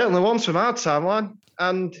 Certainly ones from our timeline.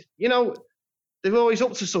 And, they're always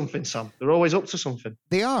up to something, Sam. They're always up to something.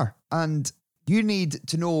 They are. And you need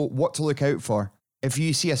to know what to look out for if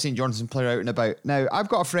you see a St. Johnstone player out and about. Now, I've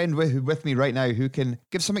got a friend with me right now who can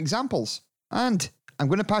give some examples. And I'm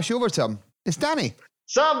going to pass you over to him. It's Danny.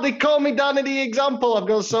 Sam, they call me Danny the Example. I've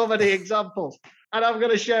got so many examples. And I'm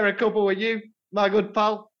going to share a couple with you, my good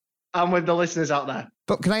pal, and with the listeners out there.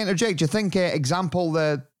 But can I interject? Do you think Example,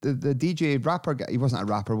 the DJ rapper guy, he wasn't a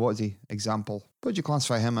rapper, what is he? Example. What would you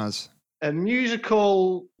classify him as? A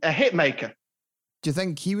hit maker. Do you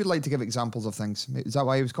think he would like to give examples of things? Is that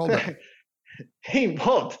why he was called it? He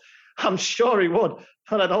would. I'm sure he would.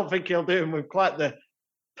 But I don't think he'll do them with quite the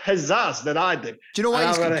pizzazz that I do. Do you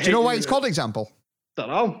know why he's called Example? Don't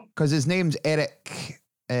know. Because his name's Eric,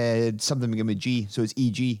 something beginning with G, so it's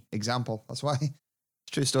EG, Example. That's why. It's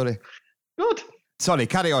a true story. Good. Sorry,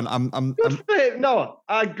 carry on. Good for him. No,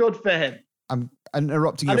 good for him. I'm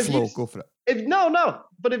interrupting your flow. Go for it. No.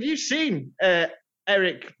 But have you seen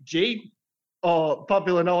Eric G, or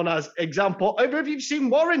popular known as Example? Or have you seen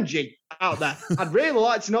Warren G out there? I'd really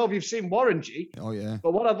like to know if you've seen Warren G. Oh, yeah.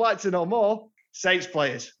 But what I'd like to know more, Saints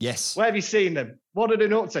players. Yes. Where have you seen them? What are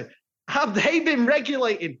they up to? Have they been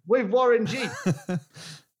regulating with Warren G?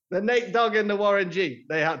 The Nate Dogg and the Warren G,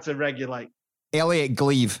 they had to regulate. Elliot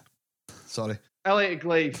Gleave. Sorry. Elliot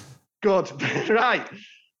Gleave. Good. Right.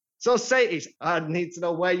 So, Sainties, I need to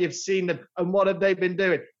know where you've seen them and what have they been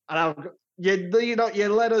doing. And you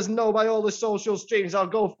let us know by all the social streams. I'll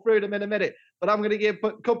go through them in a minute, but I'm going to give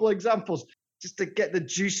a couple of examples just to get the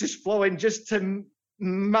juices flowing, just to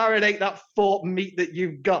marinate that fort meat that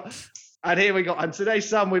you've got. And here we go. And today,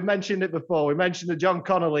 Sam, we've mentioned it before. We mentioned the John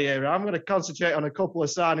Connolly era. I'm going to concentrate on a couple of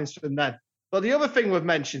signings from then. But the other thing we've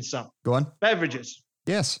mentioned, Sam. Go on. Beverages.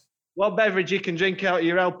 Yes. What beverage you can drink out of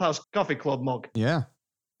your El Pals Coffee Club mug? Yeah.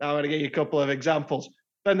 Now I'm going to give you a couple of examples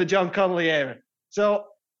from the John Connolly era. So,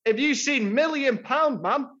 if you've seen £1 Million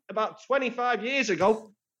Man about 25 years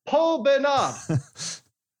ago, Paul Bernard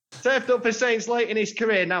turfed up for Saints late in his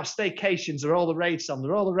career. Now staycations are all the rage, Sam.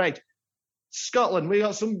 They're all the rage. Scotland, we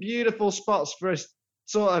got some beautiful spots for a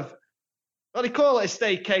sort of, what do you call it, a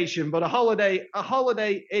staycation, but a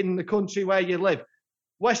holiday in the country where you live.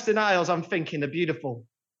 Western Isles, I'm thinking the beautiful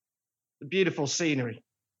scenery,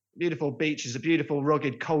 beautiful beaches, a beautiful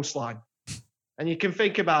rugged coastline. And you can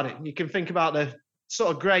think about it. You can think about the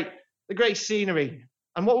sort of great scenery.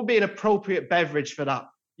 And what would be an appropriate beverage for that?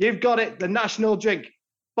 You've got it, the national drink,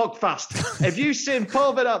 Buckfast. If you've seen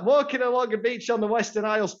Paul Bernard walking along a beach on the Western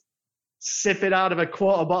Isles, sipping out of a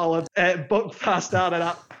quarter bottle of Buckfast out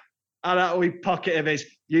of that wee pocket of his,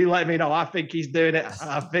 you let me know. I think he's doing it.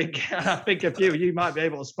 I think a few of you might be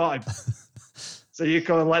able to spot him. So you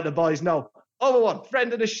come and let the boys know. Other one,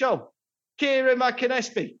 friend of the show, Kieran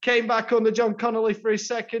McInespy, came back under John Connolly for his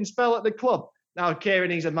second spell at the club. Now,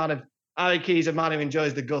 Kieran, I think he's a man who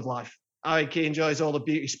enjoys the good life. I think he enjoys all the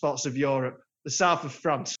beauty spots of Europe, the south of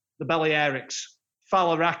France, the Balearics,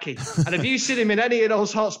 Falaraki. And if you seen him in any of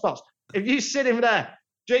those hot spots, if you sit him there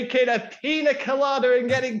drinking a pina colada and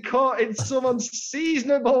getting caught in some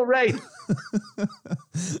unseasonable rain,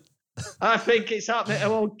 I think it's happening to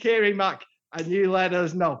old Kieran Mac. And you let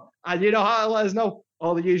us know. And you know how to let us know?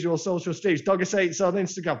 All the usual social streams. Dogger Saints on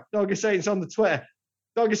Instagram. Dogger Saints on the Twitter.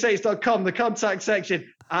 DoggerSaints.com, the contact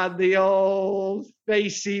section. And the old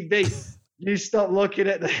FaceCB. You stop looking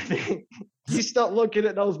at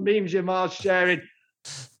those memes you're Marge sharing.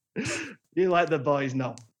 You let the boys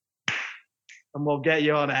know. And we'll get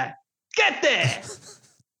you on air. Get there!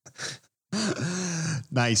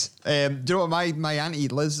 Nice. Do you know what my auntie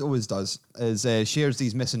Liz always does? Is shares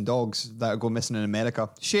these missing dogs that go missing in America.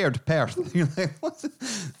 Shared Perth. You're like, what?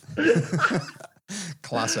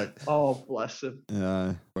 Classic. Oh, bless him.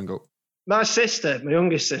 Yeah. Go. My sister, my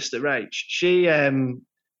youngest sister, Rach, she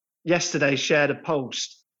yesterday shared a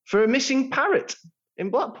post for a missing parrot in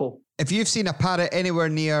Blackpool. If you've seen a parrot anywhere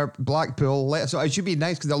near Blackpool, let us know. It should be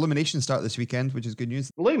nice because the illuminations start this weekend, which is good news.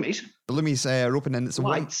 Loomies? The Loomies are opening.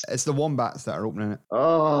 It's the Wombats that are opening it.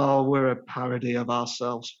 Oh, we're a parody of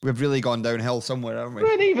ourselves. We've really gone downhill somewhere, haven't we? We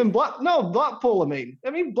ain't even Blackpool, the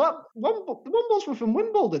Wombles were from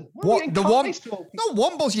Wimbledon. What? The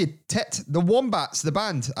Wombles, you tit. The Wombats, the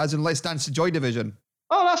band, as in Let's Dance to Joy Division.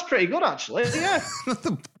 Oh, that's pretty good, actually, yeah.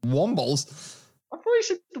 The Wombles. I thought you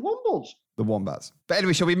said the Wombles. The Wombats. But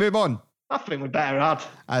anyway, shall we move on? I think we better add.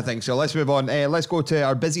 I think so. Let's move on. Let's go to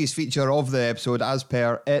our busiest feature of the episode, as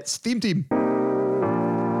per it's Theme Team.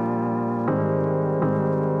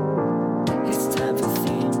 It's time for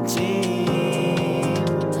Theme Team.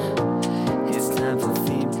 It's time for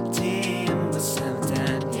Theme Team with Sam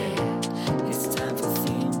Dan, yeah. It's time for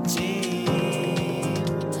Theme Team.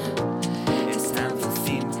 It's time for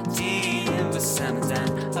Theme Team with Sam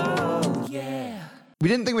Dan, oh yeah. We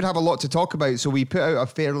didn't think we'd have a lot to talk about, so we put out a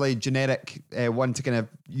fairly generic one to kind of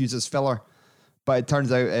use as filler. But it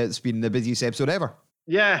turns out it's been the busiest episode ever.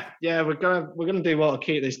 Yeah, we're gonna do well to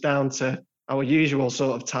keep this down to our usual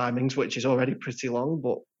sort of timings, which is already pretty long,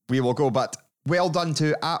 but we will go. But well done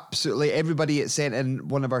to absolutely everybody that sent in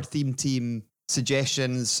one of our Theme Team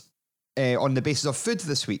suggestions on the basis of food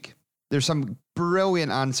this week. There's some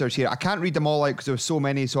brilliant answers here. I can't read them all out because there's so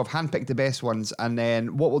many, so I've handpicked the best ones. And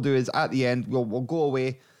then what we'll do is at the end, we'll go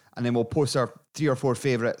away and then we'll post our 3 or 4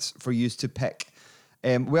 favourites for you to pick.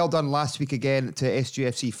 Well done last week again to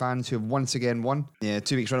SGFC fans who have once again won. Yeah,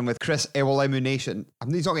 2 weeks running with Chris Ewelimination.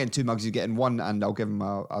 He's not getting 2 mugs, he's getting 1, and I'll give him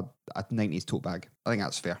a 90s tote bag. I think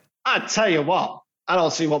that's fair. I tell you what, I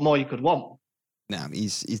don't see what more you could want. Nah,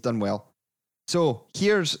 he's done well. So do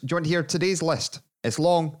you want to hear today's list? It's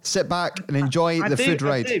long. Sit back and enjoy the food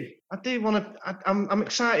ride. I do want to. I'm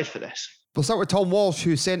excited for this. We'll start with Tom Walsh,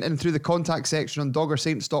 who sent in through the contact section on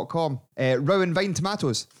doggersaints.com. Rowan Vine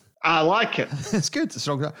tomatoes. I like it. It's good. It's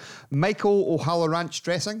strong. Michael O'Hala Ranch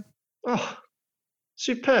dressing. Oh,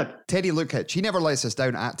 superb. Teddy Lukic. He never lets us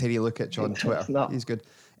down at Teddy Lukic on Twitter. No. He's good.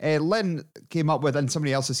 Lynn came up with, and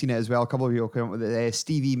somebody else has seen it as well. A couple of you came up with it.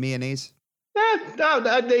 Stevie mayonnaise.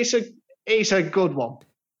 Yeah, it's a good one.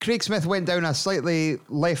 Craig Smith went down a slightly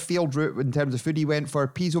left field route in terms of food. He went for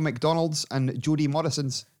Pizzo McDonald's and Jody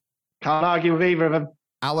Morrison's. Can't argue with either of them.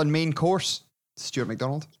 Alan Main Course, Stuart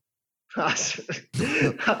McDonald. I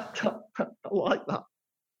like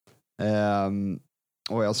that.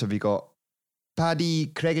 What else have you got? Paddy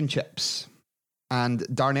Craig and Chips and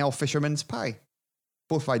Darnell Fisherman's Pie,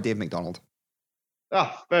 both by Dave McDonald.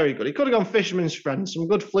 Ah, very good. He could have gone Fisherman's Friend. Some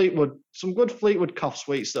good Fleetwood cough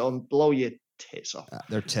sweets that'll blow your tits off.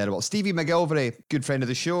 They're terrible. Stevie McGilvery, good friend of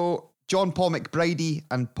the show. John Paul McBridey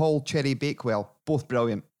and Paul Cherry Bakewell, both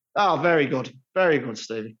brilliant. Oh, very good. Very good,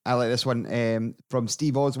 Stevie. I like this one from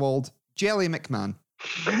Steve Oswald. Jelly McMahon.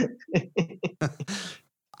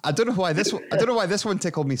 I don't know why this one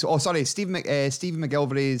tickled me. So, Stevie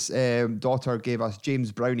McGilvery's daughter gave us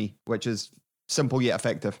James Brownie, which is simple yet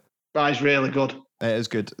effective. That is really good. It is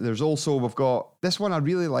good. We've got this one I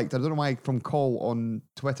really liked. I don't know why, from Call on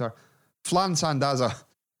Twitter. Flan Sandaza.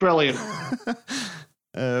 Brilliant.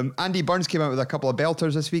 Andy Burns came out with a couple of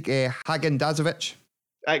belters this week. Hagen Dazovic.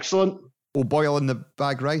 Excellent. Boil in the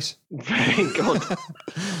bag rice. Very good.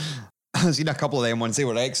 I've seen a couple of them ones. They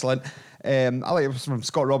were excellent. I like it from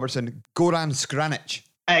Scott Robertson. Goran Skranic.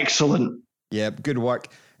 Excellent. Yeah, good work.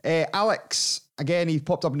 Alex, again, he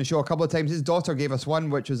popped up in the show a couple of times. His daughter gave us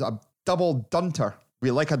one, which was a double dunter.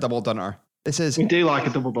 We like a double dunter. We do like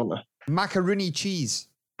a double dunter. Macaroni cheese.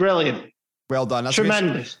 Brilliant. Well done. That's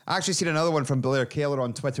tremendous. I actually seen another one from Blair Kaler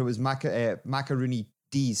on Twitter. It was macaroni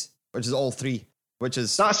D's, which is all three.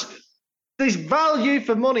 There's value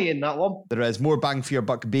for money in that one. There is more bang for your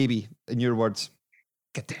buck, baby, in your words.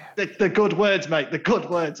 Get there. The good words, mate. The good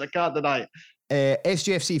words. I can't deny it.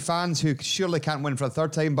 SGFC fans who surely can't win for a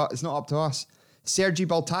third time, but it's not up to us. Sergi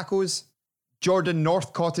Baltacos, Jordan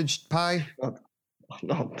North Cottage Pie. Oh,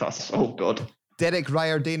 no, that's so good. Derek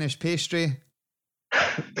Ryer Danish Pastry.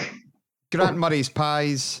 Grant Murray's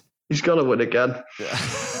Pies. He's got to win again.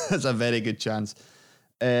 That's a very good chance.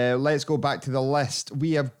 Let's go back to the list.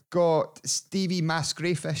 We have got Stevie Mass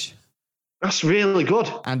Greyfish. That's really good.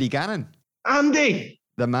 Andy Gannon. Andy.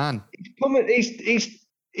 The man.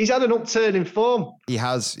 He's had an upturn in form. He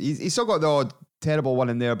has. He's still got the odd terrible one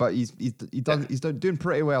in there, but he's doing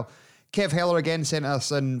pretty well. Kev Heller again sent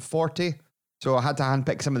us in 40. So I had to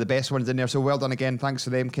handpick some of the best ones in there. So well done again. Thanks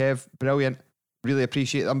for them, Kev. Brilliant. Really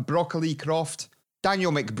appreciate them. Broccoli Croft,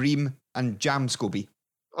 Daniel McBream, and Jam Scobie.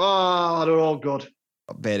 Oh, they're all good.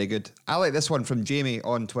 Very good. I like this one from Jamie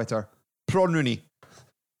on Twitter. Prawn Rooney.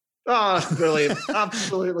 Oh, that's brilliant.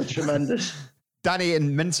 Absolutely tremendous. Danny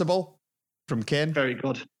Invincible from Ken. Very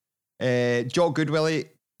good. Joe Goodwillie,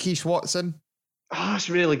 Keish Watson. Oh, that's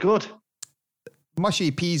really good.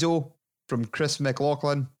 Mushy Pizzo from Chris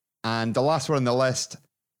McLaughlin. And the last one on the list,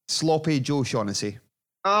 Sloppy Joe Shaughnessy.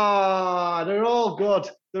 Ah, they're all good.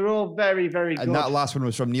 They're all very, very good. And that last one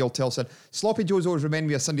was from Neil Tilson. Sloppy Joe's always reminded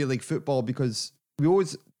me of Sunday League football because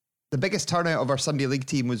the biggest turnout of our Sunday League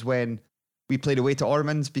team was when we played away to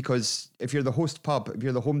Ormonds, because if you're the host pub, if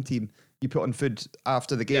you're the home team, you put on food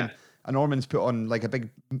after the game. Yeah. And Ormonds put on like a big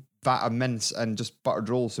vat of mince and just buttered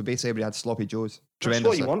rolls. So basically everybody had Sloppy Joes. That's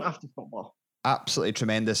what you want after football. Absolutely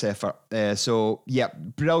tremendous effort. So yeah,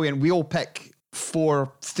 brilliant. We'll pick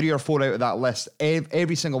 3 or 4 out of that list.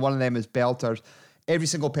 Every single one of them is belters. Every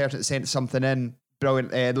single person that sent something in,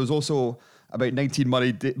 brilliant. There was also about 19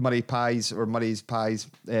 Murray pies or Murray's pies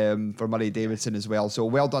for Murray Davidson as well. So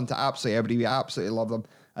well done to absolutely everybody. We absolutely love them.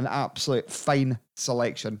 An absolute fine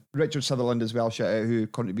selection. Richard Sutherland as well, shout out, who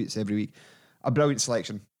contributes every week. A brilliant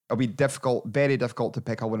selection. It'll be difficult, very difficult to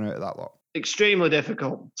pick a winner out of that lot. Extremely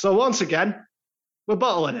difficult. So once again, we're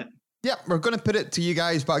bottling it. Yeah, we're going to put it to you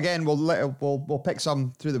guys, but again, we'll pick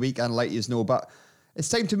some through the week and let you know. But it's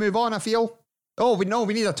time to move on, I feel. Oh, we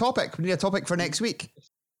need a topic. We need a topic for next week.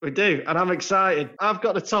 We do, and I'm excited. I've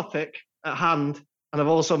got a topic at hand, and I've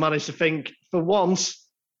also managed to think, for once,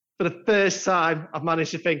 for the first time, I've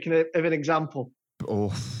managed to think of an example.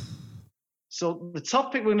 Oh. So the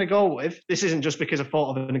topic we're going to go with, this isn't just because I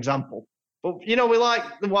thought of an example, but we like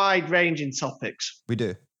the wide-ranging topics. We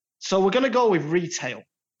do. So we're going to go with retail.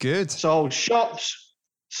 Good. So shops.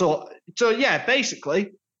 So yeah,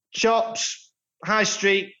 basically shops, high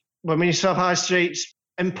street. When we used to have high streets,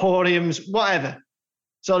 emporiums, whatever.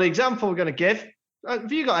 So the example we're going to give.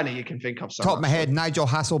 Have you got any you can think of? Top of my head, Nigel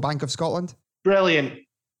Hasselbank of Scotland. Brilliant.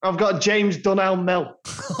 I've got James Dunnell Mill.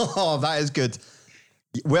 Oh, that is good.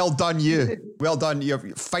 Well done, you. Well done.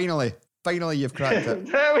 You've finally you've cracked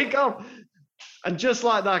it. There we go. And just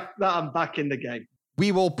like that, I'm back in the game.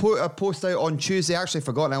 We will put a post out on Tuesday. I actually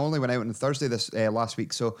forgot. I only went out on Thursday this last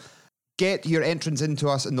week. So get your entrance into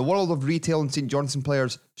us in the world of retail and St. Johnstone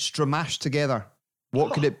players. Stramash together.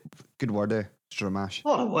 What could it? Good word, Stramash.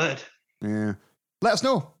 What a word. Yeah. Let us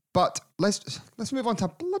know. But let's move on to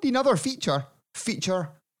bloody another feature. Feature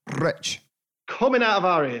Rich. Coming out of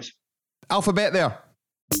our ears. Alphabet there.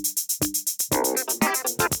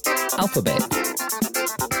 Alphabet.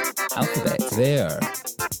 Alphabet there.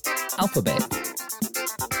 Alphabet.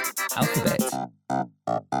 Alphabet.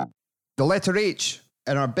 The letter H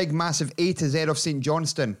in our big massive A to Z of St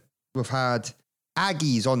Johnstone. We've had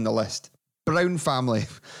Aggies on the list. Brown family.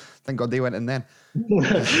 Thank God they went in then.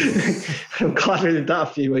 I'm glad we did that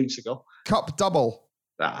a few weeks ago. Cup double.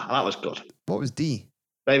 That was good. What was D?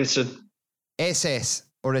 Davidson. SS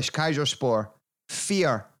or Kaiserspor.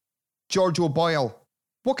 Fear. George O'Boyle.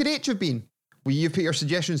 What could H have been? Well, you put your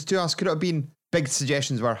suggestions to us. Could it have been? Big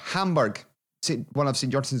suggestions were Hamburg, one of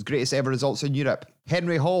St Johnstone's greatest ever results in Europe.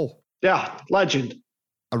 Henry Hall. Yeah, legend.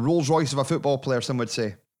 A Rolls Royce of a football player, some would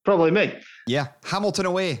say. Probably me. Yeah, Hamilton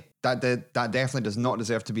away. That definitely does not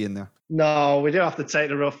deserve to be in there. No, we do have to take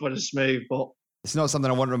the rough with the smooth, but It's not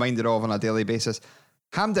something I want reminded of on a daily basis.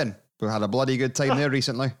 Hamden. We've had a bloody good time there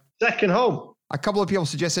recently. second home. A couple of people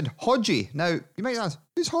suggested Hodgie. Now, you might ask,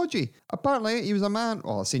 who's Hodgie? Apparently, he was a man,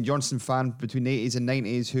 a St Johnstone fan between the 80s and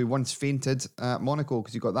 90s who once fainted at Monaco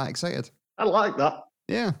because he got that excited. I like that.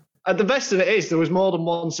 Yeah. And the best of it is there was more than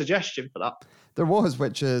one suggestion for that. There was,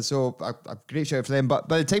 which is so a great shout out for them. But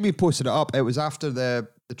by the time we posted it up, it was after the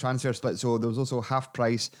transfer split. So there was also half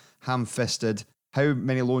price, ham-fisted. How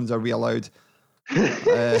many loans are we allowed?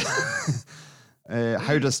 How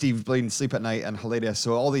does Steve Blaine sleep at night? And hilarious.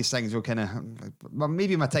 So all these things were kind of,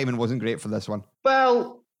 maybe my timing wasn't great for this one.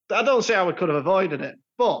 Well, I don't see how we could have avoided it,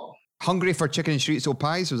 but Hungry for chicken and street so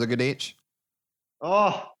pies was a good H.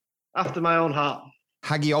 oh, after my own heart.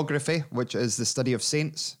 Hagiography, which is the study of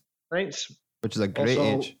saints, Thanks. which is a great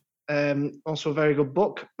H. Also a very good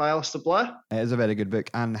book by Alistair Blair. It is a very good book.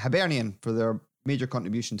 And Hibernian for their major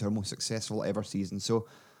contribution to our most successful ever season. So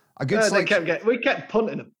a good selection. We kept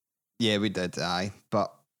punting them. Yeah, we did, aye.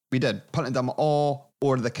 But we did. Punted them all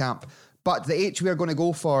over the camp. But the H we are going to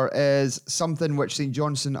go for is something which St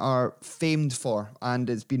Johnstone are famed for, and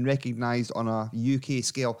it's been recognised on a UK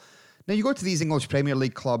scale. Now, you go to these English Premier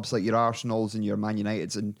League clubs like your Arsenals and your Man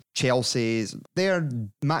Uniteds and Chelsea's, their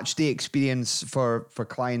match day experience for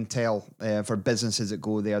clientele, for businesses that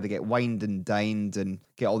go there, they get wined and dined and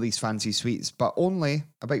get all these fancy suites. But only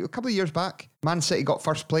about a couple of years back, Man City got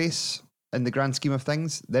first place in the grand scheme of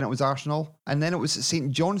things. Then it was Arsenal. And then it was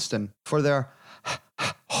St Johnstone for their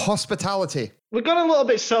hospitality. We got a little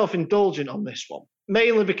bit self-indulgent on this one,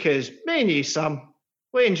 mainly because me and you, Sam,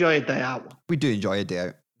 we enjoy a day out. We do enjoy a day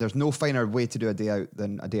out. There's no finer way to do a day out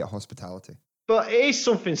than a day at hospitality. But it is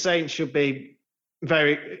something Saints should be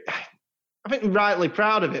very, I think, rightly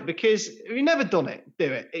proud of it, because if you've never done it, do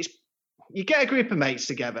it. You get a group of mates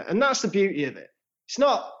together, and that's the beauty of it. It's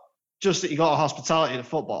not just that you got a hospitality to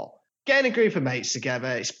football. Getting a group of mates together,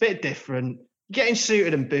 it's a bit different. Getting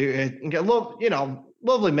suited and booted and get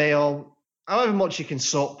lovely meal, however much you can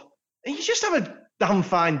sup, and you just have a damn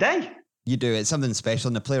fine day. You do. It's something special,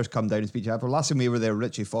 and the players come down and speak to you. Last time we were there,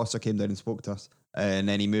 Richie Foster came down and spoke to us, and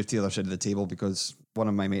then he moved to the other side of the table because one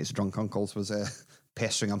of my mates' drunk uncles was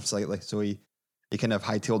pestering him slightly, so he kind of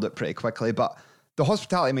hightailed it pretty quickly. But the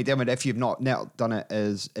hospitality, mate, Dermot, if you've not done it,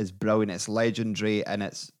 is brilliant. It's legendary, and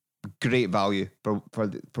it's great value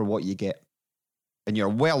for what you get. And you're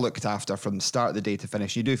well looked after from the start of the day to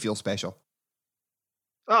finish. You do feel special.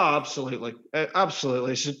 Oh, absolutely.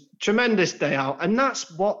 Absolutely. It's a tremendous day out, and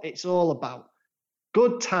that's what it's all about.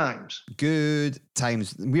 Good times. Good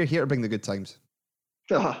times. We're here to bring the good times.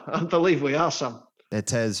 Oh, I believe we are, Sam.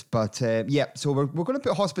 It is. But so we're going to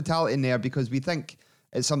put hospitality in there because we think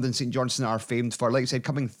it's something St Johnstone are famed for. Like I said,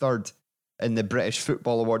 coming third in the British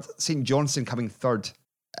Football Awards. St Johnstone coming third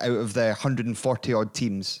out of the 140 odd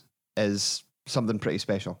teams is something pretty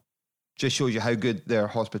special. Just shows you how good their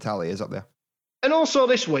hospitality is up there. And also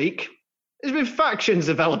this week, there's been factions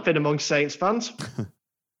developing among Saints fans.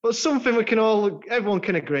 But something everyone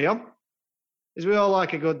can agree on is we all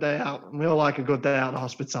like a good day out, and we all like a good day out of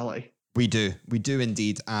hospitality. We do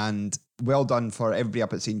indeed. And well done for everybody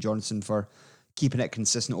up at St Johnstone for keeping it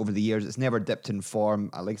consistent over the years. It's never dipped in form.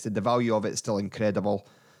 Like I said, the value of it is still incredible.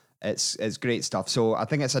 It's great stuff. So I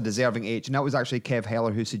think it's a deserving H. And that was actually Kev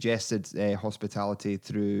Heller who suggested hospitality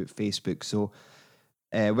through Facebook. So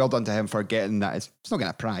well done to him for getting that. It's not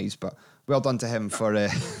getting a prize, but well done to him for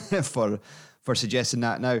for suggesting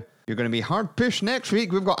that. Now, you're going to be hard pushed next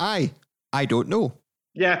week. We've got I don't know.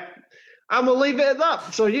 Yeah. And we'll leave it at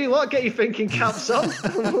that. So you lot get your thinking caps on.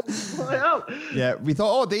 We'll fly out. Yeah, we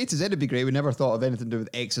thought, the A to Z would be great. We never thought of anything to do with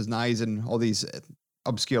X's and I's and all these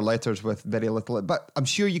obscure letters with very little. But I'm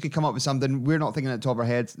sure you could come up with something. We're not thinking at the top of our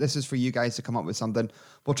heads. This is for you guys to come up with something.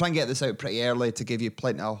 We'll try and get this out pretty early to give you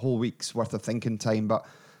a whole week's worth of thinking time. But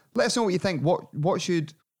let us know what you think. What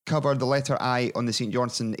should cover the letter I on the St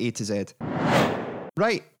Johnstone A to Z.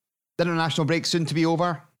 Right, the international break soon to be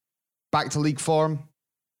over. Back to league form.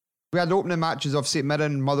 We had opening matches of St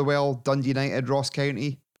Mirren, Motherwell, Dundee United, Ross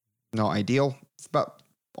County. Not ideal, but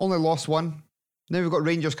only lost one. Now we've got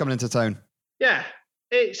Rangers coming into town. Yeah,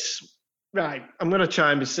 it's... Right, I'm going to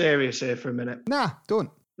try and be serious here for a minute. Nah, don't.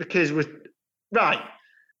 Because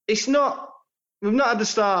it's not... We've not had the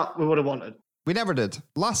start we would have wanted. We never did.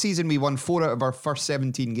 Last season, we won 4 out of our first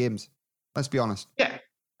 17 games. Let's be honest. Yeah,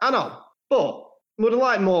 I know. But we would have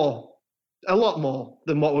liked more, a lot more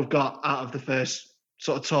than what we've got out of the first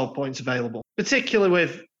sort of 12 points available, particularly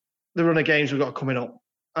with the run of games we've got coming up.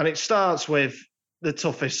 And it starts with the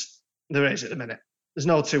toughest there is at the minute. There's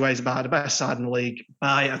no two ways about it. The best side in the league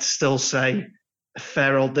by, I'd still say, a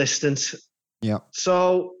fair old distance. Yeah.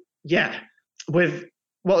 So, yeah, with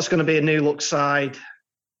what's going to be a new look side,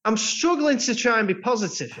 I'm struggling to try and be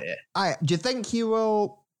positive here. Do you think he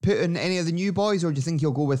will put in any of the new boys, or do you think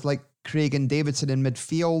he'll go with like Craig and Davidson in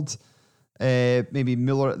midfield, maybe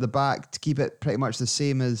Miller at the back to keep it pretty much the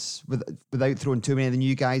same as without throwing too many of the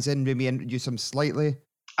new guys in, maybe introduce them slightly?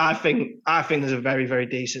 I think there's a very, very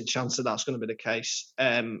decent chance that that's going to be the case.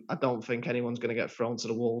 I don't think anyone's going to get thrown to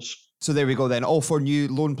the wolves. So there we go then. All 4 new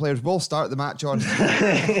loan players will start the match on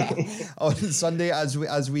on Sunday as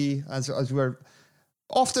we're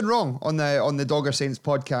often wrong on the Dogger Saints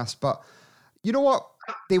podcast. But you know what?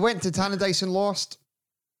 They went to Tannadice and lost.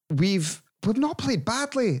 We've not played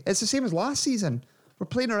badly. It's the same as last season. We're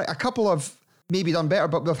playing a couple of maybe done better,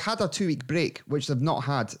 but we've had a 2-week break, which they've not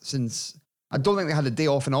had since. I don't think they had a day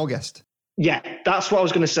off in August. Yeah, that's what I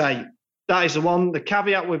was going to say. That is the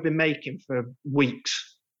caveat we've been making for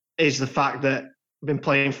weeks is the fact that we've been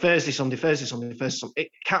playing Thursday, Sunday.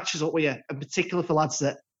 It catches up with you, and particularly for lads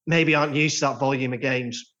that maybe aren't used to that volume of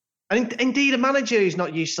games. And indeed, a manager who's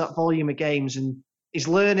not used to that volume of games and is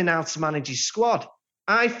learning how to manage his squad.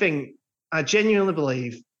 I genuinely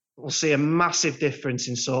believe we'll see a massive difference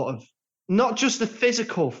in sort of not just the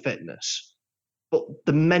physical fitness, but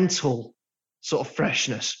the mental sort of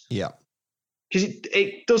freshness. Yeah. Because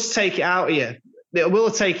it does take it out of you. It will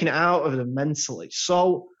have taken it out of them mentally.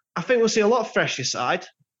 So I think we'll see a lot of fresher side.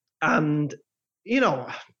 And,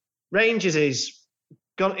 Rangers it's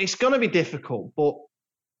going to be difficult, but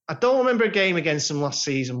I don't remember a game against them last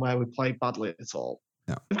season where we played badly at all.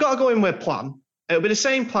 No. We've got to go in with a plan. It'll be the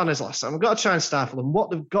same plan as last time. We've got to try and stifle them.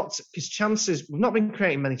 What they've got, because chances, we've not been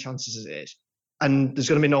creating many chances as it is. And there's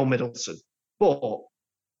going to be no Middleton.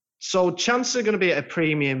 So chances are going to be at a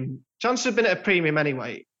premium. Chances have been at a premium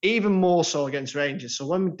anyway, even more so against Rangers. So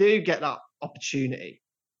when we do get that opportunity,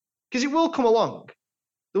 because it will come along,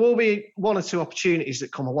 there will be 1 or 2 opportunities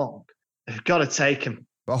that come along. We've got to take them.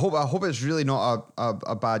 But I hope it's really not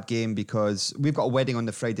a bad game, because we've got a wedding on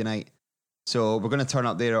the Friday night. So we're going to turn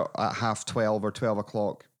up there at 12:30 or 12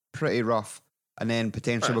 o'clock. Pretty rough. And then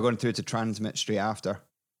potentially we're going through to transmit straight after.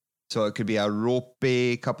 So it could be a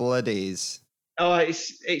ropey couple of days. Oh,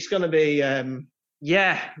 it's going to be, I'm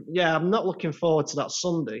not looking forward to that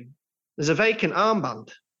Sunday. There's a vacant armband.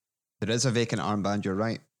 There is a vacant armband, you're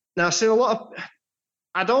right. Now, I've seen a lot of,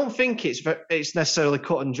 I don't think it's necessarily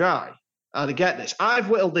cut and dry how to get this. I've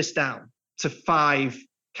whittled this down to 5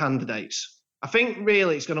 candidates. I think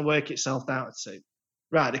really it's going to work itself out to.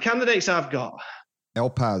 Right, the candidates I've got. El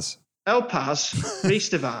Paz, Reece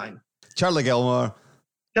Devine. Charlie Gilmore.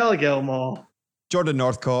 Jordan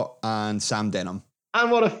Northcott and Sam Denham.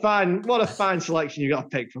 And what a fine selection you got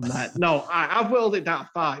to pick from there. No, I've whittled it down to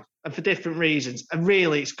 5, and for different reasons. And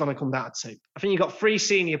really, it's going to come down to 2. I think you've got 3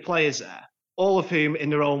 senior players there, all of whom, in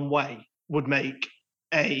their own way, would make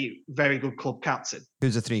a very good club captain.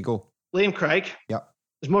 Who's the 3 go? Liam Craig. Yep.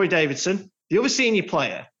 There's Murray Davidson. The other senior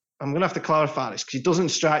player, I'm going to have to clarify this because he doesn't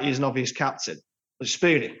strike you as an obvious captain, but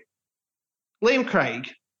Spoonie. Liam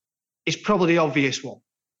Craig is probably the obvious one.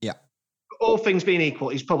 Yeah. All things being equal,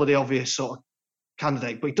 he's probably the obvious sort of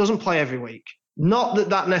candidate, but he doesn't play every week. Not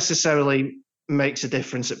that necessarily makes a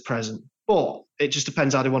difference at present, but it just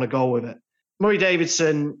depends how they want to go with it. Murray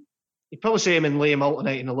Davidson, you probably see him and Liam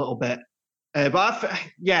alternating a little bit.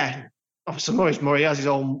 Obviously Murray has his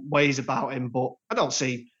own ways about him, but I don't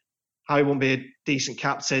see how he won't be a decent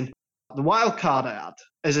captain. The wild card I had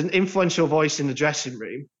as an influential voice in the dressing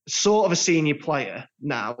room, sort of a senior player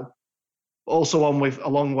now, but also one with a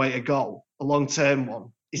long way to go, a long-term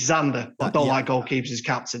one, is Xander. I don't like goalkeepers as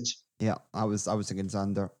captains. Yeah, I was thinking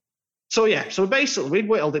Xander. So basically we've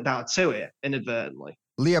whittled it down to 2 here, inadvertently.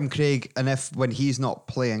 Liam Craig, and when he's not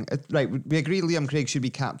playing, right, we agree Liam Craig should be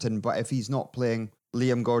captain, but if he's not playing,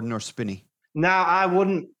 Liam Gordon or Spoonie? Now, I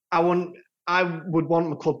would want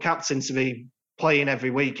my club captain to be playing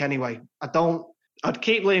every week anyway. I'd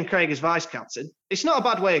keep Liam Craig as vice captain. It's not a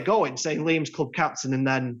bad way of going, saying Liam's club captain and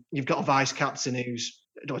then you've got a vice captain who's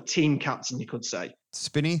a team captain, you could say.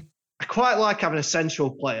 Spinney? I quite like having a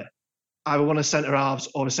central player, either one of centre halves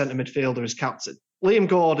or a centre midfielder as captain. Liam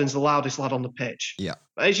Gordon's the loudest lad on the pitch. Yeah.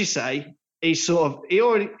 But as you say, he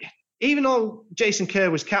already, even though Jason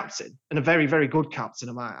Kerr was captain, and a very, very good captain,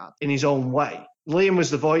 I might add, in his own way, Liam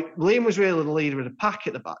was really the leader of the pack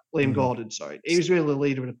at the back. Liam Gordon, sorry. He was really the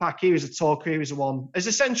leader of the pack. He was a talker. He was the one, as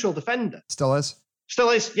a central defender. Still is. Still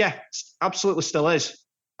is, yeah. Absolutely still is.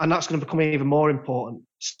 And that's going to become even more important.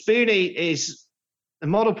 Spoonie is a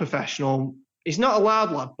model professional. He's not a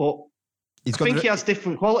loud lad, but I think he has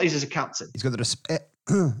different qualities as a captain. He's got the respect.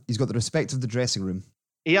 He's got the respect of the dressing room.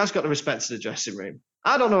 He has got the respect of the dressing room.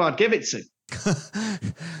 I don't know who I'd give it to.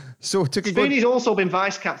 So Spoonie's also been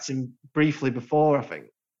vice captain briefly before, I think.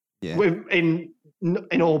 Yeah. In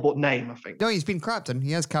all but name, I think. No, he's been captain.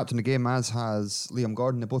 He has captained the game, as has Liam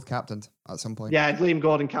Gordon. They both captained at some point. Yeah, Liam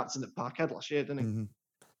Gordon captained at Parkhead last year, didn't he? Mm-hmm.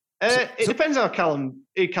 It depends how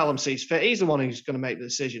Callum sees fit. He's the one who's going to make the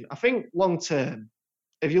decision. I think long term,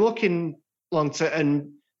 if you're looking long term,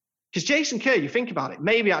 and because Jason Kerr, you think about it,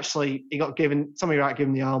 maybe actually he got given, somebody right,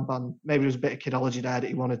 given the armband. Maybe there was a bit of kidology there that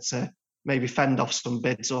he wanted to maybe fend off some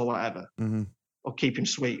bids or whatever, or keep him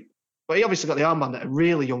sweet. But he obviously got the armband at a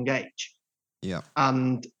really young age. Yeah.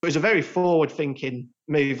 And it was a very forward-thinking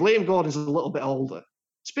move. Liam Gordon's a little bit older.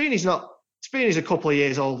 Spoonie's a couple of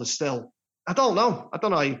years older still. I don't know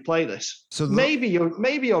how you play this. So maybe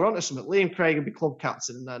you're onto something. Liam Craig would be club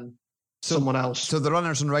captain and then someone else. So the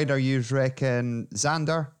runners and rider, you reckon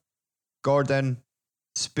Xander, Gordon,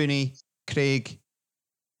 Spoonie, Craig,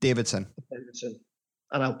 Davidson.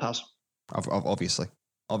 And I'll pass. Obviously.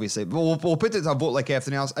 We'll put it to a vote like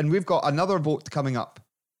everything else. And we've got another vote coming up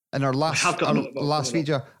in our last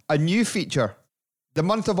feature. A new feature. The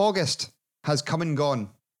month of August has come and gone.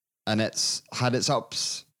 And it's had its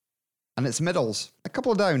ups and its middles. A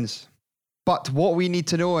couple of downs. But what we need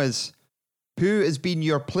to know is who has been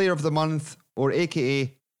your player of the month, or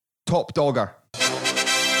AKA top dogger.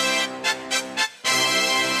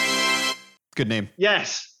 Good name.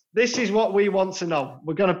 Yes. This is what we want to know.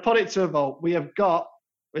 We're going to put it to a vote.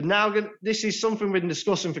 This is something we've been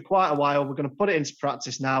discussing for quite a while. We're going to put it into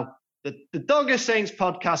practice now. The Dogger Saints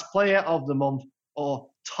podcast player of the month, or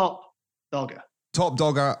top dogger. Top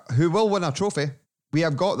dogger who will win a trophy. We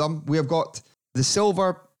have got them. We have got the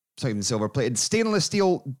silver plated stainless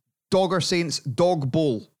steel Dogger Saints dog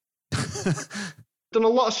bowl. Done a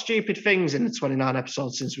lot of stupid things in the 29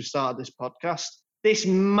 episodes since we started this podcast. This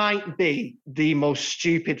might be the most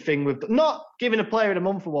stupid thing we've done. Not giving a player of the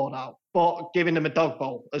month award out, but giving them a dog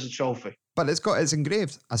bowl as a trophy. But it's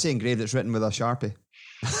engraved. I say engraved, it's written with a Sharpie.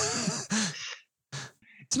 It's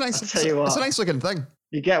a nice looking thing.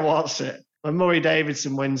 You get what's it. When Murray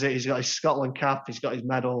Davidson wins it, he's got his Scotland cap, he's got his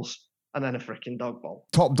medals, and then a freaking dog bowl.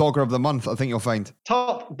 Top dogger of the month, I think you'll find.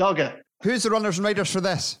 Top dogger. Who's the runners and riders for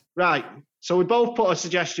this? Right. So we both put a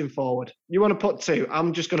suggestion forward. You want to put two?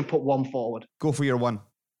 I'm just going to put one forward. Go for your one.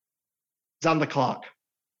 Xander Clark.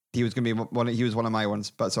 He was going to be one. He was one of my ones,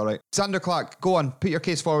 but it's all right. Xander Clark, go on. Put your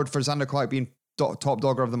case forward for Xander Clark being top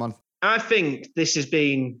dogger of the month. I think this has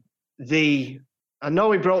been I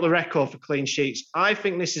know he broke the record for clean sheets. I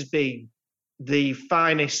think this has been the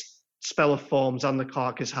finest spell of form Xander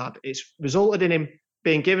Clark has had. It's resulted in him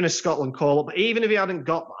being given a Scotland call-up. But even if he hadn't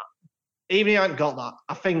got that,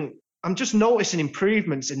 I think I'm just noticing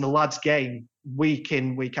improvements in the lad's game week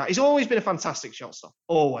in, week out. He's always been a fantastic shot stopper,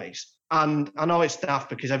 always. And I know it's daft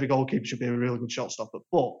because every goalkeeper should be a really good shot stopper,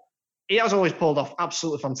 but he has always pulled off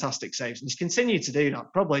absolutely fantastic saves. And he's continued to do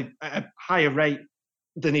that, probably at a higher rate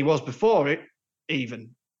than he was before it,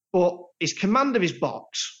 even. But his command of his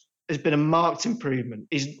box has been a marked improvement.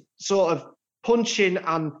 He's sort of punching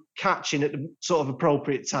and catching at the sort of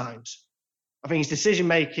appropriate times. I think his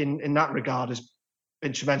decision-making in that regard has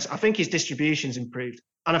been tremendous. I think his distribution's improved.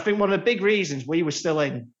 And I think one of the big reasons we were still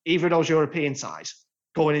in either of those European ties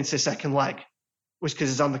going into the second leg was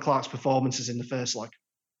because of Xander Clark's performances in the first leg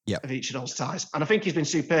of each of those ties. And I think he's been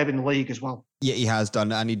superb in the league as well. Yeah, he has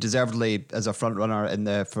done. And he deservedly, as a front runner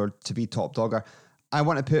to be top dogger. I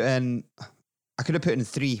could have put in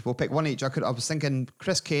three. We'll pick one each. I was thinking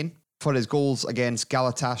Chris Kane for his goals against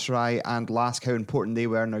Galatasaray and Lask, how important they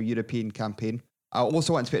were in our European campaign. I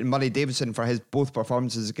also want to put in Murray Davidson for his both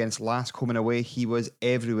performances against Lask, home and away. He was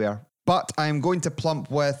everywhere. But I'm going to plump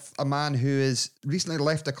with a man who has recently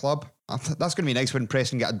left the club. That's going to be nice when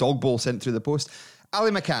Preston get a dog bowl sent through the post. Ali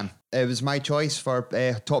McCann. It was my choice for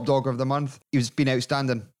top dogger of the month. He's been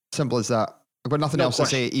outstanding. Simple as that. I've got nothing else to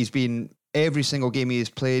say. He's been Every single game he has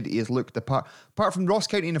played, he has looked the part. Apart from Ross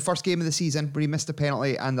County in the first game of the season, where he missed a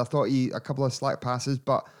penalty, and I thought a couple of slack passes.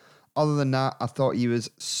 But other than that, I thought he was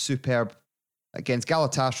superb against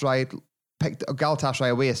Galatasaray. Picked Galatasaray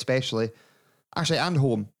away, especially. Actually, and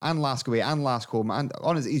home, and Lask away, and Lask home. And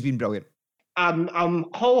honestly, he's been brilliant. I'm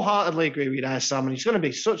wholeheartedly agree with you there, Sam. And he's going to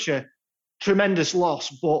be such a tremendous loss.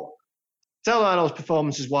 But Delano's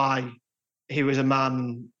performance is why he was a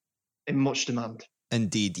man in much demand.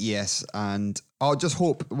 Indeed, yes. And I'll just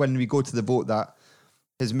hope when we go to the vote that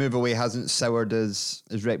his move away hasn't soured his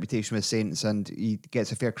reputation with Saints, and he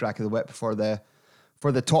gets a fair crack of the whip for the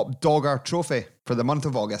top dogger trophy for the month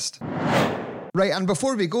of August. Right, and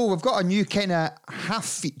before we go, we've got a new kind of half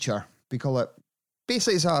feature. We call it,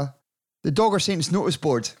 basically it's the Dogger Saints notice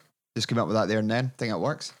board. Just came up with that there and then. Think it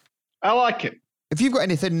works. I like it. If you've got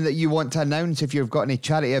anything that you want to announce, if you've got any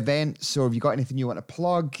charity events, or if you've got anything you want to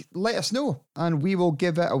plug, let us know, and we will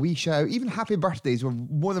give it a wee shout. Even happy birthdays. We're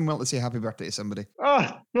more than willing to say happy birthday to somebody. Oh,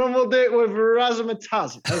 and we'll do it with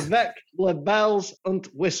razzmatazz, avec les bells and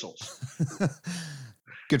whistles.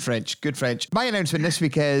 Good French, good French. My announcement this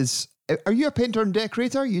week is, are you a painter and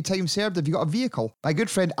decorator? You time served? Have you got a vehicle? My good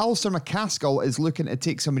friend Alistair McCaskill is looking to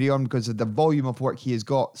take somebody on because of the volume of work he has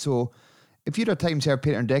got. So if you're a time served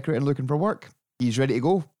painter and decorator and looking for work, he's ready to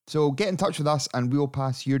go. So get in touch with us and we'll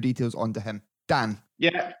pass your details on to him. Dan.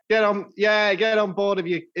 Yeah, get on board if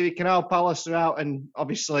you can help Alistair out, and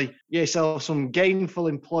obviously get yourself some gainful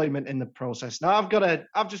employment in the process. Now I've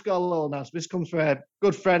just got a little announcement. This comes from a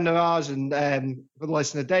good friend of ours and for the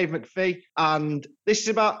listener, Dave McPhee, and this is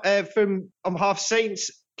about from on behalf of Saints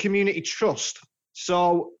Community Trust.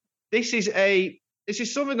 So this is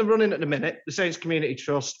something they're running at the minute, the Saints Community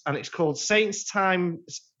Trust, and it's called Saints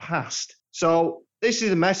Times Past. So this is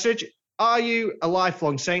the message. Are you a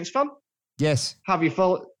lifelong Saints fan? Yes. Have you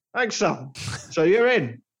followed? Thanks, Sam. So you're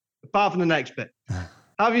in, apart from the next bit.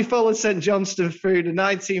 Have you followed St Johnstone through the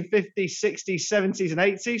 1950s, 60s, 70s, and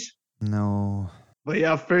 80s? No. But you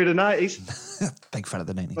have through the 90s. Big fan of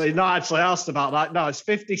the 90s. But you're not actually asked about that. No, it's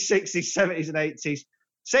 50s, 60s, 70s, and 80s.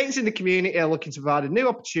 Saints in the community are looking to provide a new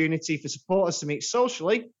opportunity for supporters to meet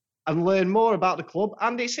socially and learn more about the club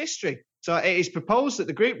and its history. So it is proposed that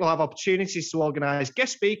the group will have opportunities to organise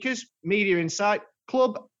guest speakers, media insight,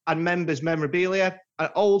 club and members' memorabilia, and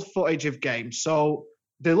old footage of games. So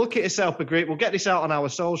they're looking to set up a group. We'll get this out on our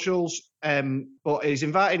socials, but he's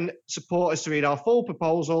inviting supporters to read our full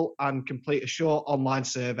proposal and complete a short online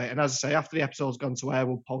survey. And as I say, after the episode's gone to air,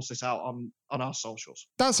 we'll post this out on our socials.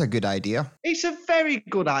 That's a good idea. It's a very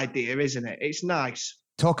good idea, isn't it? It's nice.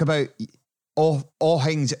 Talk about all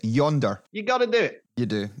things yonder. You got to do it. You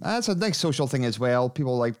do. That's a nice social thing as well.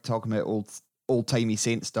 People like talking about old-timey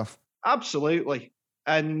Saint stuff. Absolutely.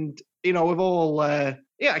 And, we've all,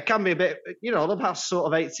 it can be a bit, the past sort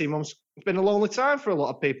of 18 months, it's been a lonely time for a lot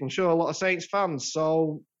of people. I'm sure a lot of Saints fans.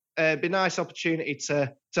 So it'd be a nice opportunity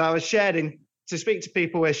to have to speak to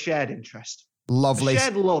people with shared interest. Lovely. A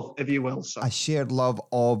shared love, if you will. So. A shared love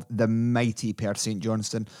of the mighty Perth St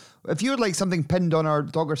Johnstone. If you would like something pinned on our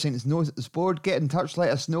Dogger Saints notice board, get in touch, let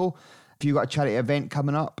us know. If you've got a charity event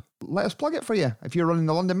coming up, let us plug it for you. If you're running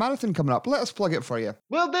the London Marathon coming up, let us plug it for you.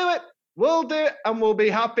 We'll do it. We'll do it, and we'll be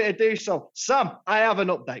happy to do so. Sam, I have an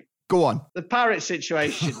update. Go on. The parrot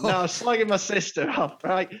situation. Now, I was slagging my sister off,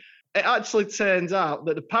 right? It actually turns out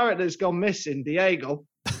that the parrot that's gone missing, Diego,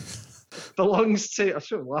 belongs to, I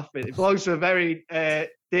shouldn't laugh at it, it belongs to a very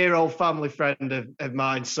dear old family friend of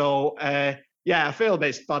mine. So, I feel a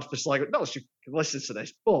bit bad for slagging. Not that she can listen to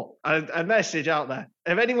this, but a message out there.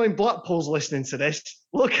 If anyone in Blackpool's listening to this,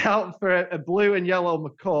 look out for a blue and yellow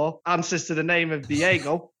macaw, answers to the name of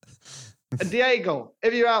Diego. And Diego,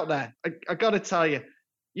 if you're out there, I got to tell you,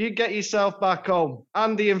 you get yourself back home.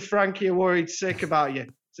 Andy and Frankie are worried sick about you.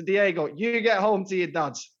 So Diego, you get home to your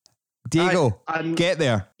dad's. Diego, get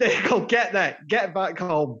there. Diego, get there. Get back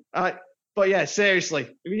home. But yeah, seriously,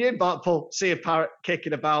 if you're in Blackpool, see a parrot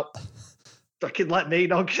kicking about, fucking let me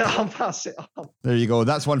know, I'll pass it on. There you go.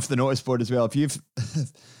 That's one for the notice board as well. If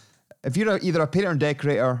you're either a painter and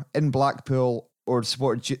decorator in Blackpool or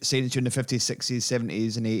supported Saints during the 50s, 60s,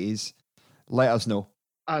 70s and 80s, let us know.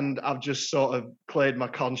 And I've just sort of cleared my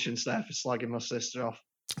conscience there for slagging my sister off.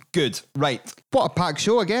 Good. Right. What a packed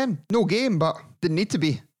show again. No game, but didn't need to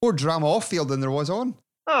be. More drama off field than there was on.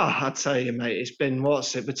 Oh, I tell you, mate, it's been,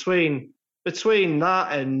 between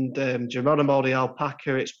that and Geronimo the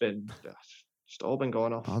alpaca, it's all been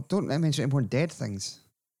going off. Oh, don't mention any more dead things.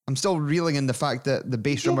 I'm still reeling in the fact that the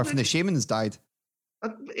bass drummer from the Shamans died.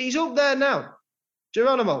 He's up there now.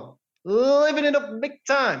 Geronimo, living it up big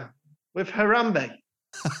time with Harambe.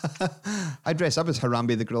 I dressed up as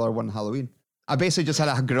Harambe the Gorilla one Halloween. I basically just had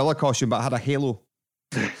a gorilla costume, but I had a halo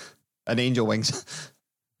and angel wings.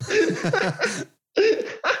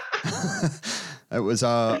 It was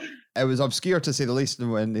obscure to say the least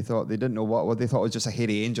when they didn't know what they thought it was just a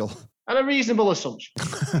hairy angel. And a reasonable assumption.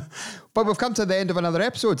 But we've come to the end of another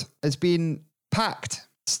episode. It's been packed.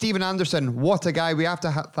 Stephen Anderson, what a guy. We have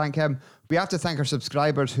to thank him. We have to thank our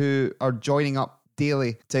subscribers who are joining up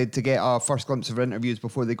daily to get our first glimpse of our interviews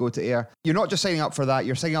before they go to air. You're not just signing up for that,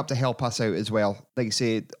 you're signing up to help us out as well. Like I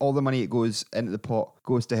say, all the money that goes into the pot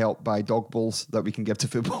goes to help buy dog bowls that we can give to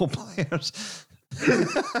football players.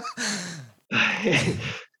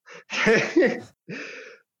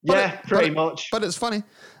 Pretty much. But it's funny.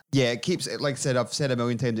 Yeah, it keeps it, like I said, I've said a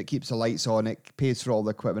million times, it keeps the lights on, it pays for all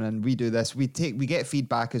the equipment, and we do this. We get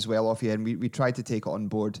feedback as well off you, and we try to take it on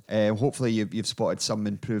board. Hopefully you've spotted some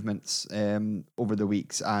improvements over the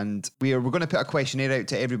weeks, and we're going to put a questionnaire out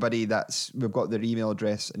to everybody we've got their email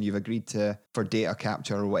address, and you've agreed for data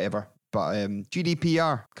capture or whatever. But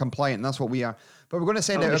GDPR compliant, and that's what we are. But we're going to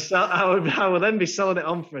send out... I will then be selling it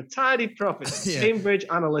on for a tidy profit. Yeah. Cambridge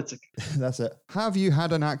Analytica. That's it. Have you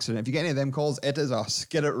had an accident? If you get any of them calls, it is us.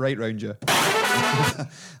 Get it right round you.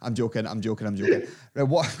 I'm joking. Right,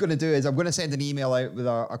 what I'm going to do is I'm going to send an email out with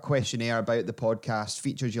a questionnaire about the podcast,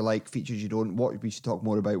 features you like, features you don't, what we should talk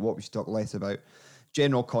more about, what we should talk less about.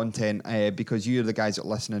 General content, because you're the guys that are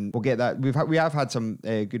listening. We'll get that. We have had some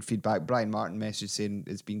good feedback. Brian Martin messaged saying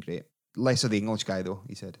it's been great. Less of the English guy though,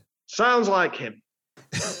 he said. Sounds like him.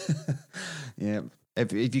 Yeah.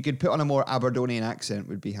 If you could put on a more Aberdonian accent,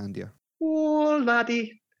 would be handier. Oh,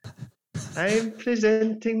 laddie. I'm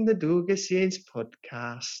presenting the Dougar Saints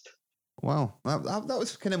podcast. Wow. That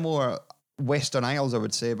was kind of more Western Isles, I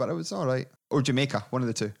would say, but it was all right. Or Jamaica, one of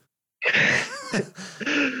the two.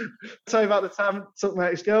 Tell you about the time I took my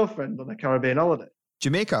ex-girlfriend on a Caribbean holiday.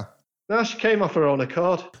 Jamaica? No, she came off her own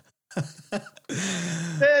accord.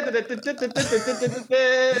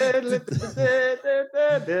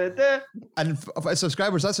 And for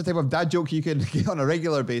subscribers, that's the type of dad joke you can get on a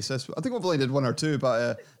regular basis. I think we've only did one or two,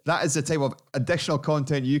 but that is the type of additional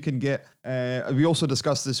content you can get. We also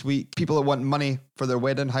discussed this week people that want money for their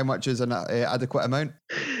wedding. How much is an adequate amount?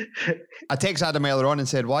 I texted Adam earlier on and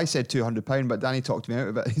said, well, I said £200, but Danny talked me out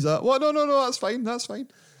of it. He's like, well, no, that's fine.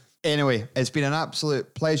 Anyway, it's been an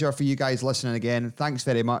absolute pleasure for you guys listening again. Thanks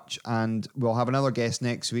very much. And we'll have another guest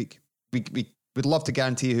next week. We would love to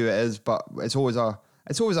guarantee who it is, but it's always a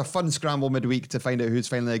fun scramble midweek to find out who's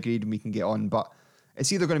finally agreed and we can get on. But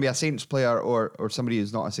it's either going to be a Saints player or somebody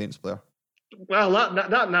who's not a Saints player. Well,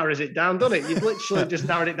 that narrows it down, doesn't it? You've literally just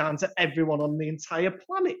narrowed it down to everyone on the entire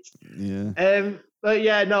planet. Yeah. But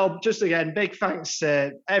yeah, no, just again, big thanks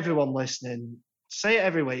to everyone listening. Say it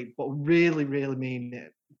every week, but really, really mean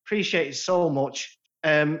it. Appreciate it so much.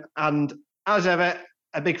 And as ever,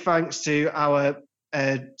 a big thanks to our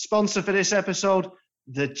sponsor for this episode,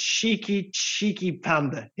 the cheeky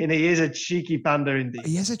panda. And he is a cheeky panda indeed.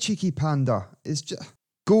 He is a cheeky panda. It's just...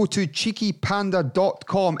 Go to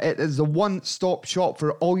cheekypanda.com. It is the one-stop shop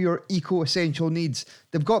for all your eco-essential needs.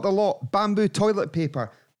 They've got the lot: bamboo toilet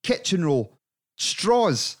paper, kitchen roll,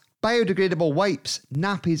 straws, biodegradable wipes,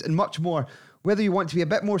 nappies, and much more. Whether you want to be a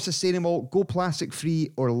bit more sustainable, go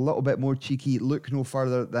plastic-free, or a little bit more cheeky, look no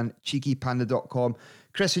further than cheekypanda.com.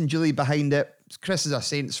 Chris and Julie behind it. Chris is a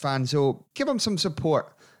Saints fan, so give him some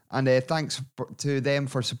support. And thanks to them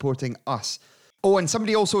for supporting us. Oh, and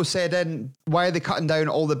somebody also said in, why are they cutting down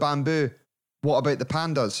all the bamboo? What about the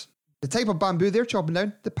pandas? The type of bamboo they're chopping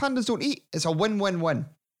down, the pandas don't eat. It's a win-win-win.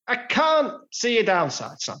 I can't see a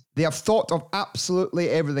downside, son. They have thought of absolutely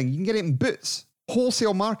everything. You can get it in Boots,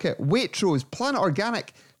 Wholesale Market, Waitrose, Planet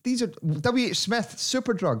Organic. These are W.H. Smith,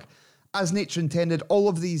 Superdrug, As Nature Intended. All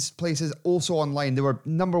of these places also online. They were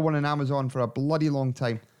number one on Amazon for a bloody long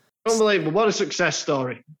time. Unbelievable. What a success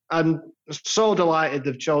story. I'm so delighted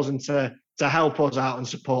they've chosen to help us out and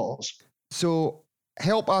support us. So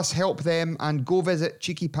help us, help them, and go visit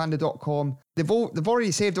cheekypanda.com. They've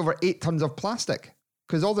already saved over 8 tons of plastic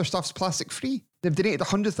because all their stuff's plastic free. They've donated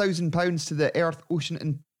 £100,000 to the Earth, Ocean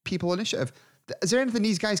and People Initiative. Is there anything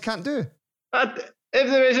these guys can't do? If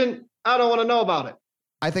there isn't, I don't want to know about it.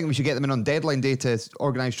 I think we should get them in on deadline day to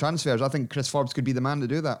organise transfers. I think Chris Forbes could be the man to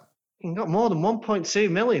do that. He got more than 1.2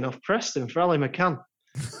 million off Preston for Ali McCann.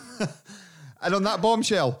 And on that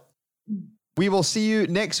bombshell, we will see you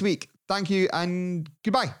next week. Thank you and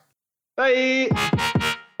goodbye. Bye.